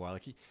torture him for a while?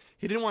 Like he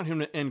didn't want him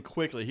to end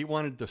quickly. He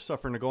wanted the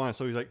suffering to go on.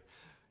 So he's like,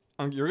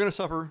 you're going to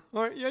suffer.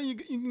 All right, yeah, you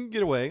can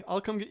get away. I'll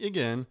come get you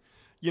again.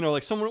 One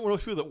of those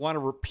people that want to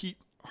repeat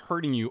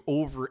hurting you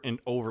over and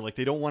over. Like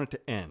they don't want it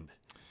to end.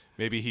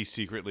 Maybe he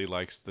secretly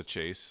likes the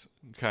chase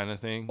kind of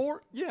thing.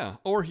 Or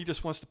he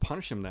just wants to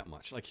punish him that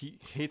much. Like he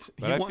hates.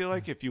 But I feel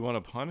like if you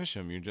want to punish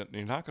him, you're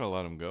not going to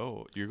let him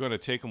go. You're going to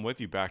take him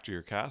with you back to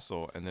your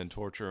castle and then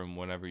torture him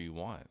whenever you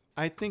want.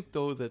 I think,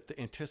 though, that the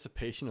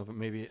anticipation of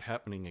maybe it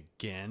happening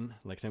again,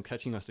 like them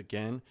catching us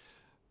again,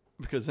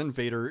 because then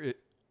Vader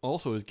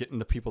also is getting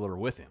the people that are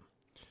with him.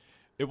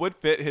 It would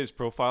fit his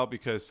profile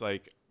because,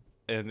 like,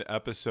 in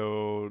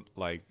episode,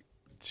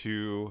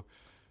 2...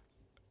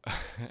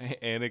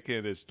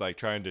 Anakin is like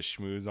trying to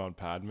schmooze on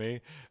Padme,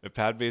 and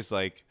Padme's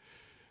like,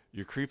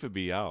 "You're creeping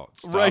me out."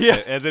 Stop right? Yeah.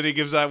 It. And then he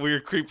gives that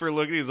weird creeper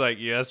look. And he's like,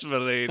 "Yes, my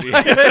lady."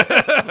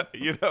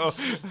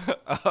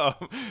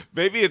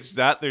 Maybe it's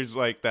that there's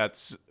like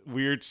that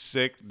weird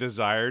sick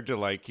desire to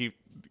like keep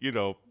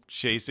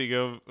chasing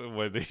him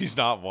when he's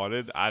not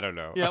wanted. I don't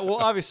know. Yeah. Well,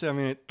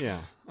 obviously,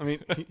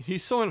 he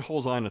so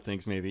holds on to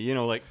things. Maybe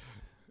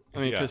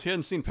because he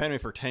hadn't seen Padme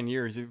for 10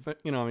 years.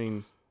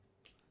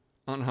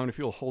 I don't know how many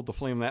people hold the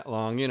flame that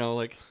long,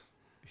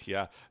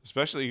 Yeah,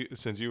 especially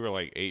since you were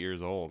like 8 years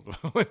old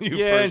when you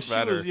first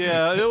met her. She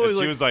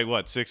was like,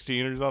 what,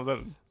 16 or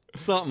something?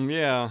 Something,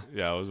 yeah.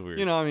 Yeah, it was weird.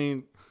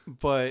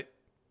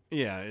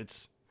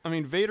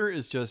 Vader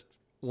is just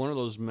one of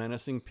those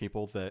menacing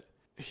people that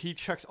he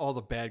checks all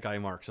the bad guy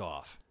marks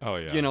off. Oh,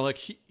 yeah.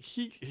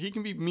 He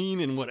can be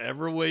mean in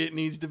whatever way it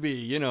needs to be,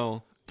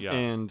 Yeah.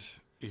 And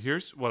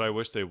here's what I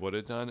wish they would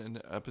have done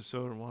in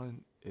episode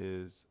 1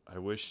 is I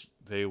wish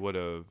they would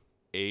have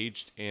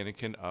aged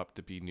Anakin up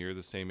to be near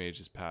the same age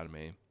as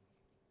Padme.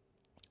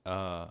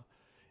 And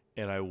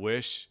I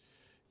wish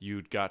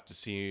you'd got to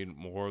see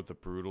more of the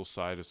brutal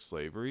side of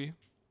slavery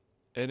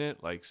in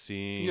it, like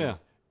seeing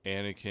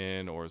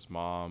Anakin or his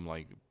mom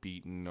like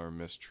beaten or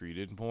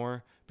mistreated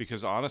more.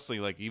 Because honestly,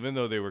 like even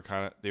though they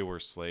were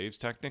slaves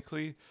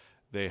technically,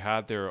 they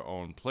had their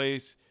own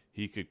place.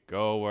 He could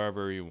go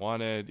wherever he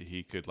wanted.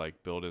 He could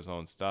like build his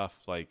own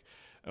stuff. Like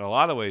in a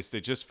lot of ways, they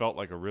just felt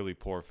like a really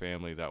poor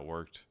family that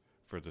worked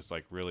for this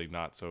like really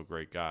not so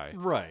great guy.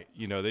 Right.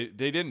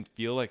 They didn't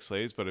feel like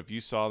slaves, but if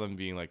you saw them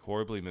being like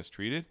horribly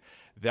mistreated,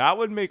 that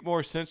would make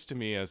more sense to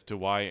me as to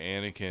why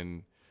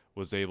Anakin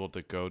was able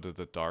to go to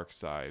the dark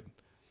side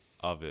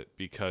of it,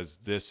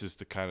 because this is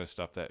the kind of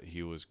stuff that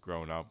he was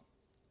grown up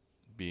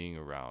being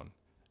around,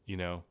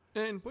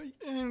 And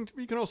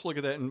you can also look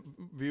at that and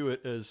view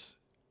it as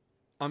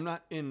I'm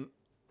not in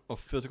a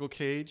physical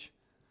cage,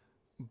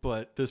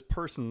 but this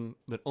person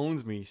that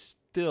owns me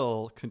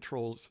still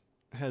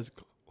has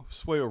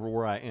sway over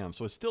where I am.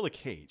 So it's still a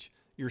cage.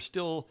 You're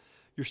still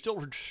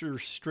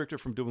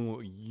restricted from doing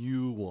what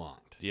you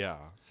want. Yeah.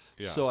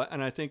 Yeah. So,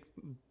 and I think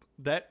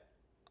that,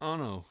 I don't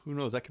know, who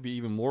knows, that could be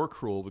even more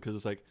cruel because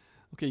it's like,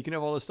 okay, you can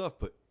have all this stuff,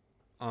 but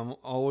I'm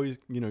always,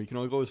 you can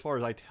only go as far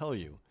as I tell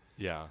you.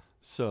 Yeah.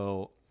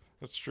 So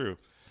that's true.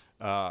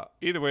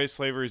 Either way,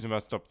 slavery is a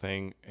messed up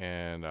thing,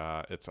 and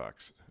it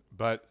sucks.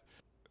 But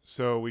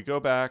so we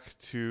go back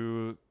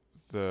to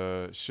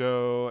the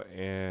show,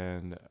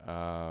 and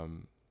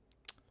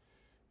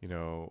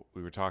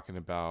we were talking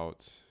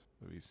about.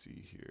 Let me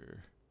see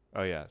here.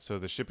 Oh yeah, so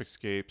the ship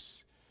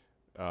escapes.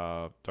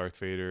 Darth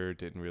Vader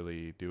didn't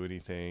really do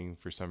anything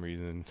for some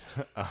reason,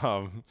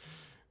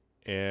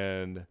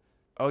 and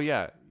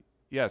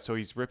so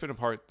he's ripping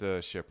apart the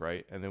ship,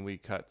 right? And then we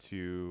cut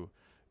to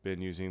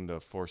Ben using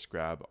the Force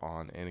grab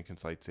on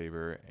Anakin's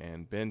lightsaber,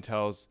 and Ben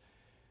tells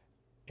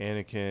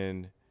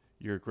Anakin,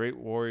 "You're a great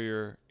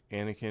warrior,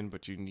 Anakin,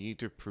 but you need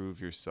to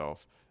prove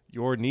yourself.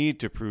 Your need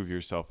to prove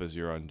yourself is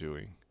your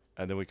undoing."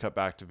 And then we cut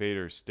back to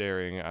Vader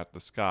staring at the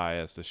sky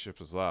as the ship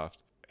is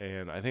left.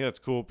 And I think that's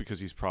cool because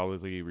he's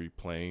probably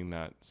replaying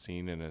that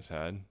scene in his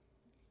head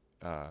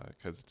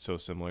because it's so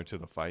similar to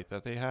the fight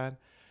that they had.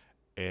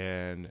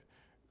 And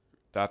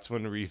that's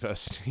when Reva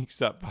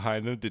sneaks up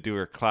behind him to do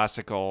her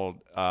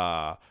classical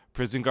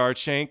prison guard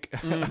shank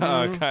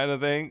kind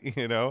of thing.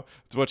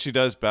 It's what she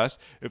does best.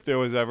 If there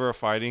was ever a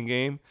fighting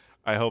game,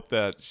 I hope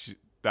that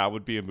that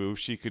would be a move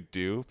she could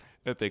do,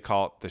 that they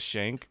call it the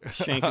shank.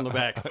 Shank in the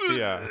back.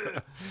 Yeah.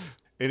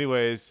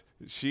 Anyways,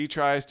 she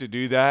tries to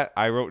do that.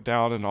 I wrote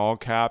down in all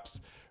caps,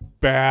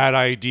 "Bad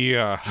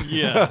idea."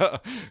 Yeah.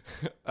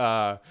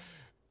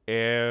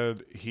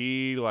 And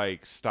he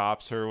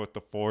stops her with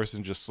the Force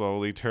and just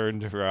slowly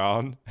turned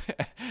around.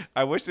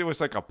 I wish there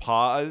was a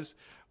pause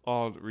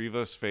on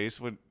Reva's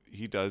face when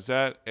he does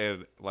that,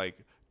 and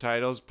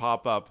titles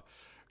pop up,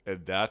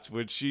 and that's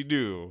when she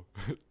knew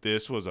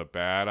this was a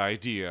bad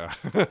idea.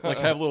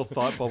 Have little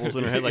thought bubbles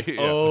in her head,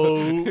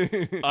 oh,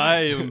 I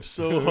am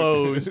so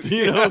hosed,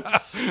 because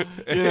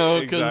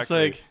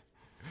Exactly.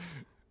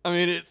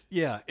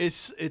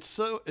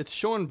 it's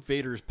showing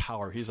Vader's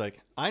power. He's like,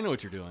 I know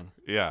what you're doing.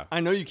 Yeah. I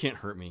know you can't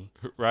hurt me.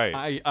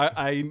 Right.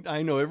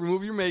 I know every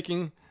move you're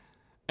making,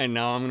 and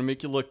now I'm going to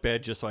make you look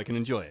bad just so I can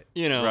enjoy it.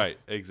 Right.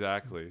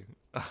 Exactly.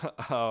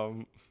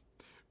 It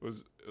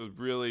was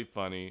really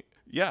funny.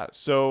 Yeah.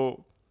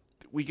 So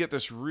we get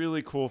this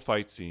really cool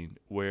fight scene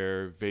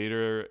where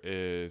Vader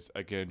is,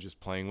 again, just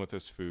playing with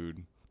his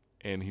food,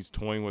 and he's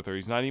toying with her.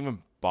 He's not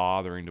even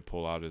bothering to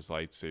pull out his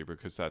lightsaber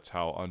because that's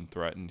how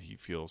unthreatened he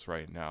feels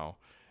right now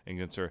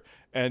against her.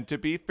 And to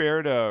be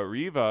fair to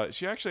Reva,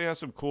 she actually has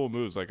some cool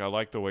moves. I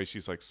like the way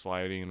she's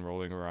sliding and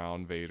rolling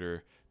around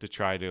Vader to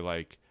try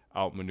to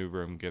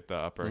outmaneuver him, get the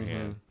upper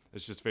hand.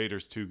 It's just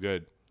Vader's too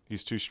good.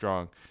 He's too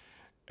strong.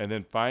 And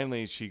then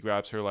finally she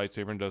grabs her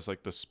lightsaber and does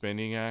the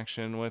spinning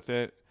action with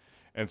it.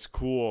 And it's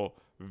cool,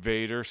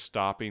 Vader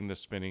stopping the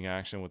spinning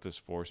action with his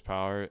Force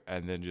power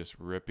and then just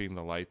ripping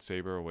the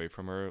lightsaber away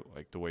from her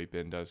the way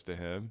Ben does to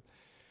him,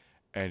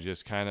 and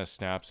just kind of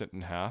snaps it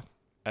in half.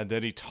 And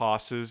then he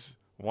tosses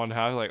one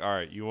half all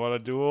right, you want a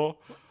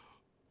duel?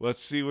 Let's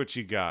see what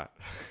you got.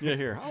 Yeah,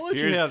 here. I'll let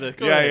you have this.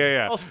 Go ahead.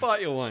 Yeah. I'll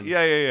spot you one.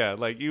 Yeah.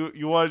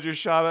 You wanted your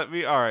shot at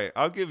me? All right,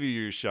 I'll give you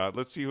your shot.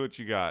 Let's see what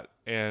you got.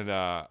 And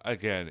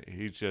again,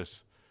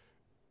 is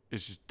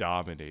just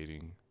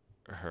dominating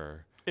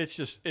her. It's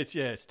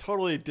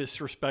totally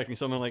disrespecting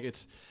someone.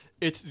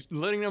 It's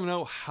letting them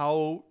know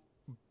how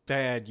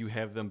bad you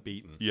have them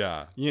beaten.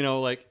 Yeah.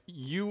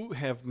 You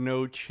have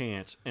no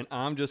chance, and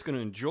I'm just going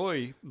to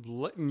enjoy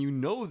letting you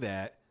know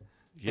that.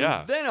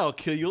 Yeah. And then I'll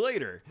kill you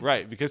later.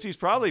 Right, because he's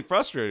probably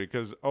frustrated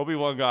because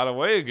Obi-Wan got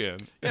away again.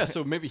 Yeah,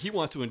 so maybe he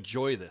wants to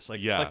enjoy this.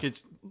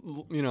 It's,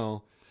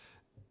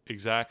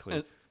 Exactly.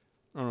 And,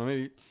 I don't know,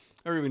 maybe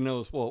everybody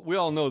knows. Well, we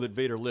all know that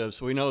Vader lives,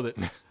 so we know that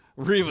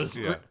Reva's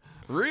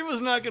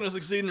not going to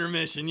succeed in her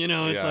mission. It's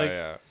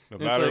no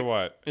matter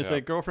what. It's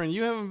girlfriend,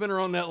 you haven't been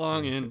around that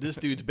long, and this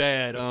dude's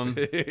bad.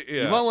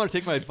 You might want to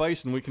take my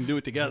advice, and we can do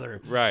it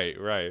together.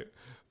 Right.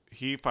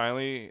 He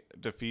finally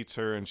defeats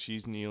her, and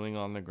she's kneeling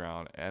on the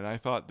ground. And I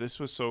thought this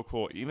was so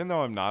cool. Even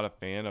though I'm not a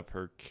fan of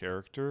her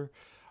character,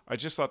 I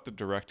just thought the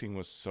directing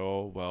was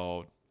so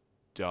well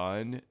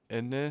done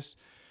in this.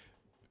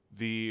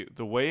 The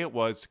way it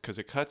was, because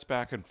it cuts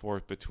back and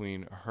forth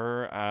between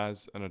her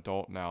as an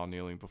adult now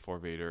kneeling before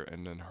Vader,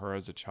 and then her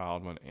as a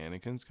child when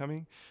Anakin's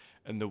coming.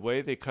 And the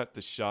way they cut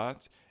the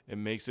shots, it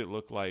makes it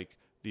look like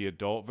the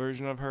adult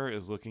version of her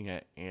is looking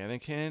at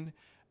Anakin,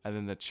 and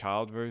then the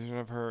child version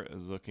of her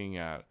is looking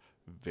at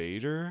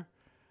Vader.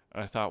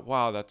 And I thought,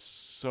 wow, that's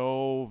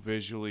so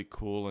visually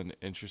cool and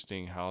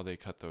interesting how they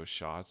cut those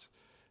shots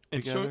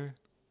together.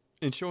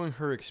 And showing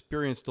her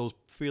experience those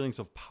feelings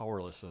of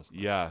powerlessness.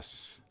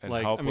 Yes. And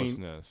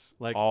helplessness.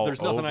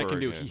 There's nothing I can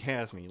do. Again. He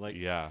has me.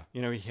 Yeah.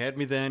 He had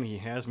me then, he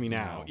has me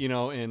now.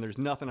 And there's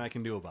nothing I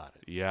can do about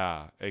it.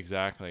 Yeah,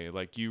 exactly.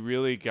 You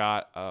really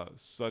got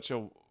such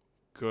a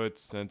good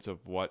sense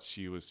of what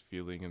she was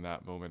feeling in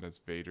that moment as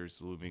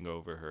Vader's looming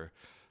over her.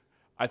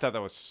 I thought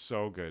that was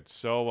so good.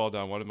 So well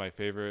done. One of my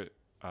favorite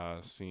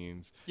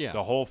scenes. Yeah.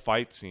 The whole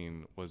fight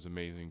scene was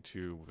amazing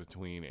too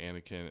between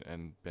Anakin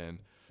and Ben.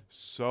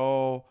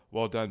 So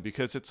well done,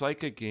 because it's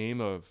like a game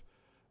of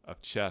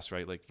chess,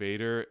 right? Like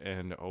Vader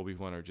and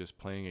Obi-Wan are just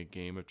playing a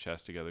game of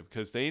chess together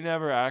because they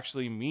never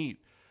actually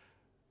meet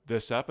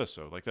this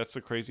episode. Like that's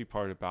the crazy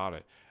part about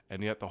it.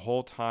 And yet the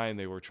whole time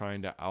they were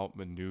trying to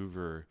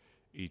outmaneuver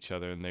each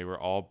other, and they were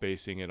all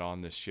basing it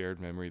on this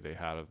shared memory they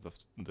had of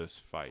this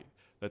fight.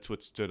 That's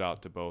what stood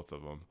out to both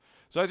of them.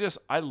 So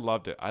I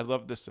loved it. I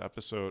loved this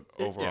episode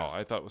overall.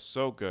 I thought it was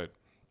so good.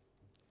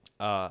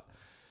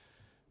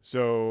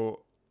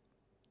 So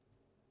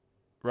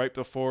right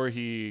before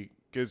he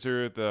gives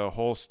her the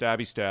whole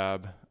stabby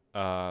stab,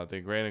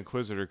 the Grand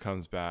Inquisitor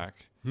comes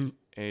back and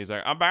he's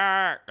like, I'm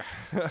back.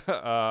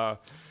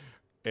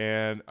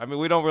 And I mean,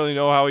 we don't really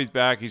know how he's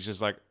back. He's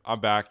just like, I'm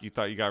back. You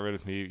thought you got rid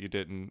of me. You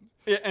didn't.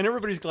 Yeah, and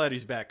everybody's glad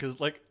he's back because,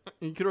 like,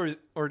 you could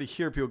already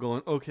hear people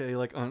going, okay,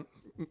 like on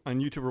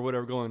YouTube or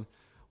whatever, going,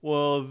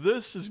 well,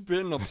 this has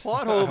been a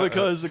plot hole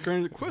because the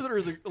Grand Inquisitor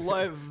is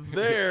alive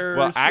there.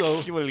 Well,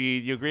 actually,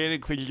 the Grand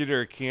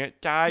Inquisitor can't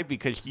die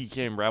because he's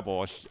in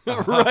Rebels.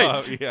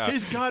 Right. Yeah.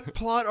 He's got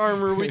plot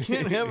armor. We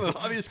can't have an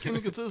obvious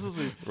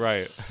inconsistency.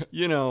 Right.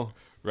 You know.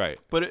 Right.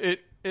 But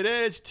it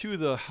adds to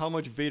the how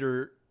much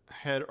Vader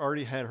had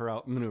already had her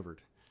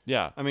outmaneuvered.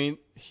 Yeah. I mean,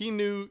 he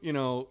knew, you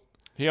know.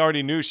 He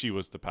already knew she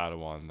was the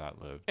Padawan that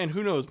lived. And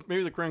who knows?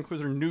 Maybe the Grand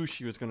Inquisitor knew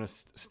she was going to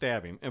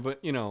stab him. But,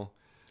 you know.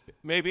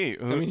 Maybe.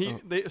 I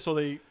mean,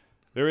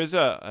 there is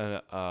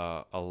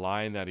a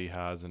line that he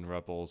has in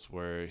Rebels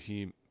where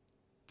he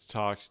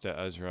talks to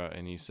Ezra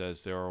and he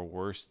says there are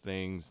worse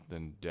things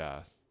than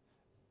death.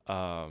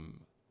 And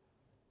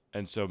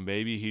so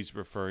maybe he's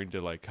referring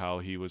to like how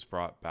he was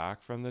brought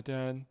back from the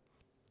dead.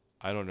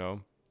 I don't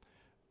know.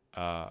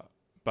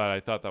 But I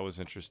thought that was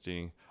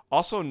interesting.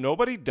 Also,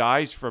 nobody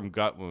dies from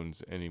gut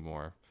wounds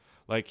anymore.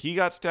 Like he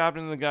got stabbed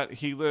in the gut,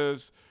 he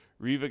lives.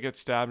 Reva gets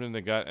stabbed in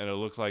the gut, and it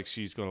looks like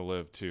she's going to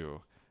live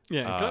too.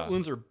 Yeah, gut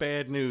wounds are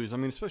bad news. I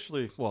mean,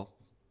 especially,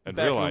 in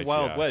back real in life, the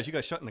Wild West, you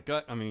got shot in the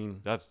gut. I mean,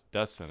 that's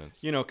death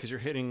sentence. You know, because you're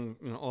hitting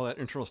all that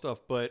internal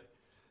stuff. But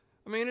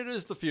I mean, it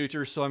is the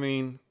future. So I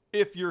mean,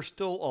 if you're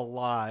still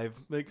alive,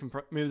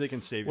 maybe they can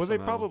save you. Well,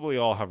 somehow. They probably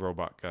all have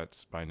robot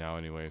guts by now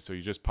anyway. So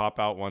you just pop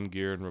out one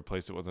gear and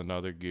replace it with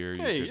another gear.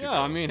 Hey, yeah,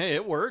 I mean, hey,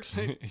 it works.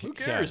 Hey, who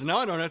cares? Now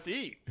I don't have to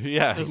eat.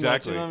 Yeah,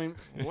 exactly. Much, I mean,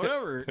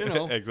 whatever, you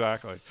know.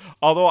 Exactly.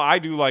 Although I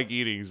do like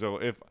eating, so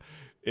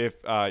if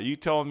you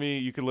told me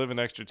you could live an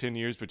extra 10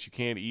 years but you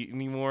can't eat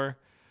anymore,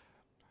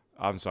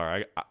 I'm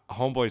sorry.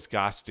 Homeboy's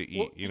got to eat.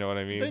 Well, you know what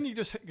I mean? Then you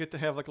just get to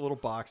have like a little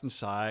box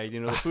inside. You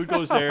know, the food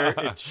goes there.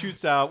 It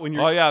shoots out when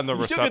you're. Oh yeah, and the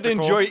you receptacle. Still get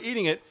to enjoy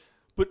eating it,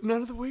 but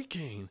none of the weight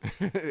gain.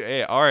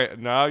 Hey, all right.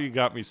 Now you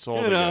got me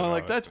sold. You know,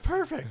 like that's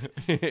perfect.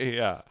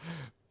 Yeah.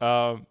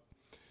 Oh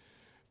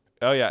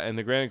yeah, and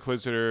the Grand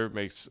Inquisitor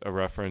makes a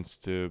reference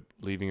to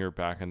leaving her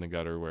back in the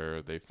gutter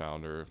where they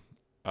found her.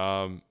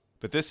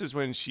 But this is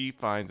when she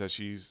finds that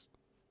she's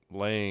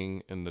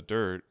laying in the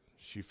dirt.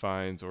 She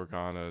finds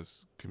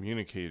Organa's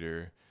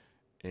communicator,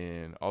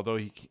 and although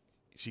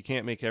she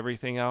can't make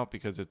everything out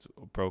because it's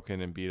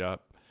broken and beat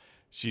up,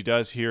 she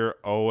does hear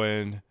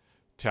Owen,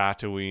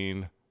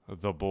 Tatooine,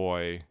 the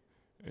boy,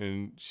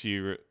 and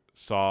she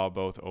saw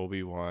both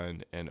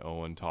Obi-Wan and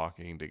Owen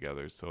talking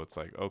together. So it's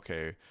like,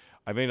 okay,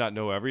 I may not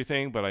know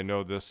everything, but I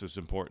know this is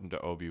important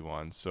to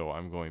Obi-Wan, so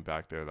I'm going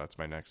back there. That's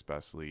my next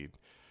best lead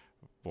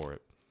for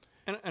it.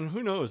 And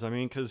who knows? I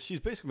mean, because she's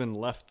basically been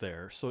left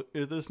there. So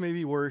is this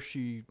maybe where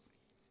she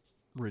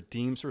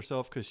redeems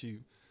herself because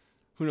she,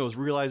 who knows,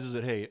 realizes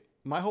that, hey,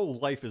 my whole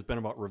life has been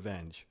about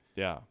revenge.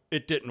 Yeah.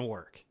 It didn't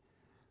work.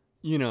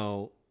 You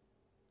know,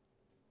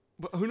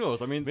 but who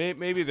knows? I mean,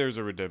 maybe there's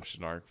a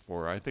redemption arc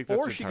for her. I think that's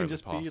or she can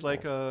just possible. be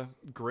like a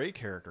Gray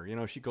character. You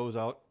know, she goes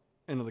out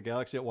into the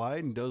galaxy at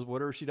wide and does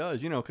whatever she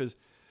does, you know, because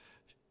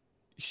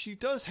she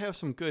does have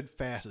some good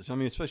facets. I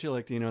mean, especially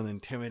like, you know, the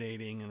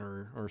intimidating and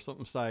or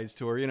something sides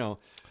to her, you know.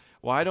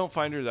 Well, I don't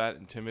find her that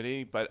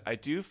intimidating, but I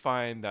do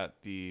find that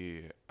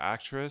the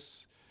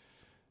actress,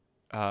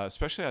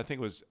 especially I think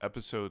it was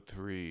episode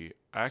 3,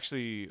 I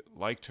actually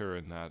liked her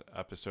in that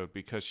episode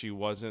because she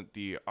wasn't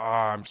the,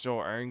 I'm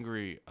so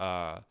angry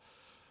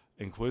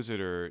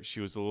Inquisitor.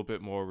 She was a little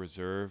bit more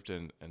reserved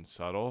and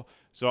subtle.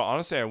 So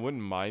honestly, I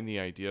wouldn't mind the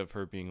idea of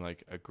her being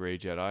like a gray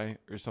Jedi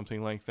or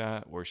something like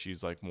that, where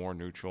she's like more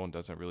neutral and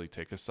doesn't really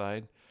take a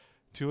side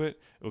to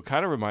it. It would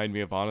kind of remind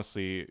me of,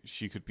 honestly,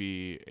 she could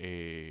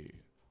be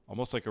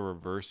almost like a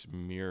reverse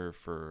mirror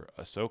for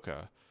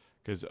Ahsoka,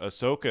 because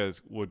Ahsoka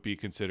would be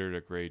considered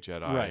a gray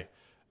Jedi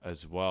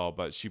as well,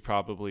 but she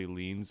probably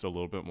leans a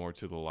little bit more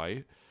to the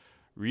light.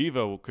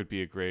 Reva could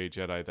be a gray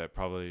Jedi that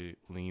probably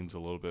leans a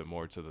little bit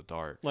more to the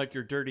dark. Like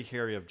your Dirty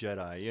Harry of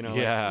Jedi, you know?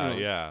 Yeah, like, you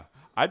know. Yeah.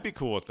 I'd be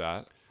cool with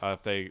that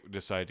if they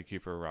decide to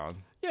keep her around.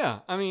 Yeah,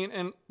 I mean,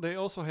 and they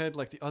also had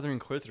like the other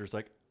Inquisitors,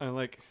 like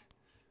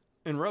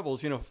in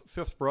Rebels, you know,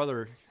 Fifth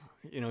Brother,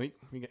 you know,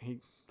 he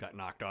got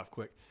knocked off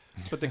quick.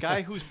 But the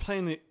guy who's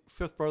playing the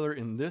Fifth Brother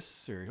in this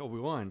series,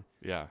 Obi-Wan,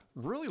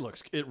 really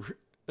looks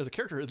as a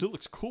character. It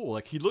looks cool.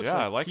 Like he looks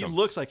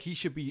looks like he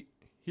should be.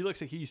 He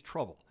looks like he's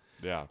trouble.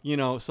 Yeah. You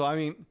know, so I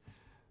mean,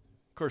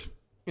 of course,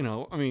 you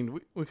know, I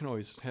mean, we can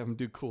always have him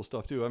do cool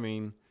stuff too. I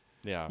mean,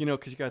 yeah. You know,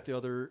 because you got the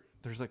other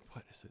there's like,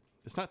 what is it?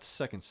 It's not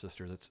second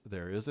sister that's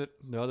there, is it?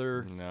 The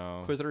other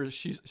Inquisitor.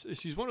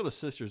 She's one of the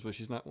sisters, but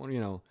she's not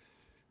one.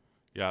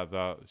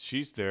 Yeah,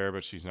 she's there,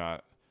 but she's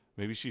not.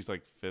 Maybe she's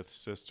like fifth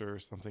sister or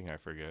something. I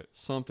forget.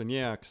 Something,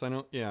 yeah. Because I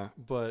know, yeah.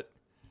 But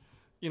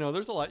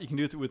there's a lot you can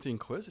do with the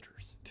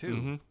Inquisitors too.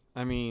 Mm-hmm.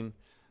 I mean,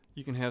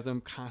 you can have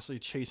them constantly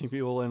chasing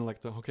people, and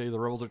like the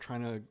rebels are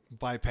trying to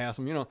bypass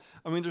them.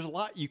 I mean, there's a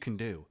lot you can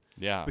do.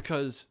 Yeah.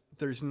 Because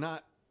there's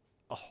not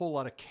a whole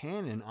lot of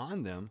canon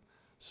on them,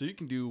 so you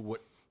can do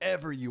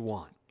whatever you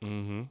want.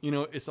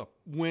 Mm-hmm. It's a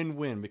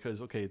win-win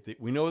because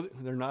we know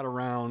they're not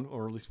around,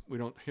 or at least we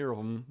don't hear of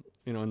them.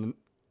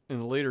 In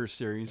the later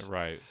series,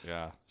 right?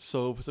 Yeah.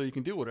 So you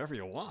can do whatever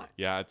you want.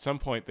 Yeah. At some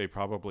point, they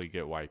probably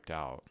get wiped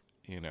out.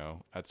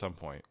 At some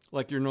point,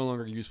 like you're no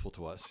longer useful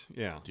to us.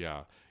 Yeah.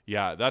 Yeah.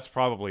 Yeah. That's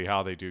probably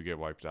how they do get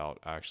wiped out.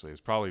 Actually,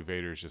 it's probably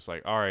Vader's just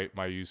like, all right,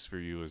 my use for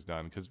you is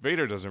done, because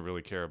Vader doesn't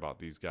really care about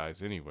these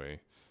guys anyway.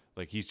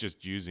 Like, he's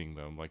just using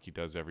them like he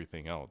does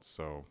everything else.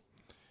 So,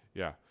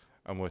 yeah,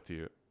 I'm with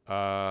you.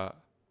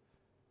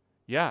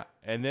 Yeah,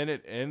 and then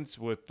it ends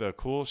with the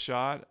cool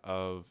shot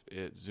of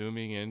it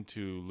zooming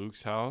into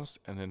Luke's house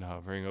and then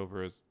hovering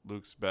over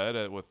Luke's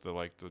bed with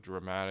the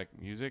dramatic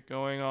music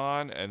going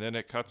on, and then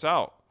it cuts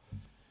out.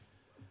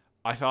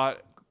 I thought,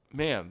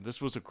 man,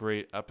 this was a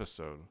great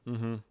episode.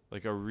 Mm-hmm.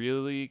 Like a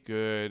really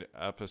good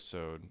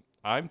episode.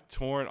 I'm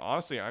torn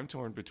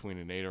between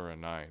an 8 or a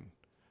 9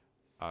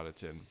 out of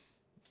 10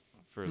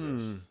 for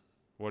this.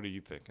 What are you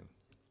thinking?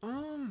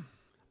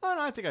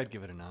 I think I'd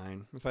give it a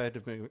 9 if I had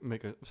to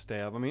make a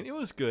stab. I mean, it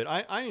was good.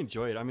 I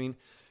enjoy it. I mean,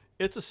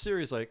 it's a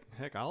series like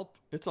heck.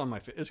 It's on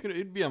my.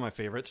 It'd be on my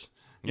favorites.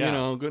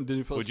 Yeah.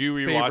 Disney Plus Would you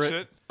rewatch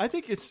favorite. it? I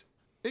think it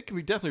can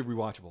be definitely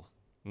rewatchable.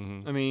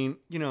 Mm-hmm. I mean,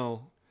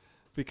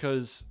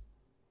 because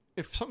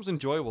if something's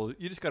enjoyable,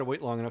 you just got to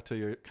wait long enough till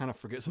you kind of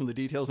forget some of the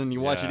details, and you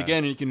watch it again,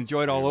 and you can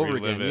enjoy it all over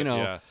again.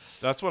 Yeah,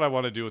 that's what I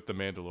want to do with The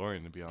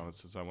Mandalorian. To be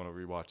honest, is I want to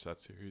rewatch that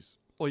series.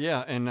 Well,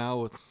 yeah, and now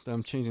with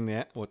them changing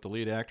the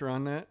lead actor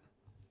on that.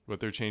 What,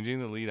 they're changing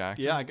the lead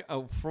actor? Yeah,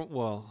 no. From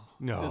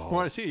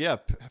what I see, yeah,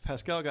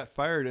 Pascal got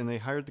fired, and they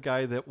hired the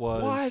guy that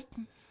was what?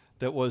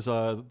 That was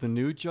the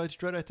new Judge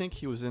Dredd. I think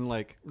he was in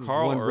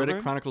Carl Urban?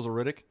 Riddick, Chronicles of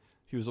Riddick.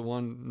 He was the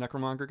one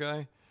necromonger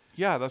guy.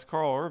 Yeah, that's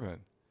Carl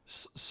Urban.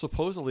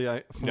 Supposedly,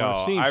 what No,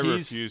 I've seen, I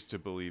refuse to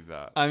believe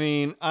that. I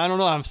mean, I don't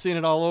know. I'm seeing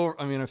it all over.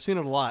 I mean, I've seen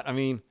it a lot. I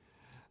mean,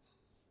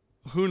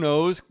 who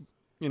knows?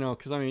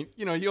 Because I mean,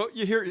 you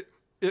hear it.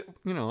 I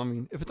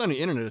mean, if it's on the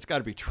internet, it's got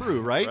to be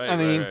true, right? Right, I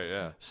mean, right,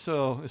 yeah.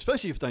 So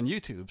especially if it's on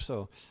YouTube.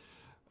 So,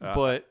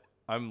 but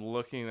I'm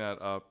looking that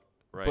up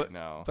right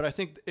now. But I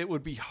think it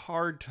would be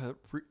hard to.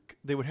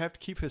 They would have to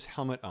keep his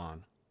helmet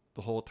on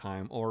the whole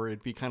time, or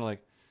it'd be kind of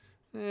like,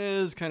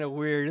 it's kind of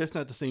weird. It's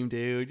not the same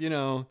dude,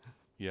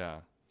 Yeah.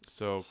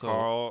 So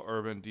Carl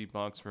Urban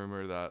debunks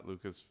rumor that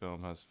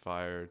Lucasfilm has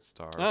fired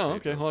star. Oh,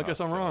 okay. Well, I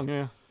guess I'm wrong.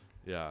 Yeah.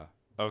 Yeah.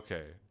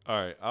 Okay.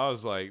 All right. I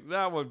was like,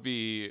 that would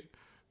be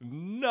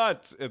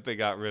nuts if they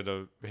got rid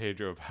of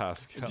Pedro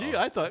Pascal. Gee,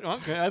 I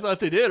thought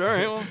they did. All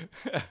right.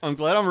 Well, I'm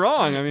glad I'm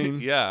wrong. I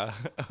mean, yeah.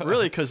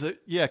 Really, because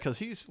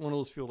he's one of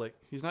those feel like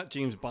he's not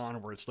James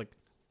Bond, where it's like,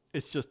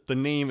 it's just the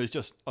name is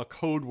just a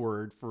code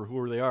word for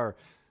whoever they are.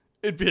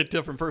 It'd be a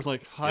different person.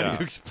 Like, how do you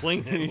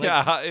explain it? Like,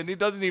 yeah, and he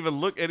doesn't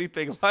even look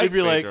anything like it'd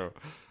be Pedro. like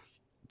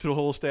to the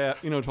whole staff,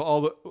 to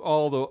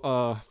all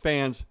the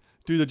fans,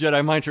 do the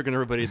Jedi mind trick on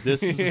everybody.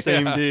 This is the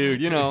same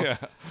dude, Yeah.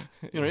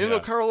 Even though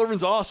Carl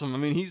Urban's awesome. I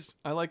mean,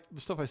 I like the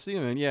stuff I see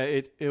him in. Yeah,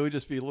 it would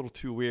just be a little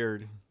too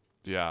weird.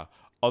 Yeah.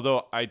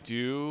 Although I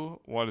do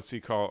want to see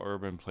Carl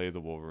Urban play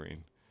the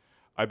Wolverine.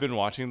 I've been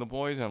watching The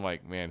Boys, and I'm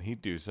like, man,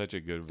 he'd do such a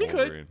good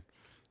Wolverine.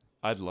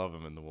 I'd love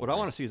him in the Wolverine. What I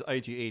want to see is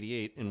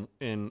IG-88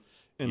 in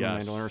The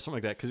Mandalorian or something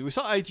like that. Because we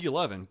saw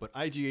IG-11, but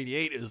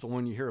IG-88 is the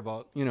one you hear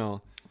about,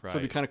 Right. So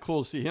it'd be kind of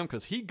cool to see him,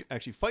 because he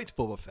actually fights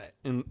Boba Fett,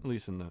 at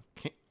least in the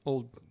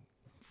old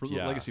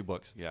legacy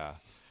books. Yeah.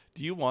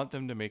 Do you want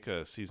them to make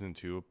a season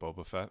 2 of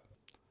Boba Fett?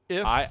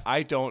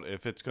 I don't.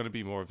 If it's going to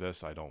be more of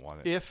this, I don't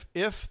want it.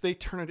 If they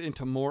turn it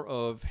into more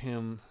of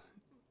him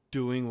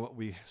doing what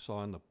we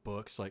saw in the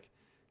books, like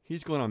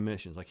he's going on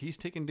missions, like he's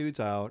taking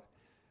dudes out,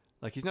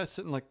 like he's not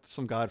sitting like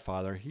some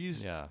Godfather.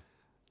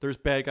 There's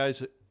bad guys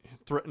that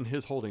threaten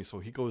his holding, so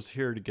he goes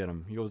here to get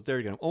him. He goes there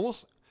to get him.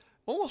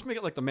 Almost make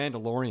it like the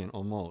Mandalorian,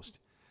 almost.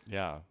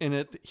 Yeah.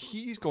 And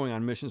he's going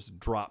on missions to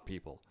drop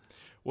people.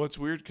 Well, it's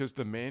weird because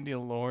the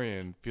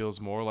Mandalorian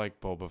feels more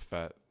like Boba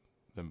Fett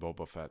than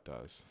Boba Fett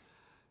does.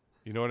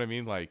 You know what I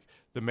mean? Like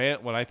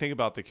when I think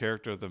about the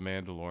character of the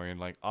Mandalorian,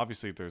 like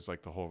obviously there's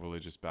like the whole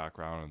religious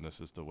background and this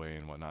is the way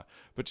and whatnot,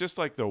 but just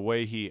like the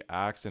way he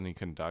acts and he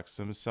conducts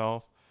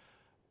himself,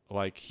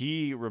 like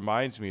he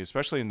reminds me,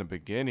 especially in the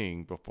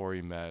beginning before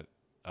he met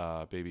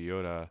Baby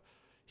Yoda,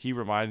 he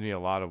reminded me a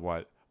lot of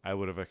what I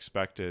would have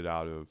expected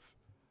out of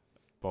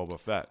Boba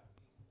Fett.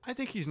 I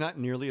think he's not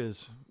nearly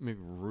as maybe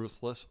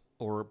ruthless,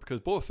 or because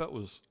Boba Fett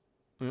was,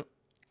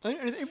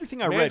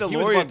 Everything I read, he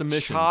was about the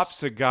missions.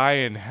 Chops a guy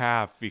in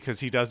half because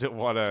he doesn't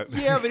want to.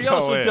 Yeah, but he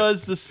also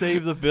does the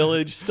save the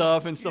village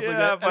stuff and stuff like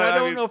that. And I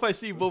don't know if I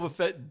see Boba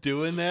Fett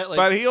doing that. Like,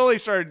 but he only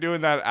started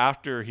doing that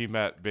after he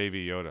met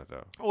Baby Yoda,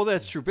 though. Well,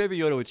 that's true. Baby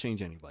Yoda would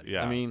change anybody.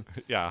 Yeah. I mean,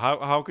 yeah.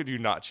 How could you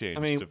not change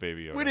to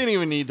Baby Yoda? We didn't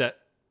even need that,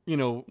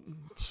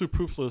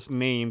 superfluous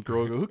name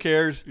Grogu. Who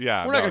cares?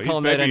 Yeah, we're not gonna call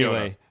him that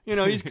anyway.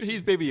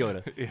 He's Baby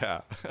Yoda.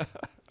 Yeah.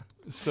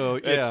 So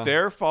it's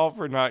their fault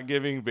for not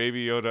giving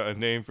Baby Yoda a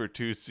name for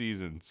 2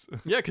 seasons.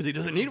 Yeah, because he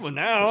doesn't need one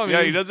now.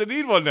 He doesn't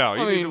need one now.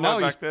 Now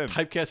he's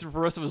typecasted for the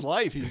rest of his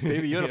life. He's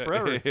Baby Yoda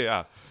forever.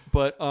 Yeah.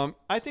 But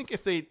I think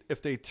if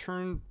they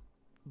turn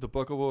the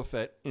Book of Boba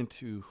Fett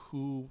into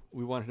who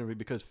we wanted him to be,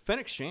 because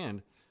Fennec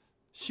Shand,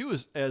 she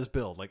was as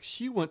billed. Like,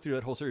 she went through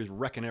that whole series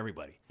wrecking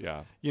everybody.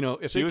 Yeah.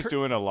 If she was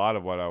doing a lot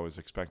of what I was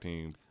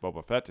expecting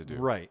Boba Fett to do.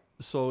 Right.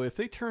 So if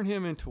they turn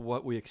him into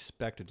what we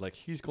expected, like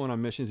he's going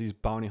on missions, he's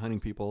bounty hunting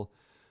people,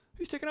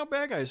 he's taking out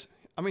bad guys.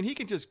 I mean, he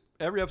can just,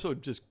 every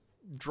episode, just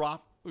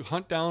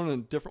hunt down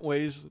in different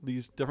ways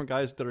these different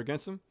guys that are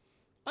against him.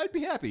 I'd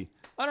be happy.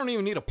 I don't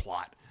even need a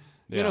plot.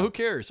 Yeah. Who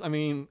cares? I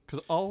mean,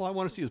 because all I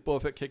want to see is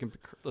Boba Fett kicking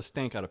the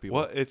stank out of people.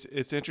 Well,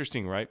 it's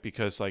interesting, right?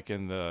 Because like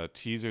in the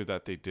teaser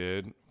that they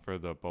did for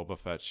the Boba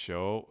Fett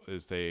show,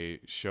 is they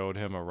showed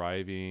him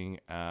arriving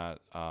at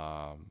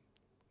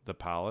the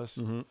palace,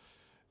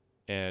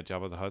 at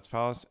Jabba the Hutt's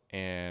palace,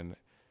 and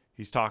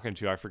he's talking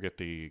to, I forget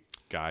the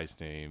guy's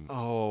name.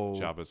 Oh,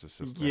 Jabba's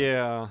assistant.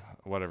 Yeah,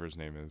 whatever his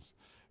name is.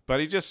 But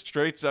he just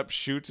straight up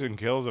shoots and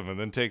kills him and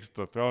then takes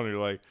the throne. And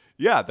you're like,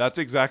 yeah, that's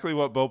exactly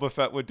what Boba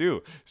Fett would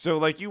do. So,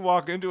 like, you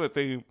walk into it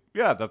thinking,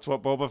 yeah, that's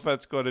what Boba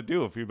Fett's going to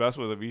do. If you mess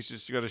with him, he's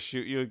just going to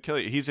shoot you and kill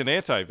you. He's an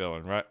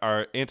anti-villain, right?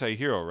 Or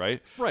anti-hero,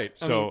 right? Right.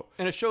 So,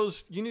 and it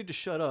shows you need to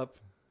shut up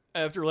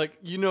after, like,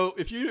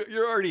 if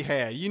you're already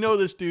had,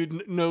 this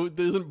dude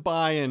doesn't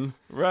buy in.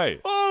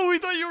 Right. Oh, we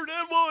thought you were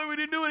dead, boy. We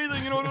didn't do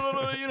anything.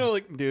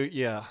 Like, dude,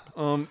 yeah.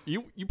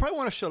 You probably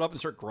want to shut up and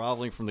start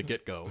groveling from the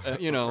get-go.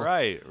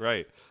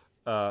 Right.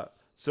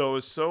 So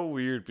it's so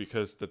weird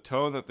because the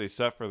tone that they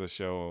set for the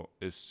show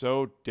is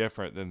so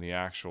different than the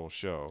actual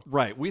show.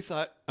 Right. We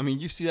thought,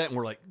 you see that and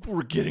we're like,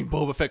 we're getting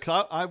Boba Fett.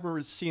 Because I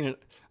remember seeing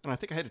it, and I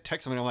think I had to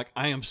text somebody. I'm like,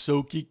 I am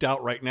so geeked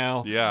out right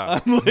now. Yeah.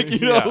 I'm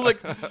like,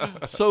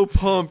 so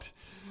pumped,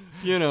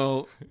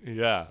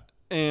 Yeah.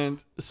 And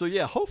so,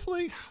 yeah,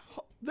 hopefully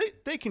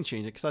they can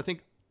change it, because I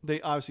think they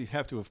obviously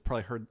have to have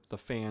probably heard the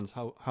fans,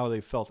 how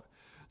they felt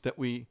that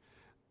the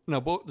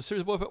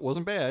series of Boba Fett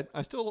wasn't bad.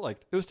 I still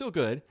liked it. It was still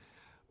good.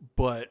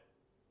 But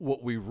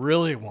what we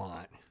really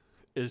want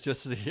is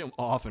just to see him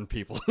offing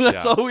people.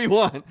 That's all we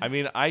want.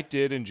 I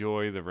did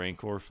enjoy the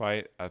Rancor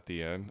fight at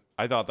the end.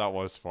 I thought that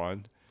was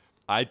fun.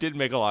 It didn't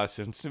make a lot of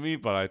sense to me,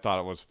 but I thought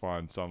it was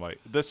fun. So I'm like,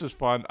 this is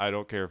fun. I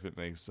don't care if it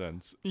makes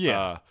sense.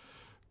 Yeah.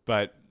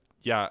 But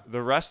yeah,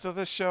 the rest of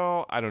the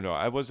show, I don't know.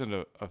 I wasn't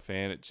a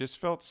fan. It just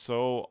felt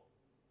so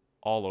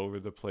all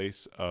over the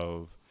place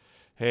of,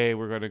 hey,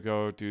 we're going to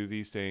go do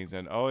these things.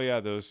 And, oh,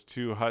 yeah, those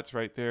 2 huts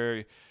right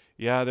there.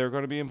 Yeah, they're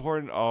going to be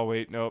important. Oh,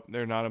 wait, nope,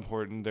 they're not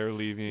important. They're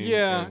leaving.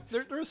 Yeah,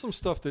 there's some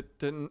stuff that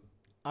didn't.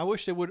 I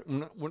wish they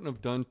wouldn't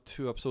have done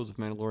 2 episodes of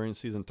Mandalorian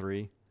season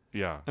 3.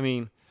 Yeah.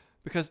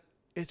 Because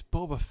it's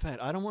Boba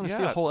Fett. I don't want to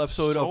see a whole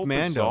episode of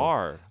Mando.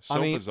 Bizarre.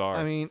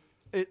 Bizarre.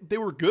 They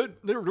were good.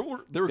 They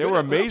were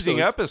amazing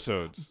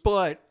episodes.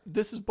 But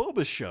this is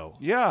Boba's show.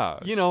 Yeah.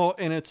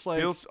 And it's like,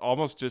 feels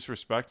almost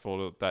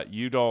disrespectful that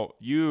you,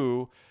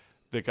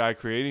 the guy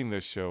creating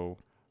this show,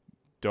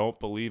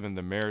 don't believe in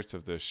the merits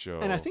of this show.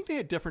 And I think they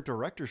had different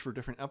directors for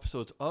different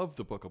episodes of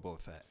the Book of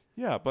Boba Fett.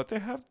 Yeah, but they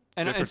have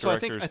and so I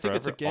think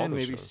it's again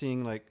maybe shows.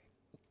 Seeing, like,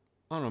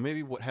 I don't know,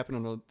 maybe what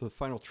happened in the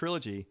final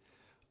trilogy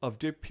of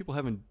people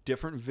having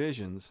different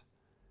visions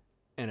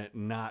and it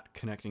not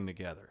connecting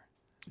together.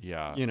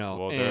 Yeah.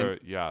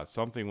 Well,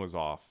 something was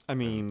off.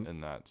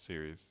 In that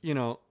series.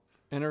 And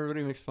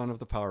everybody makes fun of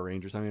the Power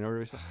Rangers.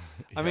 Everybody's.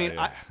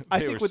 I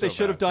think what they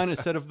should have done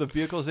instead of the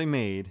vehicles they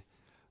made.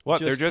 What?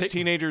 They're just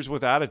teenagers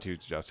with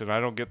attitudes, Justin. I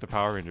don't get the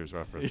Power Rangers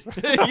reference.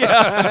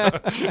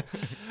 Yeah.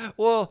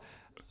 Well,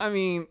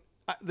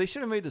 they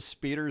should have made the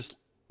speeders.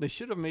 They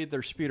should have made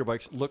their speeder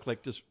bikes look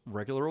like just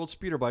regular old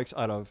speeder bikes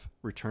out of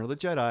Return of the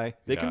Jedi.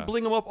 They can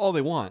bling them up all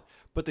they want,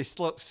 but they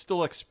still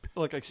like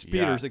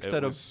speeders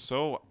instead of.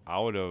 So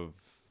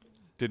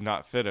did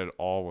not fit at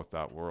all with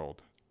that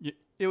world.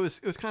 It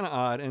was kind of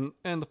odd,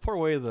 and the poor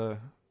way the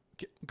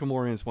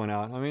Gamorreans went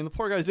out. The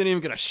poor guys didn't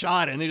even get a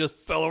shot in. They just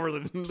fell over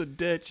the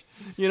ditch.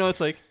 It's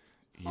like,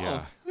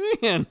 yeah, oh,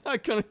 man,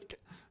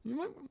 you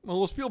might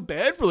almost feel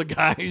bad for the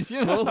guys,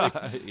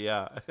 Like,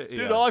 yeah.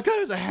 Dude, all I've got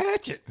is a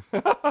hatchet.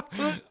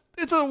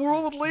 It's a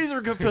world with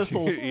laser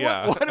pistols.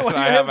 Yeah. Why do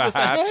I have just a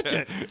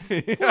hatchet?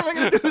 What am I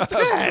going to do with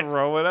that?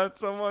 Throw it at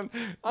someone?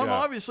 I'm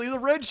obviously the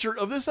red shirt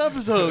of this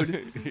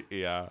episode.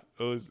 Yeah,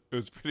 it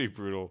was pretty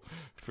brutal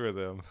for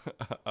them.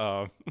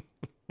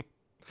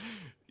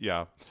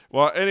 Yeah.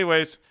 Well,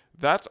 anyways,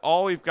 that's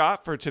all we've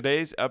got for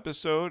today's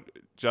episode.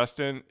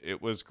 Justin,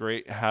 it was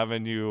great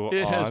having you on.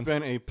 It has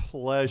been a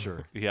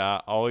pleasure.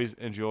 Yeah, always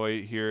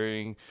enjoy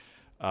hearing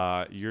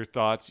your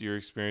thoughts, your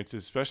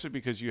experiences, especially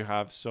because you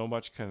have so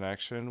much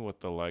connection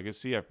with the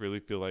legacy. I really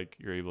feel like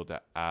you're able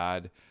to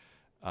add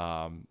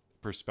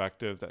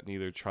perspective that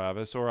neither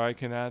Travis or I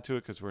can add to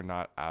it because we're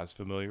not as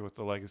familiar with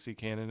the legacy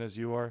canon as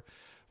you are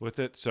with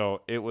it.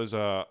 So it was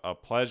a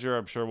pleasure.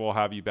 I'm sure we'll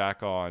have you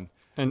back on.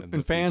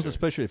 And fans,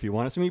 especially, if you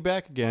want to see me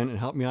back again and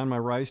help me on my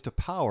rise to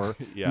power,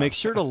 make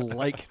sure to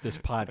like this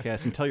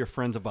podcast and tell your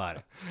friends about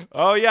it.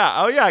 Oh,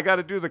 yeah. I got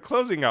to do the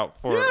closing out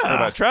for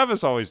that.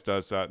 Travis always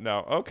does that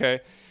now.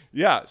 Okay.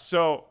 Yeah.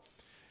 So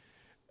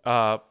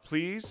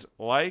please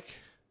like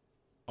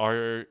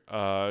our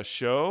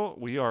show.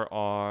 We are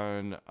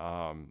on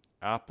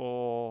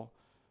Apple,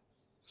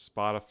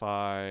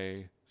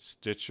 Spotify,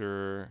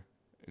 Stitcher,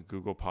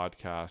 Google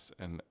Podcasts,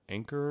 and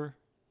Anchor.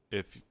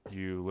 If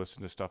you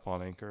listen to stuff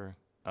on Anchor.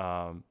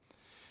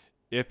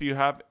 If you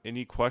have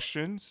any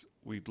questions,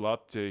 we'd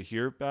love to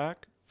hear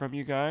back from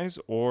you guys.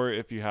 Or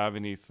if you have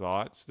any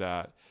thoughts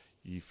that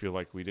you feel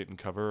like we didn't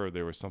cover or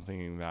there was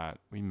something that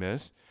we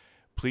missed,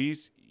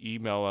 please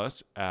email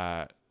us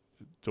at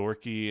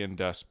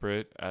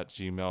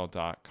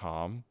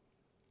dorkyanddesperate@gmail.com.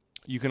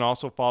 You can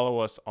also follow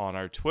us on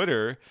our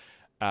Twitter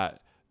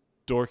at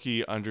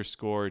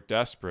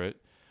dorky_desperate.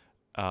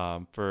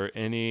 For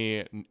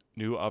any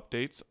new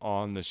updates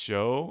on the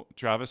show,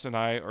 Travis and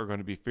I are going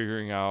to be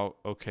figuring out,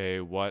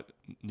 what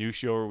new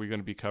show are we going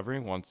to be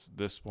covering once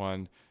this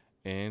one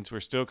ends. We're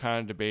still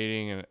kind of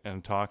debating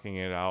and talking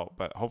it out,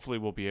 but hopefully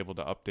we'll be able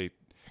to update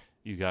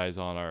you guys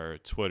on our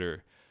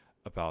Twitter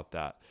about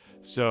that.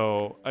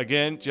 So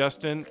again,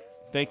 Justin,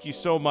 thank you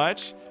so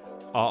much.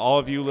 All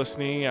of you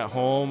listening at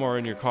home or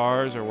in your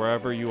cars or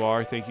wherever you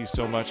are, thank you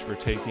so much for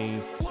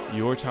taking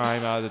your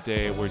time out of the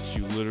day, which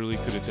you literally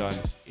could have done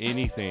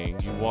anything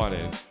you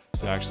wanted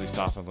to actually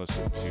stop and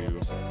listen to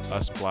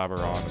us blabber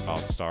on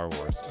about Star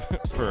Wars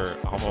for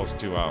almost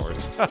 2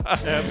 hours.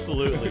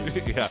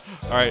 Absolutely. Yeah.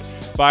 All right.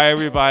 Bye,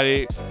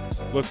 everybody.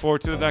 Look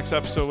forward to the next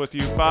episode with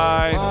you.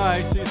 Bye.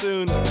 Bye. See you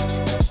soon.